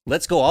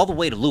 let's go all the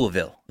way to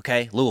Louisville,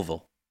 okay?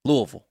 Louisville.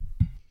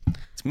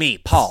 It's me,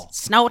 Paul.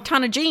 Snow a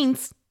ton of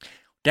jeans.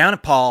 Down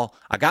at Paul,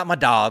 I got my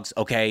dogs,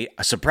 okay?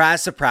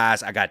 Surprise,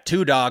 surprise, I got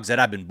 2 dogs that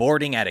I've been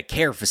boarding at a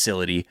care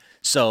facility.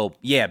 So,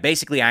 yeah,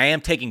 basically, I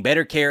am taking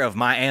better care of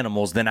my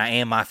animals than I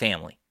am my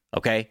family,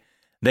 okay?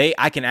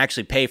 I can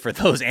actually pay for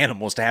those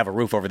animals to have a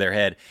roof over their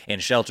head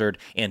and sheltered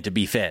and to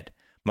be fed.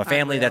 My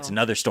family, that's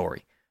another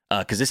story,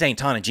 because this ain't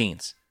ton of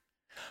jeans.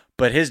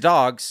 But his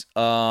dogs,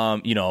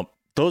 those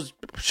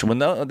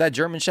that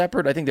German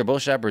Shepherd, I think they're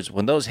both Shepherds.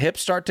 When those hips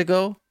start to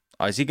go,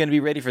 is he going to be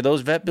ready for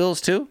those vet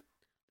bills too?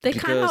 They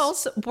kind of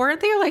also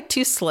weren't they like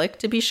too slick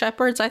to be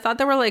shepherds? I thought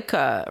they were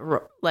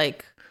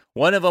like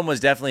One of them was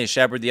definitely a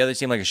shepherd. The other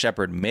seemed like a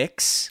shepherd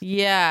mix.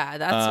 Yeah,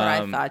 that's what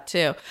I thought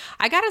too.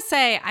 I gotta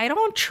say, I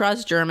don't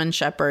trust German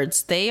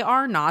shepherds. They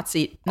are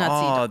Nazi.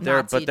 But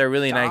they're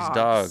really nice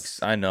dogs.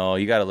 I know.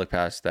 You got to look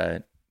past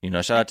that. You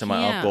know, shout out to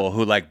my uncle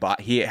who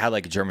he had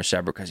like a German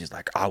shepherd because he's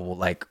like, I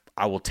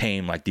will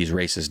tame like these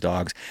racist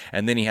dogs.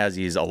 And then he has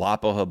these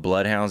Alapaha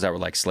bloodhounds that were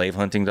like slave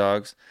hunting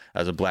dogs.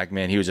 As a black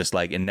man, he was just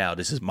like, and now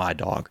this is my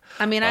dog.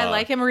 I mean, I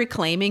like him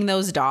reclaiming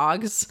those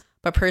dogs.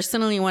 But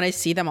personally, when I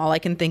see them, all I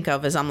can think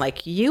of is I'm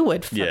like, you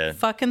would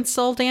fucking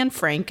sold Dan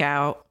Frank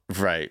out.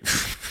 Right.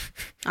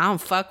 I don't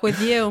fuck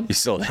with you. You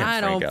sold Dan Frank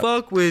out. I don't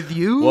fuck with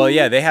you. Well,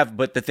 yeah, they have.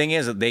 But the thing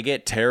is, they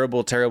get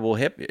terrible, terrible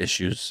hip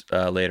issues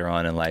later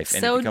on in life.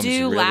 And so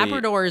do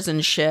Labradors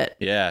and shit.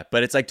 Yeah.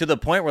 But it's like to the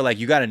point where like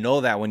you got to know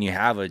that when you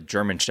have a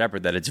German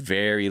Shepherd that it's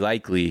very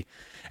likely.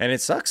 And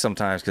it sucks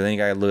sometimes because then you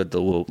got to look at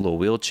the little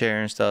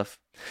wheelchair and stuff.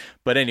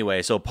 But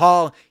anyway, so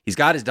Paul, he's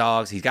got his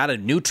dogs. He's got a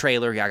new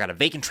trailer. I got a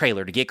vacant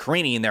trailer to get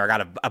Karini in there. I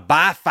got to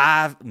buy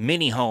 5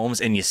 mini homes,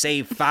 and you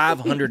save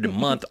 $500 a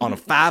month on a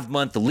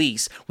 5-month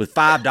lease with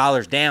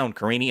 $5 down,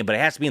 Karini. But it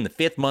has to be in the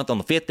 5th month on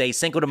the 5th day,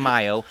 Cinco de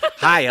Mayo,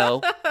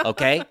 Ohio,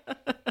 okay?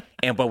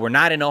 But we're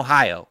not in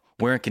Ohio.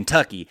 We're in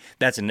Kentucky.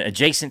 That's an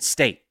adjacent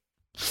state.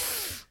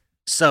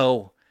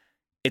 So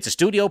it's a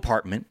studio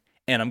apartment.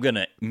 And I'm going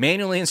to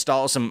manually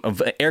install some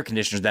air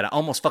conditioners that I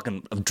almost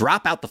fucking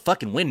drop out the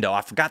fucking window.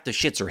 I forgot the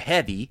shits are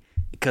heavy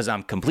because I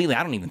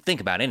don't even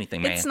think about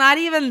anything, man. It's not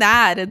even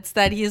that. It's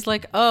that he's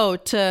like, oh,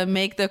 to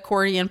make the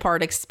accordion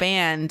part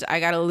expand, I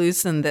got to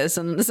loosen this.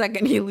 And the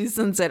second he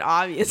loosens it,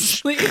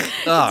 obviously,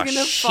 it's going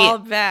to fall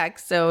back.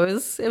 So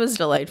it was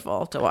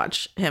delightful to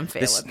watch him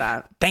fail at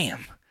that.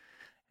 Damn.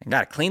 I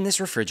gotta clean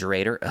this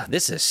refrigerator.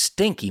 This is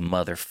stinky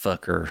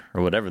motherfucker,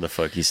 or whatever the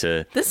fuck he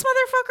said. This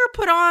motherfucker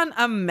put on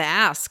a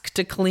mask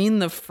to clean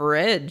the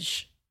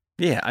fridge.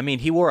 Yeah, I mean,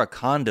 he wore a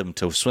condom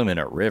to swim in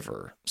a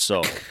river.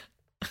 So,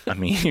 I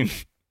mean...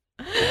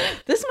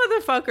 This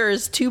motherfucker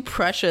is too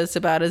precious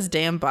about his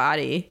damn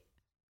body.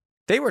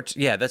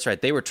 Yeah, that's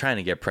right. They were trying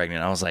to get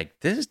pregnant. I was like,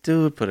 this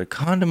dude put a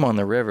condom on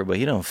the river, but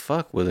he don't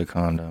fuck with a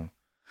condom.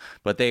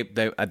 But they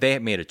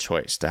made a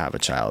choice to have a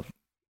child.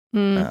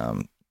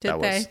 Did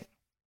they?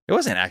 It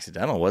wasn't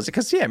accidental, was it?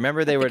 Because,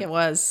 remember they were... I think it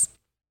was.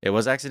 It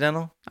was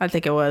accidental? I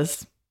think it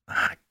was.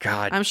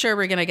 God. I'm sure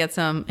we're going to get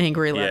some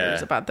angry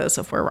letters about this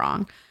if we're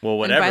wrong. Well,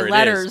 whatever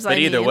it is. But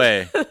either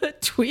way.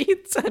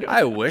 Tweets.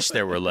 I wish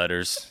there were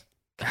letters.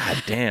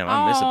 God damn,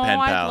 I miss a pen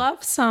pal. I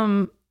love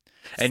some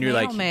and you're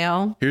like,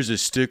 mail. Here's a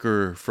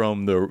sticker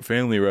from the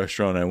family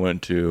restaurant I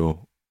went to.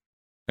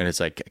 And it's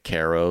like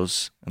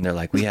Caro's. And they're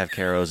like, we have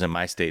Caro's in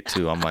my state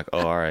too. I'm like,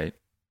 oh, all right.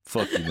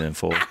 Fuck you then,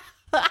 fool.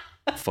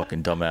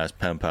 Fucking dumbass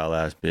pen pal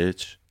ass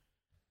bitch.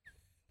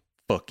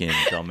 Fucking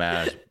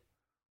dumbass.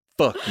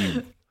 Fuck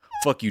you.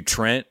 Fuck you,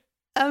 Trent.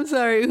 I'm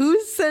sorry.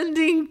 Who's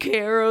sending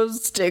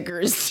Caro's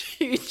stickers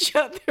to each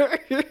other?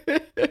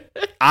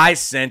 I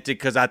sent it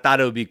because I thought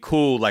it would be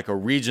cool, like a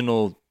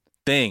regional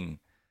thing.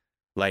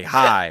 Like,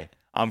 hi,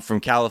 I'm from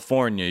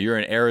California. You're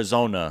in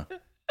Arizona.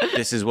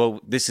 This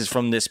is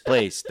from this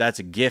place. That's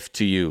a gift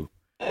to you.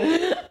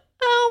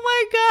 Oh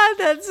my God,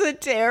 that's a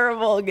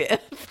terrible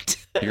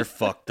gift. You're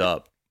fucked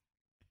up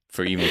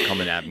for even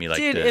coming at me like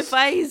Dude, this. if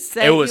I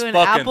sent you an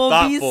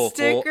Applebee's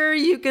sticker,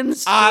 you can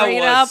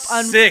straight up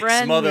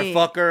unfriend me.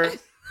 Motherfucker.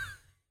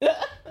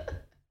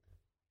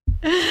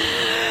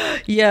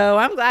 Yo,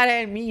 I'm glad I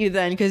didn't meet you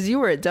then because you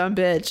were a dumb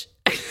bitch.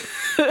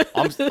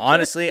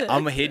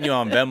 I'm hitting you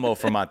on Venmo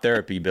for my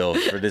therapy bill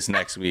for this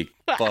next week.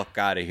 Fuck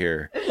out of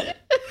here.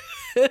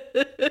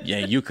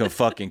 Yeah, you can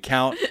fucking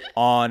count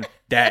on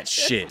that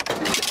shit.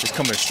 It's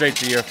coming straight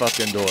to your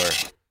fucking door.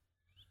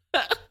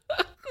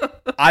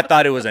 I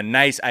thought it was a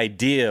nice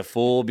idea,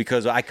 fool,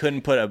 because I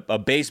couldn't put a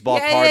baseball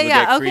card would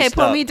get creased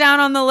put up. me down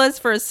on the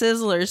list for a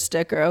Sizzler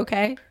sticker,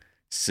 okay?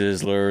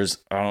 Sizzlers,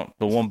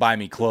 the one by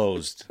me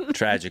closed,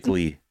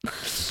 tragically.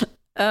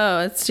 Oh,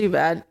 it's too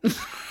bad.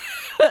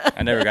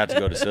 I never got to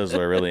go to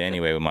Sizzler really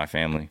anyway with my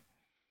family.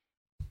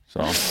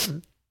 So,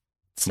 sorry went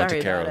to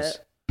about Caro's.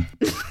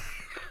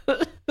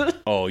 it.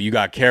 Oh, you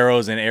got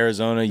Caro's in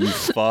Arizona, you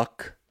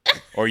fuck?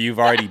 Or you've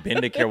already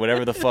been to Care,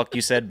 whatever the fuck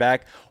you said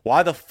back.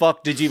 Why the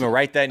fuck did you even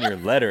write that in your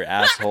letter,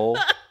 asshole?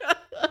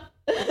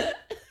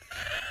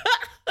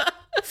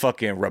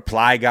 Fucking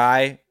reply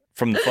guy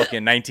from the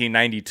fucking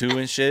 1992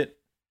 and shit.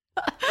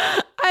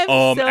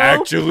 I'm so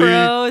actually,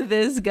 pro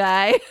this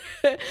guy.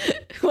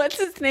 What's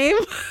his name?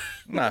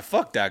 Nah,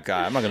 fuck that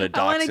guy. I'm not gonna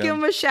dox him. I want to give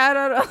him a shout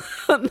out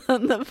on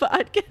the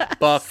podcast.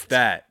 Fuck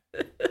that.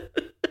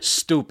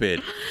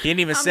 Stupid. He didn't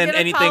even send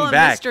anything call him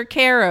back. Mr.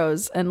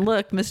 Caro's, and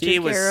look, Mr. He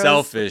was Caro's,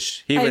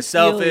 selfish. He I was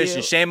selfish. feel you.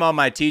 And shame on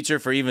my teacher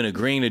for even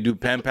agreeing to do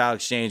pen pal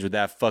exchange with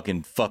that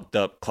fucking fucked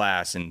up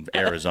class in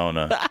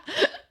Arizona.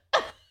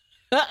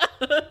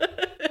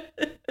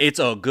 It's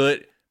a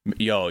good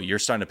Yo, you're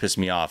starting to piss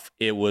me off.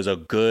 It was a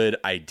good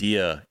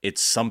idea.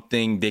 It's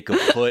something they could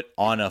put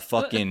on a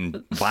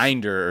fucking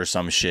binder or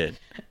some shit.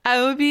 I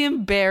would be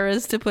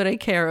embarrassed to put a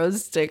Caro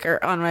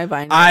sticker on my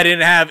binder. I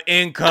didn't have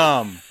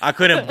income. I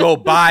couldn't go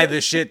buy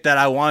the shit that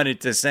I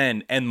wanted to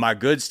send. And my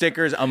good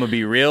stickers, I'm gonna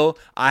be real,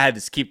 I had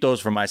to keep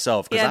those for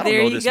myself. Yeah, I don't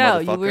there know you this go.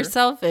 motherfucker. You were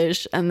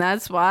selfish, and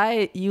that's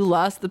why you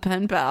lost the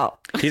pen pal.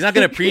 He's not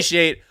gonna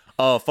appreciate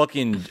a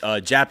fucking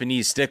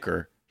Japanese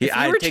sticker. If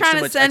you were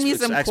trying to send me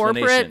some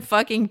corporate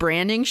fucking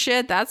branding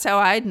shit, that's how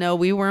I'd know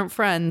we weren't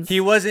friends. He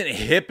wasn't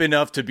hip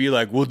enough to be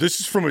like, well, this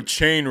is from a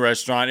chain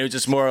restaurant. It was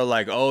just more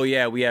like, oh,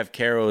 yeah, we have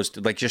Caro's.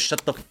 Like, just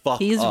shut the fuck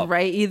He's up.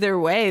 right either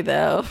way,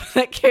 though.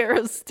 That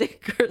Caro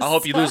sticker. I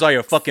hope you lose all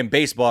your fucking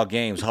baseball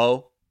games,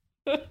 ho.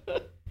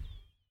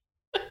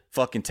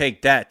 Fucking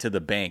take that to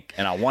the bank.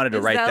 And I wanted to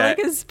write that.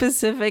 Like a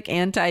specific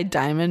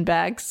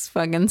anti-Diamondbacks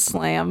fucking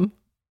slam?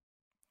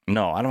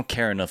 No, I don't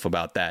care enough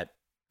about that.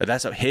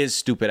 That's his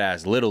stupid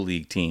ass little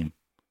league team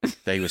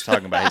that he was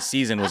talking about. His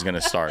season was going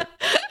to start.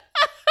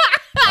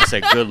 I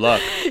said, good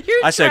luck.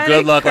 I said,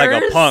 good luck like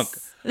a punk.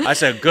 I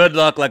said, good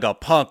luck like a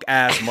punk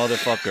ass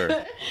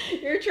motherfucker.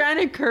 You're trying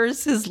to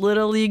curse his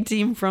little league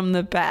team from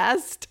the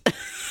past.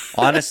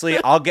 Honestly,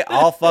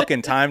 I'll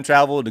fucking time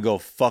travel to go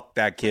fuck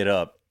that kid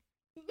up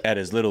at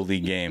his little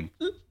league game.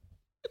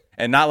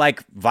 And not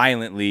like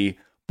violently,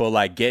 but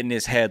like get in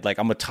his head. Like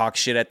I'm going to talk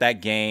shit at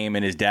that game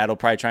and his dad will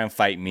probably try and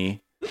fight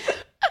me.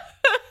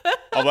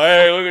 I'm like,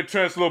 hey, look at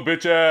Trent's little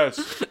bitch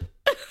ass.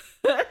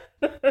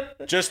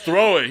 Just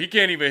throw it. He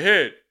can't even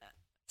hit.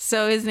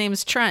 So his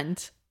name's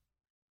Trent.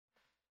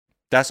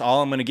 That's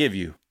all I'm going to give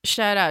you.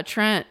 Shout out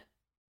Trent.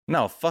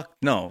 No, fuck.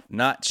 No,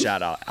 not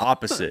shout out.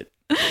 Opposite.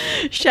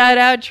 Shout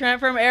out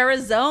Trent from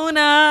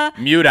Arizona.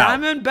 Mute out.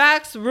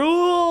 Diamondbacks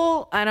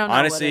rule. I don't know.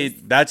 Honestly,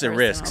 that's a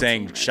risk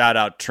saying shout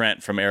out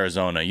Trent from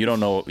Arizona. You don't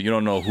know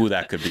who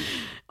that could be.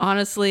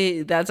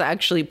 Honestly, that's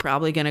actually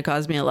probably going to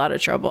cause me a lot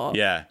of trouble.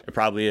 Yeah, it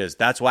probably is.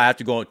 That's why I have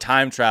to go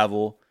time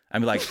travel.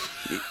 I'm like,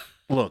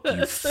 look,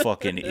 you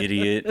fucking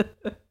idiot.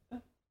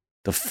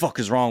 The fuck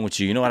is wrong with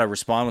you? You know how to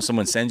respond when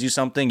someone sends you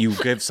something? You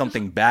give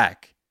something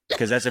back.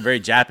 Because that's a very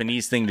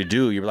Japanese thing to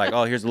do. You're like,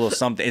 oh, here's a little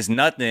something. It's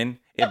nothing,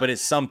 but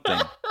it's something.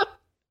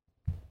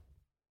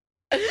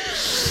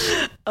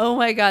 Oh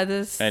my God,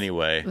 this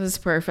is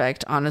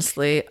perfect,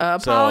 honestly.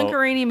 Paul and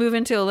Karini move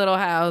into a little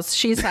house.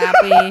 She's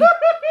happy.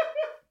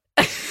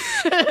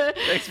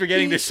 Thanks for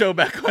getting the show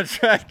back on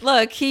track.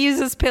 Look, he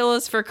uses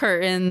pillows for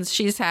curtains.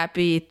 She's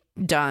happy.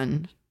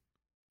 Done.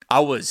 I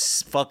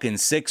was fucking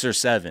 6 or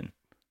 7.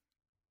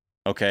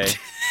 Okay.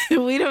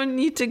 We don't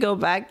need to go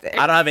back there.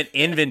 I don't have an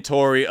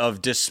inventory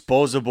of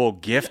disposable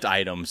gift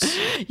items.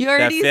 You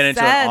already said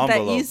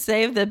that you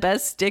save the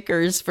best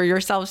stickers for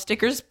yourself.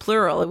 Stickers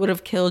plural. It would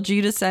have killed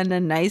you to send a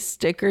nice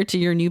sticker to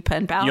your new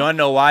pen pal. You want to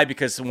know why?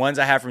 Because the ones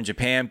I have from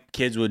Japan,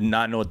 kids would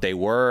not know what they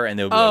were, and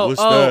they would be like,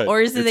 what's that? Or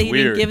is it that you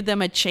weird. didn't give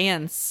them a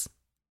chance?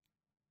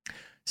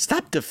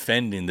 Stop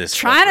defending this.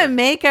 Stop trying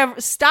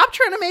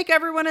to make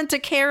everyone into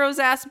Caro's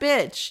ass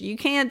bitch. You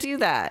can't do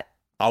that.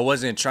 I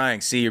wasn't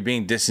trying. See, you're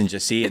being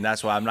disingenuous, and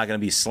that's why I'm not gonna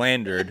be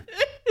slandered.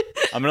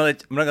 I'm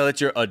not gonna let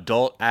your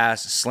adult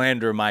ass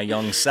slander my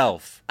young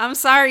self. I'm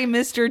sorry,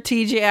 Mr.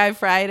 TGI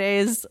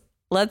Fridays.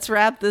 Let's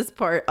wrap this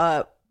part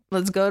up.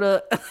 Let's go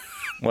to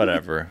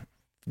whatever.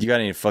 You got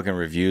any fucking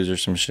reviews or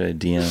some shit?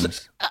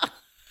 DMs.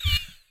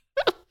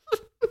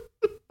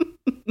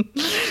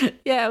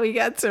 Yeah, we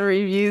got some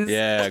reviews.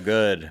 Yeah,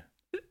 good.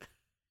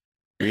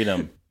 Read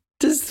them.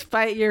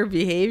 Despite your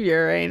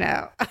behavior right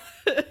now.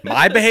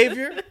 My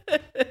behavior?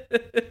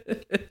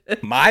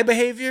 My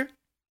behavior?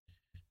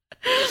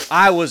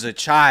 I was a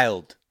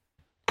child.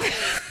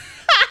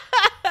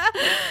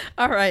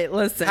 All right,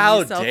 listen. How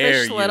you selfish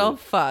dare you? Little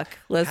fuck.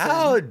 Listen.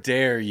 How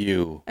dare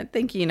you? I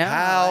think you know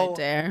how I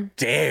dare.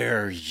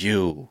 Dare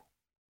you?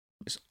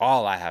 Is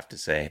all I have to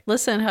say.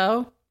 Listen,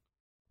 ho.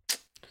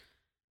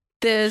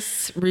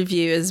 This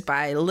review is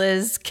by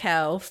Liz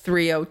Kell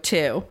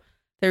 302.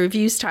 The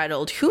review's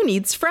titled "Who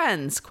Needs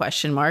Friends?"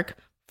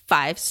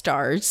 5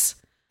 stars.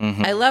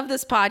 Mm-hmm. I love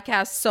this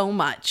podcast so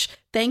much.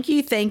 Thank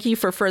you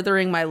for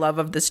furthering my love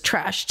of this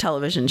trash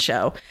television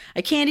show.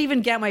 I can't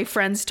even get my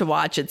friends to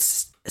watch it,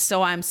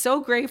 so I'm so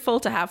grateful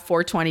to have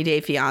 420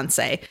 Day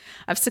Fiancé.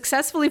 I've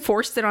successfully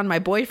forced it on my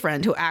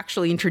boyfriend, who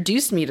actually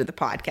introduced me to the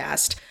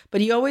podcast,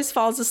 but he always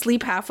falls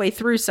asleep halfway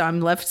through, so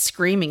I'm left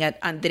screaming at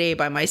Andre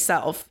by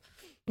myself.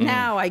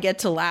 Now I get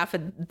to laugh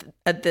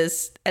at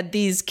these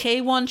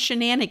K1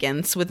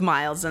 shenanigans with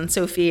Miles and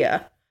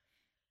Sophia.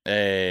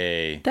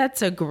 Hey.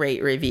 That's a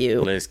great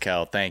review. Liz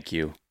Kell, thank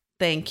you.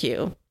 Thank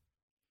you.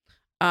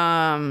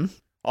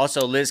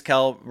 Also, Liz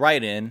Kell,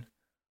 write in.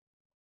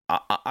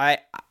 I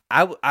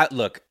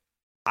look,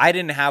 I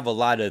didn't have a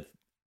lot of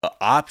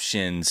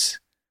options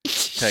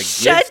to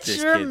give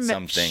this kid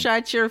something.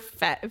 Shut your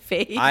fat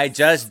face. I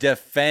just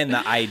defend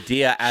the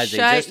idea as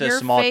just a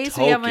small face.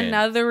 token. We have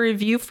another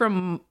review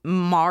from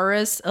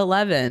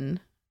Maris11.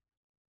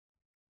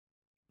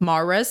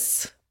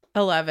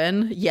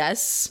 Maris11,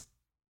 yes.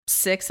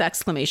 6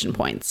 exclamation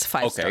points,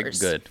 5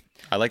 stars. Okay, good.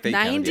 I like that you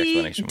came with the 90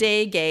 explanation.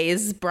 Day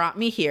Gaze brought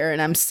me here,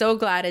 and I'm so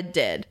glad it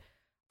did.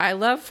 I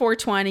love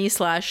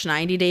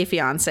 420/90 Day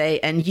Fiancé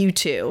and you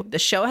too. The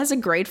show has a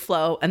great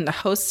flow, and the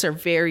hosts are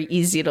very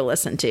easy to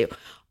listen to.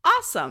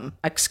 Awesome!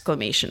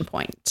 Exclamation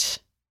point.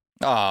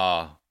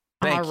 Aw,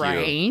 thank All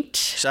right. you.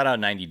 Shout out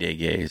 90 Day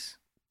Gaze.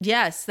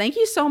 Yes, thank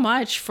you so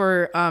much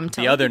for telling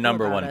The other people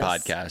number about one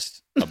us.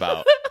 podcast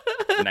about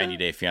 90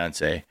 Day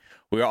Fiancé.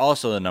 We are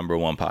also the number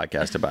one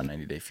podcast about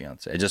 90 Day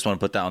Fiancé. I just want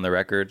to put that on the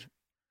record.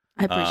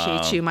 I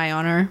appreciate you, my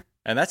honor.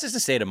 And that's just a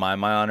state of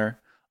mind, my honor.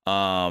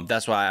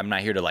 That's why I'm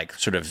not here to like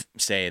sort of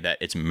say that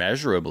it's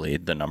measurably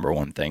the number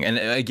one thing. And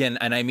again,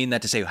 and I mean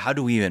that to say, how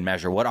do we even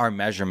measure? What are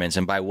measurements,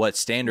 and by what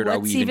standard are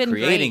we What's even even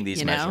creating great, these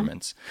you know?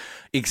 measurements?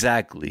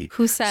 Exactly.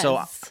 Who says?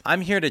 So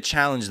I'm here to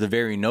challenge the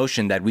very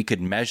notion that we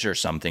could measure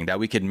something, that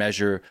we could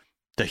measure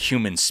the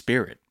human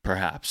spirit,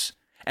 perhaps.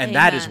 And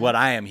that is Amen. what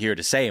I am here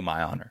to say,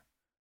 my honor.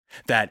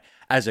 That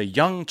as a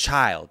young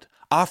child,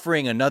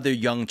 offering another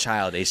young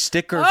child a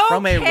sticker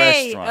from a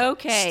restaurant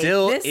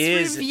still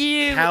This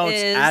review counts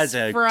is as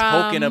a from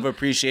token of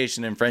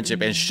appreciation and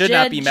friendship and should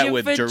not be met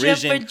with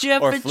derision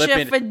or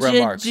flippant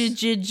remarks.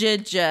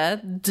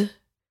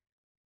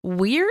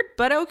 Weird,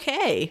 but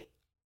okay.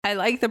 I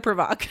like the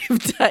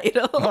provocative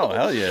title. Oh,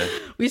 hell yeah.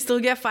 We still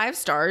get 5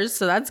 stars,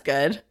 so that's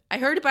good. I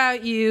heard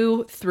about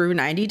you through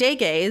 90 Day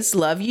Gaze.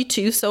 Love you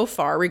too so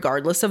far,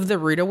 regardless of the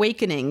rude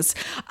awakenings.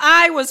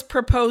 I was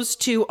proposed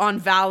to on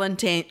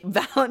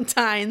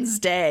Valentine's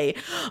Day.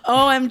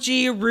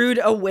 OMG,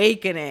 rude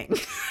awakening.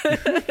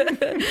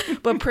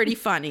 But pretty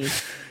funny.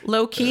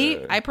 Low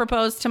key, I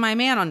proposed to my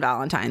man on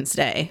Valentine's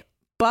Day,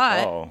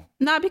 but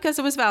not because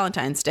it was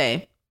Valentine's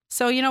Day.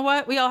 So you know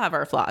what? We all have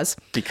our flaws.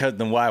 Because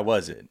then why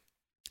was it?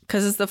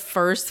 Because it's the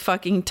first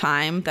fucking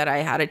time that I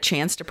had a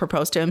chance to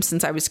propose to him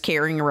since I was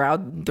carrying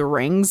around the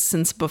rings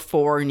since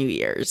before New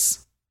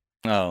Year's.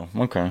 Oh,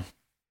 okay.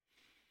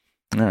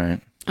 All right.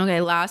 Okay,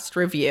 last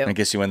review. I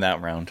guess you win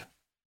that round.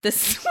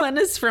 This one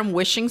is from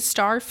Wishing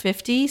Star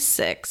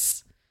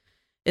 56.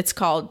 It's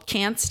called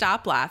Can't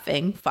Stop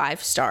Laughing,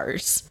 5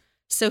 stars.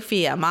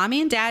 Sophia,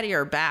 mommy and daddy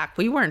are back.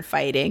 We weren't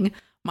fighting.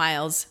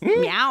 Miles,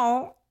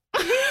 meow.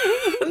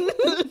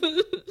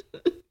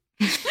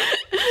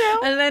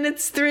 And then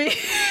it's 3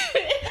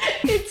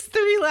 it's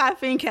 3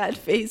 laughing cat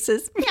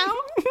faces. Meow.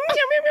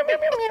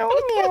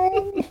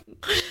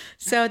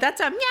 So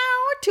that's a meow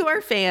to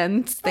our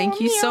fans. Thank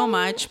you so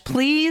much.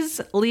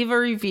 Please leave a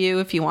review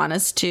if you want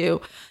us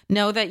to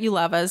know that you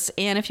love us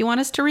and if you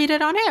want us to read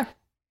it on air.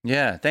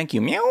 Yeah, thank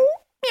you. Meow.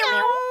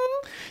 Meow.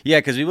 Yeah,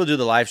 because we will do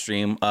the live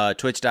stream.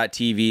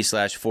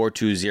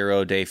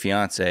 Twitch.tv/420 Day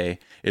Fiancé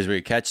is where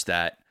you catch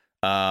that.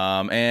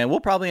 And we'll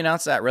probably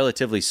announce that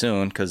relatively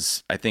soon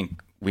because I think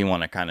we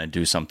want to kind of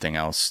do something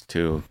else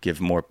to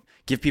give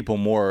people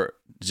more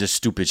just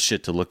stupid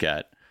shit to look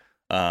at.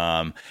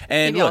 And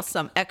give y'all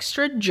some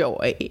extra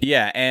joy.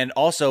 Yeah, and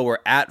also we're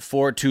at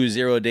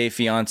 420 Day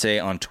Fiancé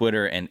on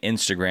Twitter and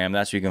Instagram.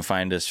 That's where you can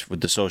find us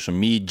with the social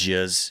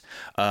medias.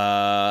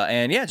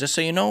 And yeah, just so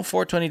you know,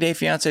 420 Day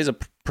Fiancé is a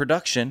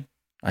production.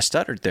 I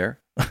stuttered there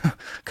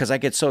because I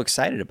get so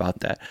excited about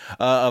that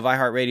of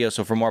iHeartRadio.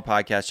 So for more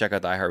podcasts, check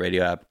out the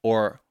iHeartRadio app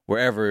or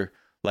wherever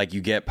like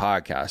you get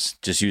podcasts.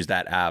 Just use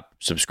that app,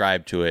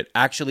 subscribe to it.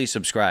 Actually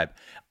subscribe.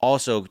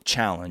 Also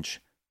challenge.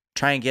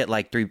 Try and get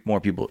like 3 more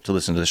people to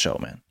listen to the show,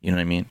 man. You know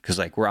what I mean? Because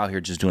like we're out here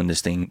just doing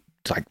this thing.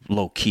 It's like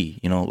low key,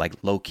 you know, like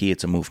low key,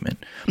 it's a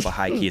movement, but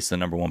high key, it's the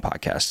number one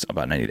podcast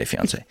about 90 Day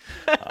Fiancé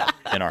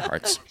in our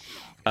hearts.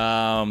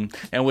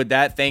 And with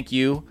that, thank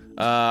you.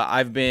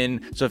 I've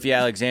been Sophia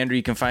Alexandra.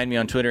 You can find me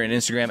on Twitter and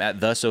Instagram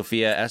at the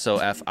Sophia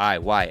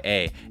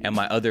SOFIYA, and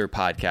my other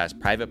podcast,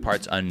 Private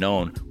Parts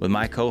Unknown, with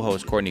my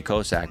co-host Courtney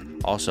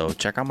Kosak. Also,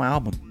 check out my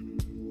album,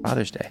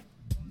 Father's Day.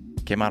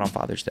 Came out on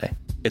Father's Day.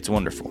 It's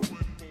wonderful.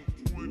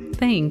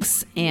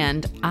 Thanks.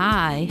 And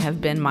I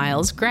have been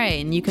Miles Gray,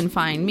 and you can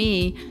find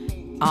me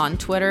on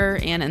Twitter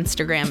and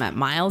Instagram at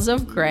Miles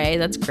of Gray.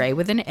 That's Gray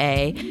with an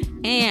A.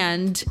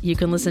 And you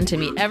can listen to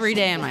me every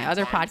day on my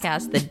other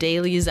podcast, The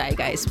Daily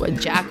Zeitgeist,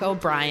 with Jack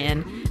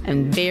O'Brien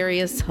and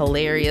various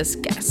hilarious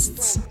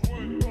guests.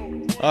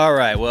 All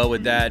right. Well,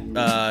 with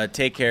that,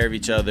 take care of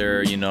each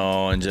other, you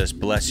know, and just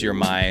bless your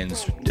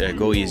minds.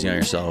 Go easy on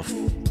yourself.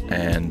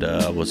 And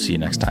we'll see you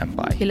next time.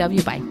 Bye. We love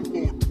you. Bye.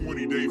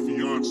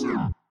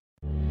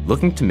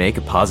 Looking to make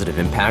a positive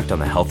impact on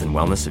the health and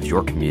wellness of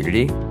your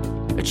community?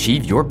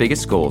 Achieve your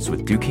biggest goals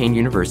with Duquesne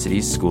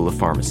University's School of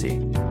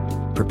Pharmacy.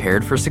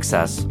 Prepared for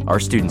success, our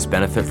students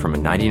benefit from a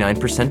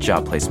 99%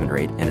 job placement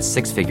rate and a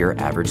 6-figure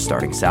average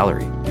starting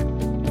salary.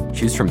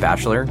 Choose from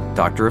Bachelor,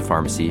 Doctor of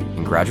Pharmacy,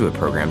 and graduate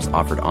programs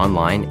offered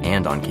online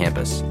and on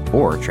campus,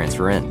 or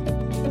transfer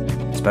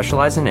in.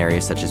 Specialize in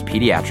areas such as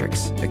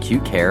pediatrics,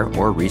 acute care,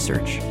 or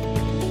research.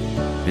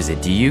 Visit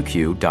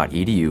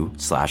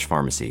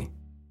duq.edu/pharmacy.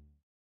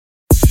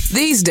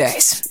 These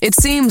days, it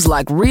seems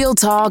like real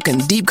talk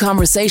and deep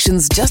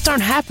conversations just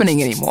aren't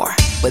happening anymore.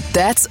 But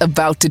that's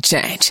about to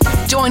change.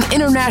 Join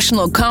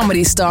international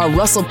comedy star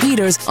Russell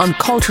Peters on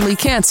Culturally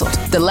Cancelled,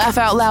 the Laugh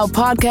Out Loud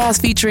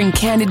podcast featuring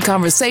candid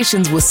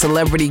conversations with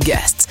celebrity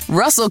guests.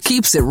 Russell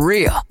keeps it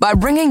real by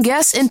bringing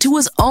guests into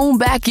his own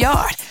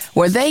backyard,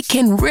 where they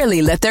can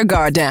really let their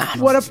guard down.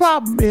 Well, the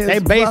problem is, they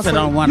base Russell, it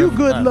on one you of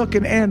good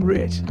looking and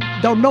rich.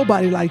 Don't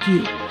nobody like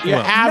you. You're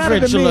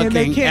average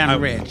looking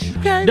and rich.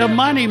 Okay, the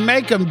money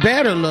make them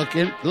better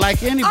looking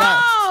like anybody.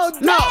 Oh,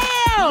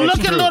 no,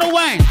 look at Lil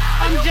Wayne.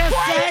 I'm just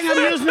saying,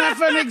 I'm using that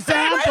for an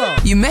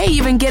example. You may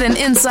even get an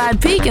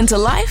inside peek into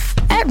life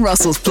at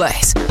Russell's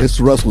Place. It's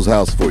Russell's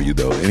house for you,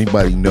 though.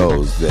 Anybody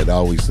knows that I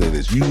always say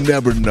this. You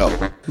never know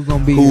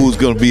who's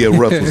going to be at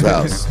Russell's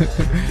house.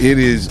 It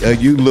is,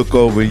 you look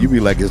over and you be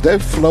like, is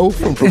that Flo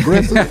from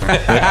Progressive?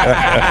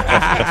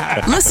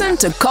 Listen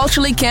to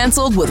Culturally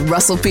Cancelled with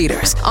Russell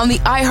Peters on the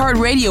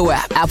iHeartRadio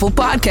app, Apple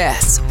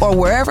Podcasts, or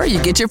wherever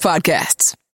you get your podcasts.